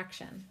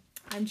distraction?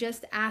 I'm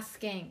just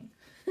asking.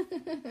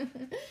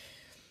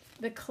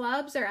 The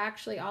clubs are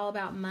actually all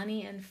about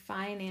money and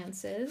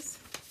finances,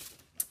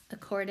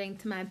 according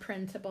to my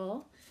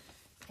printable.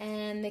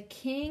 And the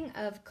King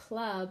of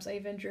Clubs, I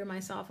even drew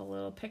myself a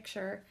little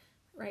picture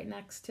right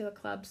next to the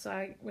club so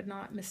I would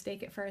not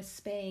mistake it for a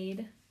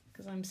spade,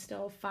 because I'm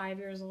still 5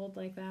 years old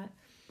like that.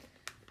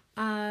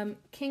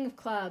 King of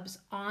Clubs,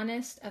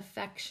 honest,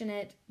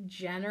 affectionate,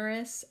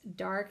 generous,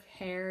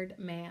 dark-haired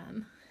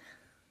man.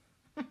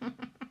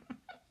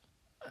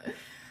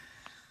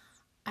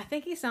 I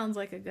think he sounds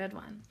like a good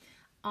one.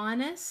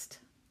 Honest,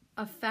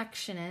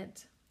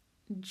 affectionate,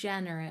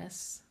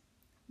 generous,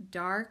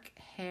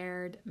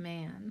 dark-haired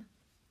man.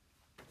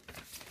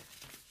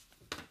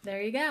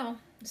 There you go.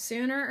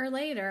 Sooner or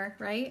later,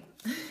 right?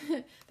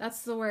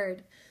 That's the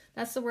word.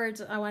 That's the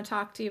words I want to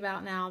talk to you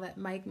about now that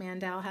Mike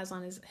Mandel has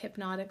on his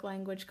hypnotic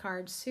language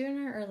card.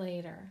 Sooner or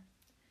later.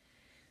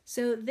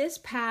 So this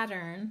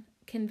pattern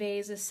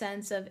conveys a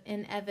sense of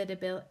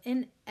inevitability.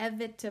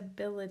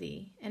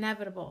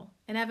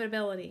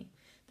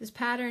 This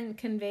pattern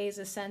conveys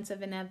a sense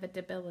of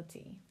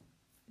inevitability.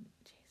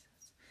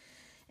 Jesus.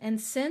 And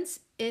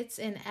since it's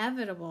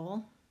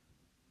inevitable,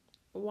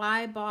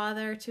 why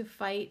bother to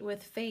fight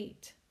with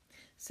fate?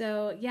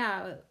 So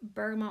yeah,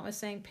 Bergamot was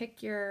saying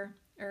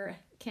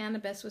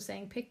cannabis was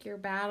saying pick your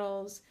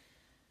battles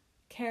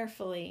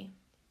carefully,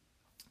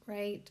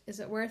 right? Is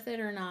it worth it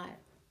or not?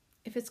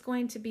 If it's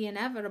going to be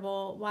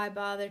inevitable, why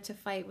bother to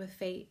fight with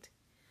fate?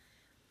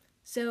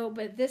 So,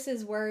 but this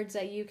is words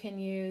that you can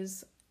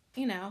use,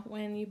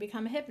 when you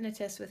become a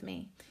hypnotist with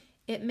me.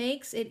 It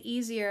makes it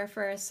easier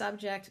for a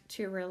subject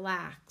to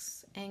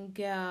relax and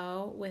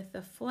go with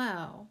the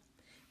flow,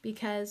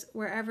 because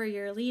wherever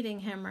you're leading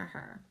him or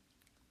her,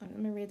 let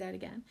me read that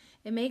again.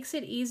 It makes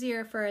it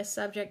easier for a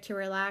subject to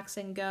relax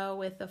and go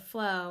with the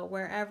flow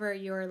wherever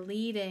you're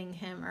leading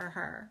him or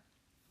her.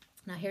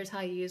 Now here's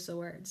how you use the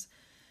words.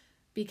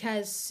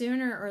 Because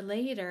sooner or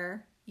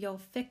later, you'll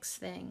fix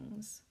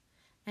things.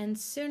 And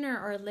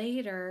sooner or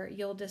later,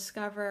 you'll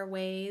discover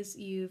ways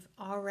you've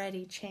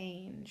already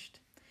changed.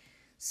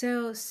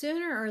 So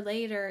sooner or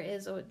later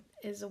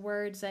is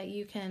words that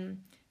you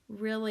can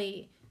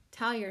really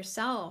tell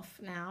yourself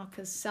now,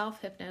 because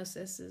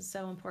self-hypnosis is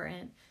so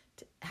important,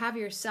 to have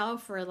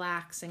yourself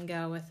relax and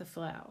go with the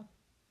flow.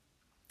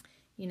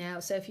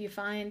 So if you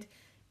find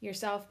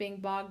yourself being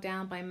bogged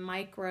down by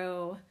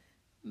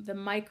the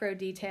micro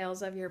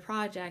details of your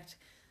project,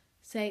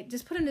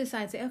 just put them to the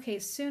side and say, okay,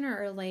 sooner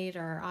or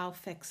later, I'll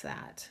fix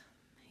that.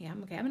 Yeah,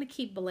 I'm going to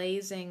keep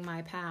blazing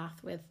my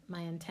path with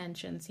my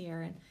intentions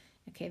here. And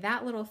okay,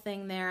 that little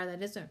thing there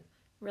that isn't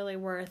really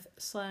worth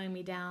slowing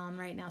me down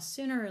right now,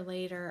 sooner or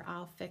later,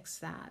 I'll fix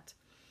that.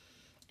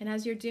 And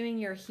as you're doing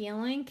your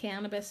healing,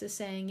 cannabis is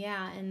saying,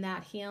 yeah, in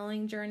that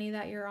healing journey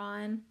that you're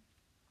on,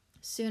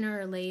 sooner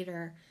or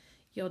later,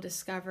 you'll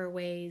discover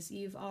ways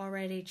you've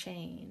already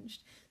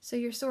changed. So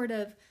you're sort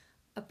of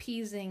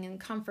appeasing and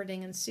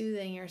comforting and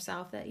soothing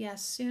yourself that,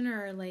 yes,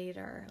 sooner or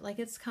later, like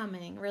it's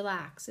coming,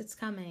 relax, it's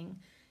coming,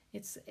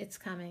 it's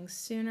coming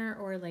sooner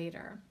or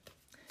later.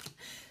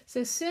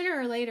 So sooner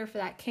or later for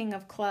that King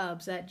of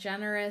Clubs, that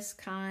generous,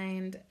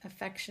 kind,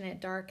 affectionate,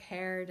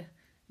 dark-haired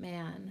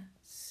man,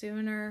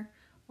 sooner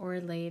or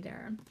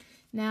later.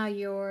 Now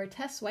your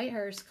Tess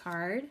Whitehurst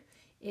card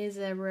is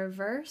a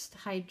reversed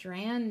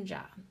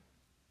hydrangea.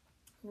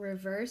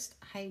 Reversed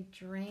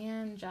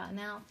hydrangea.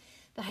 Now,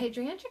 the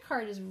hydrangea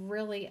card is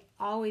really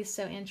always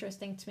so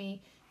interesting to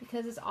me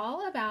because it's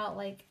all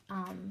about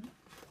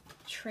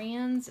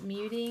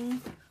transmuting.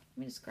 Let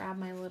me just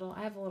grab I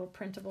have a little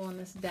printable in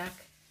this deck.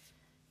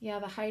 Yeah,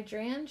 the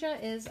hydrangea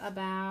is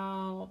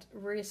about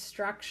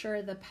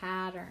restructure the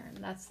pattern.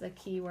 That's the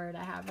key word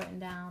I have written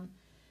down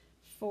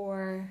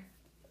for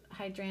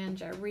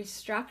hydrangea.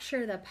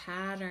 Restructure the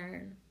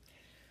pattern.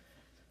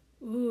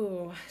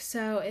 Ooh,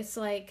 so it's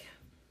like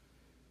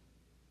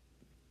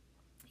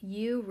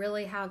you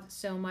really have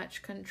so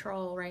much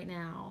control right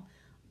now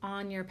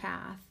on your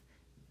path,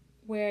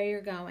 where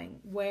you're going,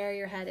 where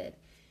you're headed.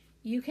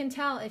 You can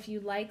tell if you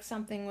like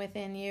something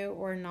within you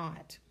or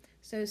not.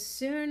 So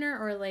sooner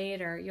or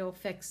later, you'll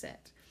fix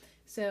it.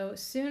 So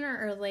sooner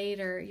or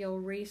later, you'll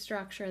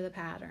restructure the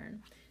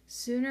pattern.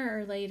 Sooner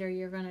or later,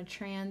 you're going to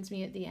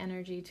transmute the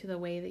energy to the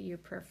way that you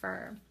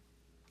prefer.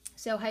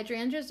 So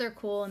hydrangeas are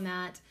cool in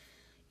that,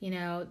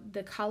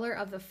 the color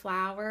of the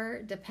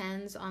flower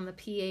depends on the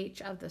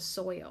pH of the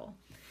soil.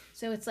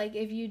 So it's like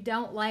if you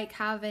don't like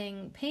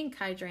having pink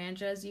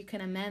hydrangeas, you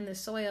can amend the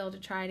soil to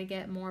try to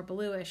get more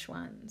bluish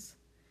ones.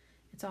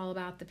 It's all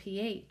about the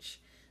pH.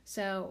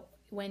 So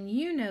when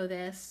you know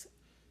this,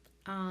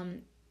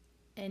 and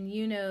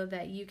you know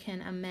that you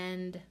can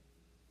amend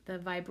the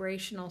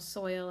vibrational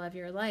soil of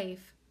your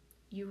life,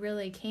 you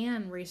really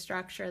can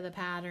restructure the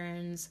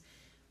patterns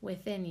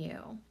within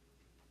you.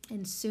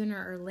 And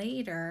sooner or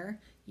later,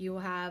 you will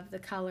have the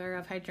color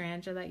of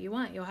hydrangea that you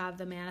want. You'll have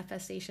the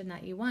manifestation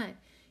that you want.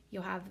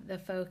 You'll have the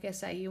focus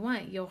that you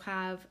want. You'll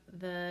have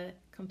the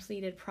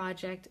completed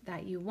project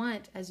that you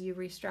want as you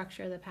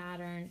restructure the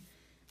pattern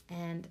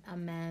and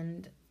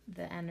amend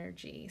the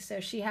energy. So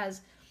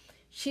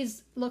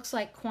she's looks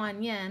like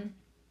Kuan Yin,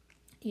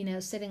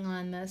 sitting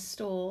on the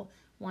stool,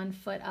 1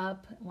 foot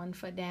up, 1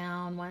 foot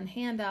down, one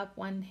hand up,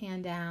 one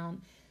hand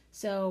down.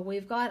 So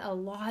we've got a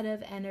lot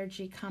of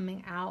energy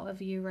coming out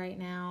of you right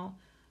now,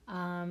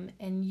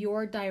 and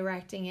you're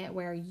directing it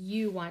where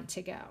you want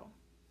to go,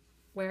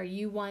 where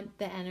you want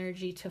the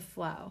energy to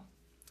flow.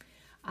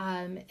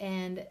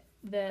 And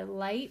the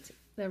light,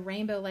 the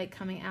rainbow light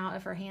coming out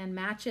of her hand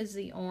matches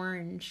the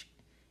orange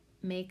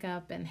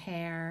makeup and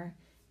hair.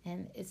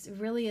 And it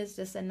really is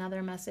just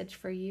another message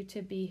for you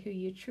to be who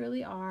you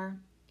truly are,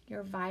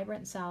 your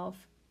vibrant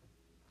self.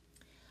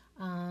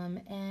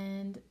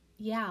 And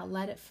yeah,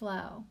 let it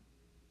flow.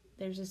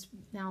 There's just,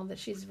 now that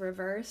she's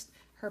reversed,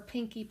 her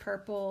pinky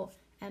purple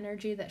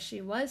energy that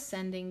she was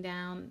sending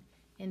down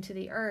into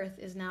the earth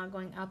is now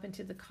going up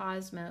into the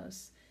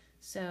cosmos.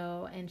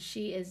 So, and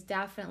she is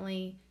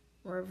definitely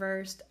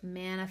reversed,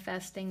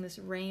 manifesting this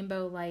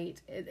rainbow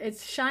light.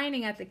 It's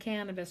shining at the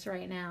cannabis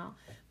right now,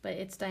 but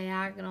it's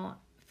diagonal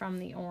from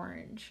the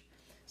orange.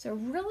 So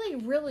really,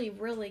 really,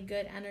 really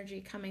good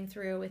energy coming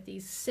through with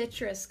these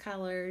citrus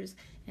colors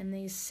and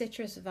these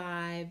citrus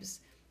vibes,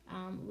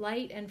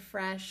 light and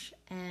fresh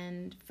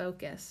and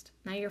focused.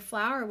 Now your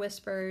flower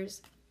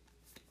whispers,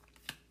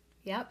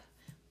 yep,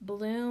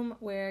 bloom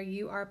where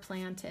you are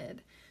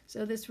planted.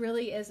 So this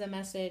really is a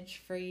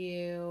message for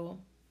you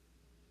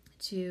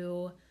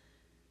to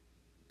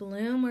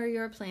bloom where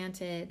you're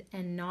planted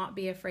and not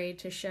be afraid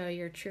to show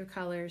your true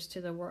colors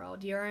to the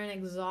world. You're an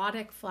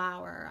exotic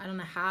flower. I don't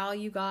know how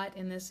you got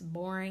in this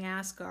boring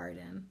ass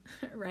garden,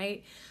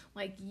 right?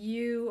 Like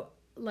you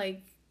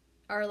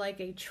are like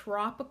a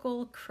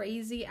tropical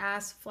crazy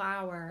ass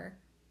flower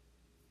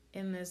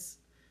in this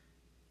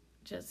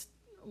just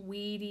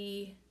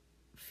weedy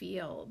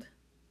field,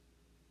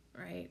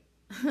 right?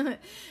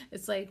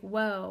 It's like,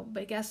 whoa,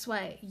 but guess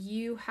what?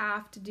 You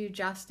have to do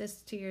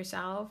justice to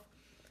yourself.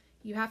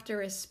 You have to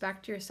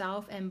respect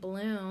yourself and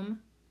bloom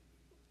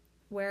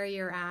where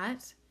you're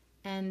at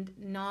and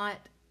not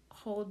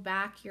hold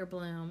back your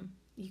bloom.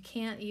 You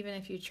can't, even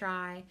if you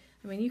try.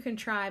 I mean, you can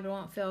try, but it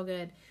won't feel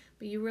good.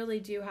 But you really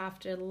do have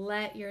to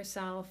let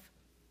yourself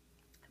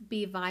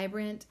be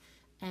vibrant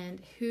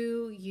and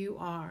who you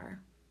are.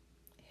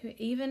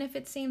 Even if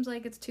it seems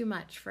like it's too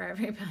much for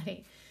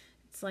everybody.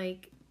 It's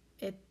like,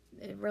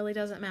 it really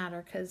doesn't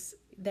matter, because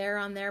they're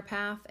on their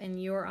path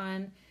and you're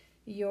on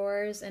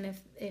yours. And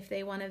if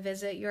they want to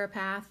visit your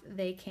path,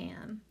 they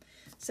can.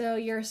 So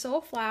your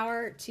soul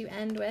flower to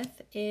end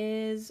with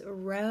is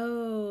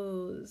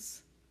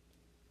rose.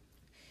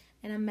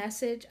 And a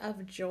message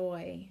of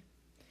joy.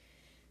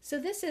 So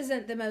this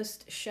isn't the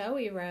most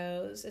showy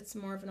rose. It's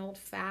more of an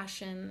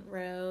old-fashioned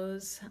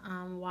rose,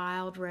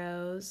 wild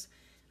rose.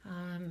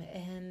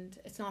 And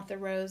it's not the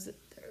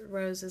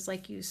roses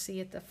like you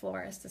see at the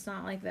florist. It's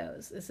not like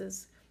those. This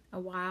is a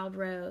wild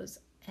rose.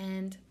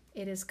 And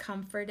it is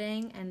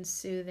comforting and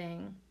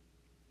soothing,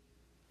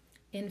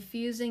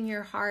 infusing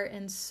your heart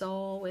and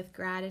soul with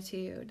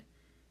gratitude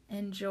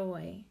and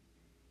joy,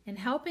 and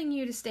helping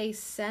you to stay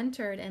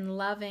centered and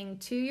loving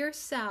to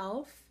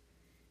yourself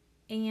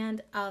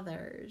and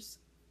others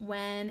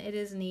when it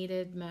is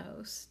needed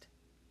most.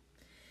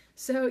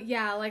 So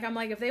yeah, like I'm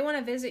like, if they want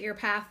to visit your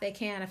path, they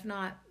can. If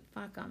not,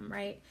 fuck them,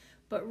 right?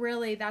 But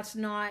really, that's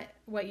not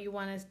what you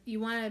want to.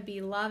 You want to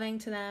be loving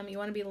to them. You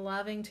want to be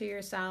loving to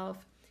yourself.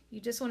 You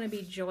just want to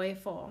be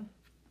joyful.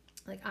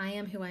 Like, I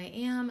am who I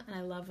am, and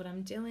I love what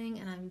I'm doing,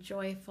 and I'm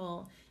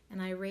joyful,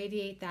 and I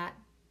radiate that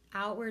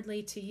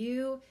outwardly to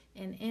you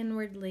and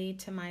inwardly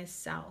to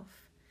myself.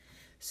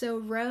 So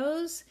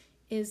Rose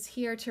is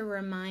here to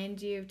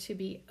remind you to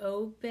be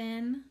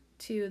open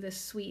to the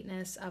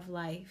sweetness of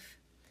life.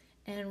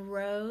 And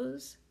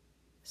Rose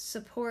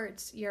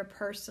supports your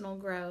personal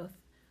growth,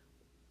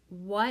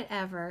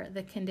 whatever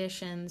the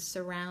conditions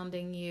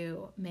surrounding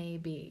you may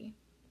be.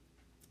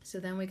 So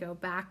then we go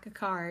back a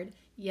card.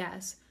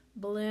 Yes,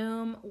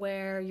 bloom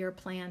where you're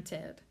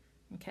planted.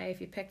 Okay, if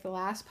you pick the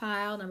last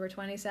pile, number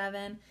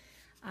 27,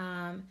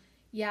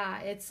 yeah,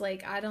 it's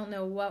like, I don't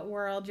know what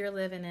world you're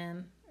living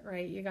in,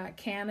 right? You got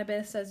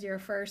cannabis as your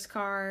first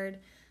card.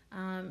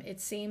 It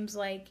seems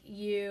like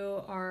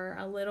you are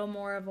a little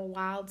more of a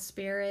wild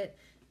spirit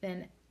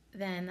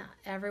than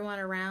everyone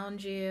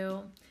around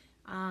you.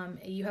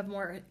 You have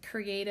more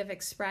creative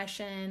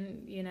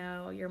expression, you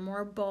know, you're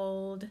more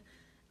bold.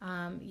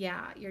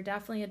 Yeah, you're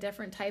definitely a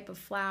different type of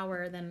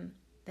flower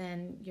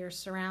than your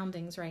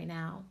surroundings right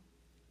now.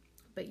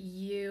 But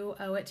you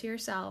owe it to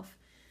yourself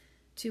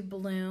to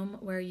bloom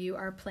where you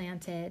are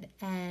planted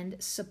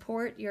and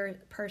support your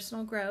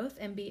personal growth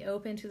and be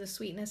open to the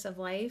sweetness of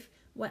life,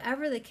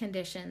 whatever the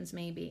conditions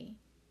may be.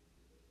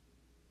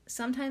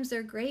 Sometimes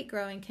they're great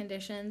growing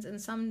conditions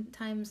and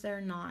sometimes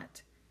they're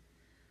not.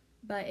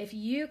 But if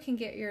you can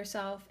get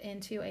yourself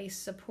into a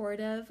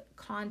supportive,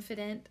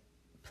 confident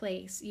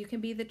place, you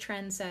can be the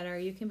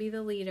trendsetter, you can be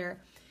the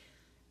leader,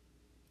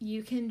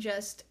 you can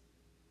just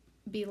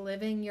be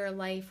living your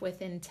life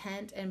with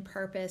intent and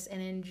purpose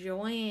and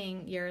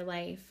enjoying your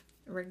life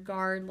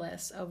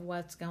regardless of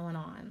what's going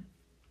on.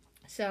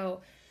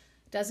 So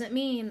doesn't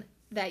mean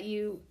that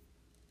you,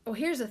 oh,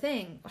 here's the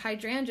thing,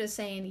 Hydrangea's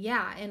saying,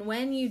 yeah, and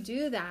when you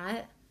do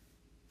that,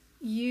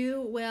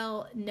 you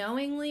will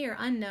knowingly or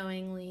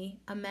unknowingly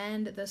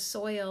amend the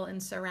soil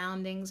and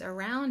surroundings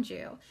around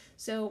you.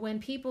 So when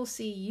people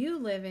see you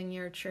living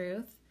your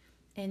truth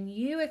and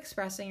you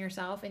expressing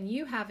yourself and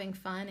you having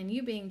fun and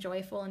you being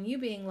joyful and you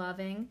being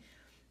loving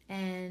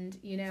and,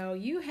 you know,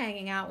 you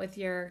hanging out with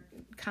your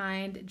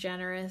kind,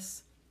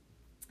 generous,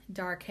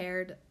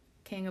 dark-haired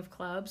king of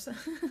clubs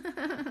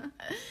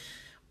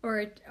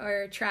or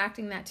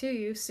attracting that to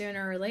you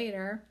sooner or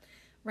later,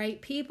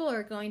 right? People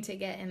are going to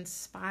get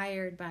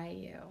inspired by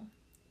you.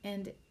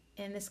 And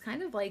it's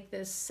kind of like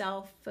this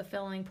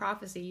self-fulfilling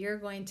prophecy. You're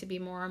going to be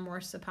more and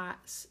more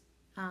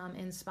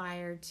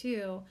inspired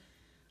too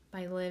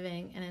by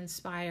living an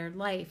inspired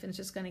life. And it's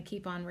just going to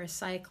keep on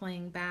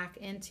recycling back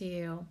into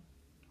you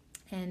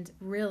and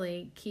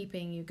really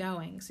keeping you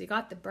going. So you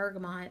got the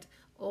bergamot,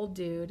 old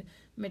dude,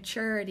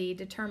 maturity,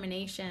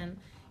 determination.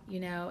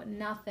 You know,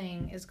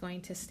 nothing is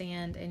going to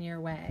stand in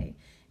your way.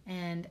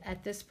 And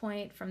at this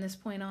point, from this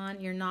point on,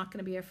 you're not going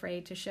to be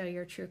afraid to show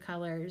your true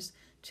colors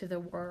to the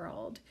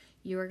world.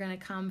 You are going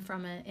to come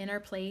from an inner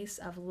place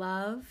of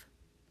love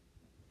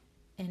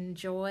and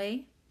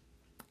joy,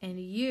 and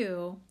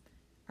you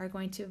are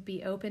going to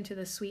be open to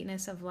the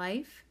sweetness of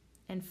life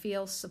and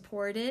feel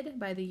supported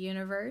by the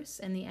universe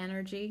and the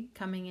energy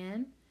coming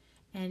in,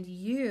 and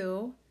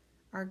you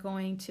are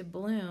going to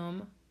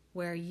bloom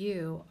where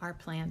you are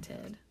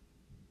planted.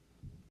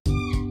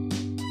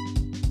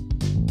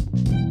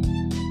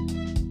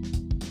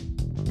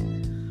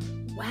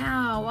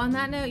 Wow, on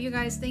that note, you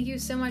guys, thank you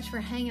so much for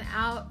hanging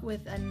out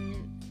with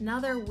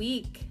another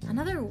week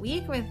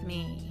with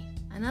me,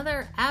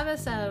 another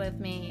episode with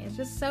me. It's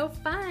just so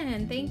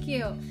fun. Thank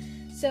you.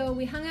 So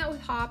we hung out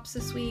with Hops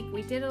this week.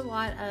 We did a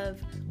lot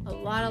of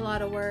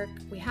work.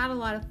 We had a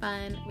lot of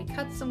fun. We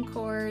cut some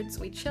cords.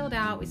 We chilled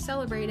out. We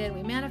celebrated.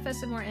 We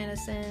manifested more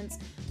innocence.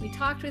 We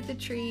talked with the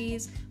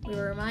trees. We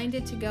were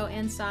reminded to go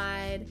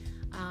inside.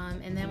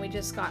 And then we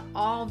just got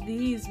all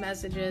these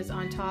messages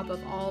on top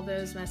of all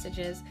those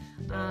messages.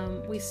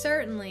 We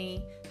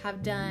certainly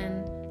have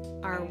done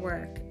our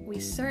work. We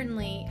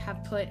certainly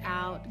have put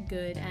out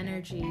good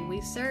energy. We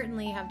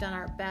certainly have done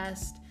our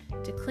best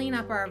to clean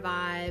up our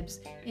vibes,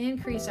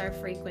 increase our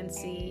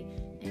frequency,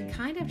 and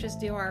kind of just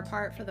do our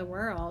part for the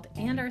world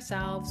and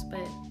ourselves,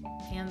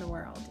 and the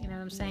world. You know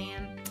what I'm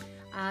saying?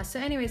 So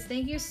anyways,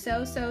 thank you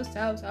so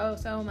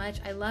much.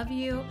 I love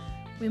you.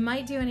 We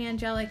might do an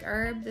angelic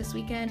herb this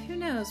weekend. Who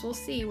knows? We'll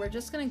see. We're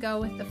just going to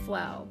go with the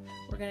flow.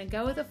 We're going to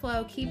go with the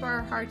flow, keep our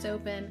hearts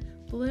open,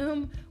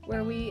 bloom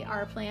where we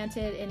are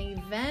planted, and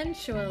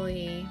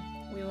eventually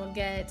we will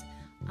get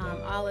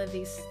all of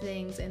these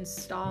things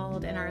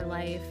installed in our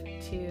life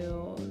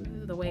to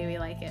the way we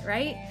like it,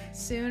 right?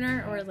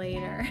 Sooner or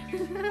later.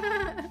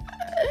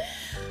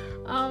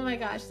 Oh my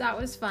gosh, that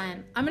was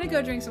fun. I'm going to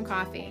go drink some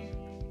coffee,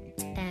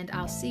 and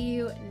I'll see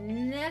you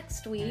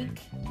next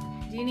week.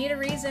 Do you need a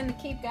reason to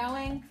keep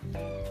going?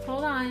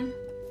 Hold on.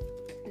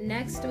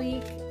 Next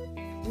week,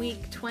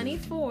 week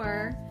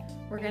 24,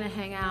 we're going to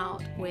hang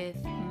out with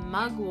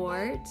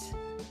Mugwort,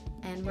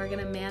 and we're going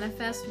to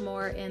manifest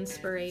more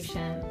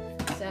inspiration.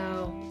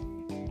 So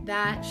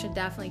that should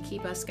definitely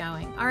keep us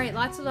going. All right,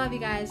 lots of love, you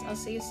guys. I'll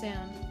see you soon.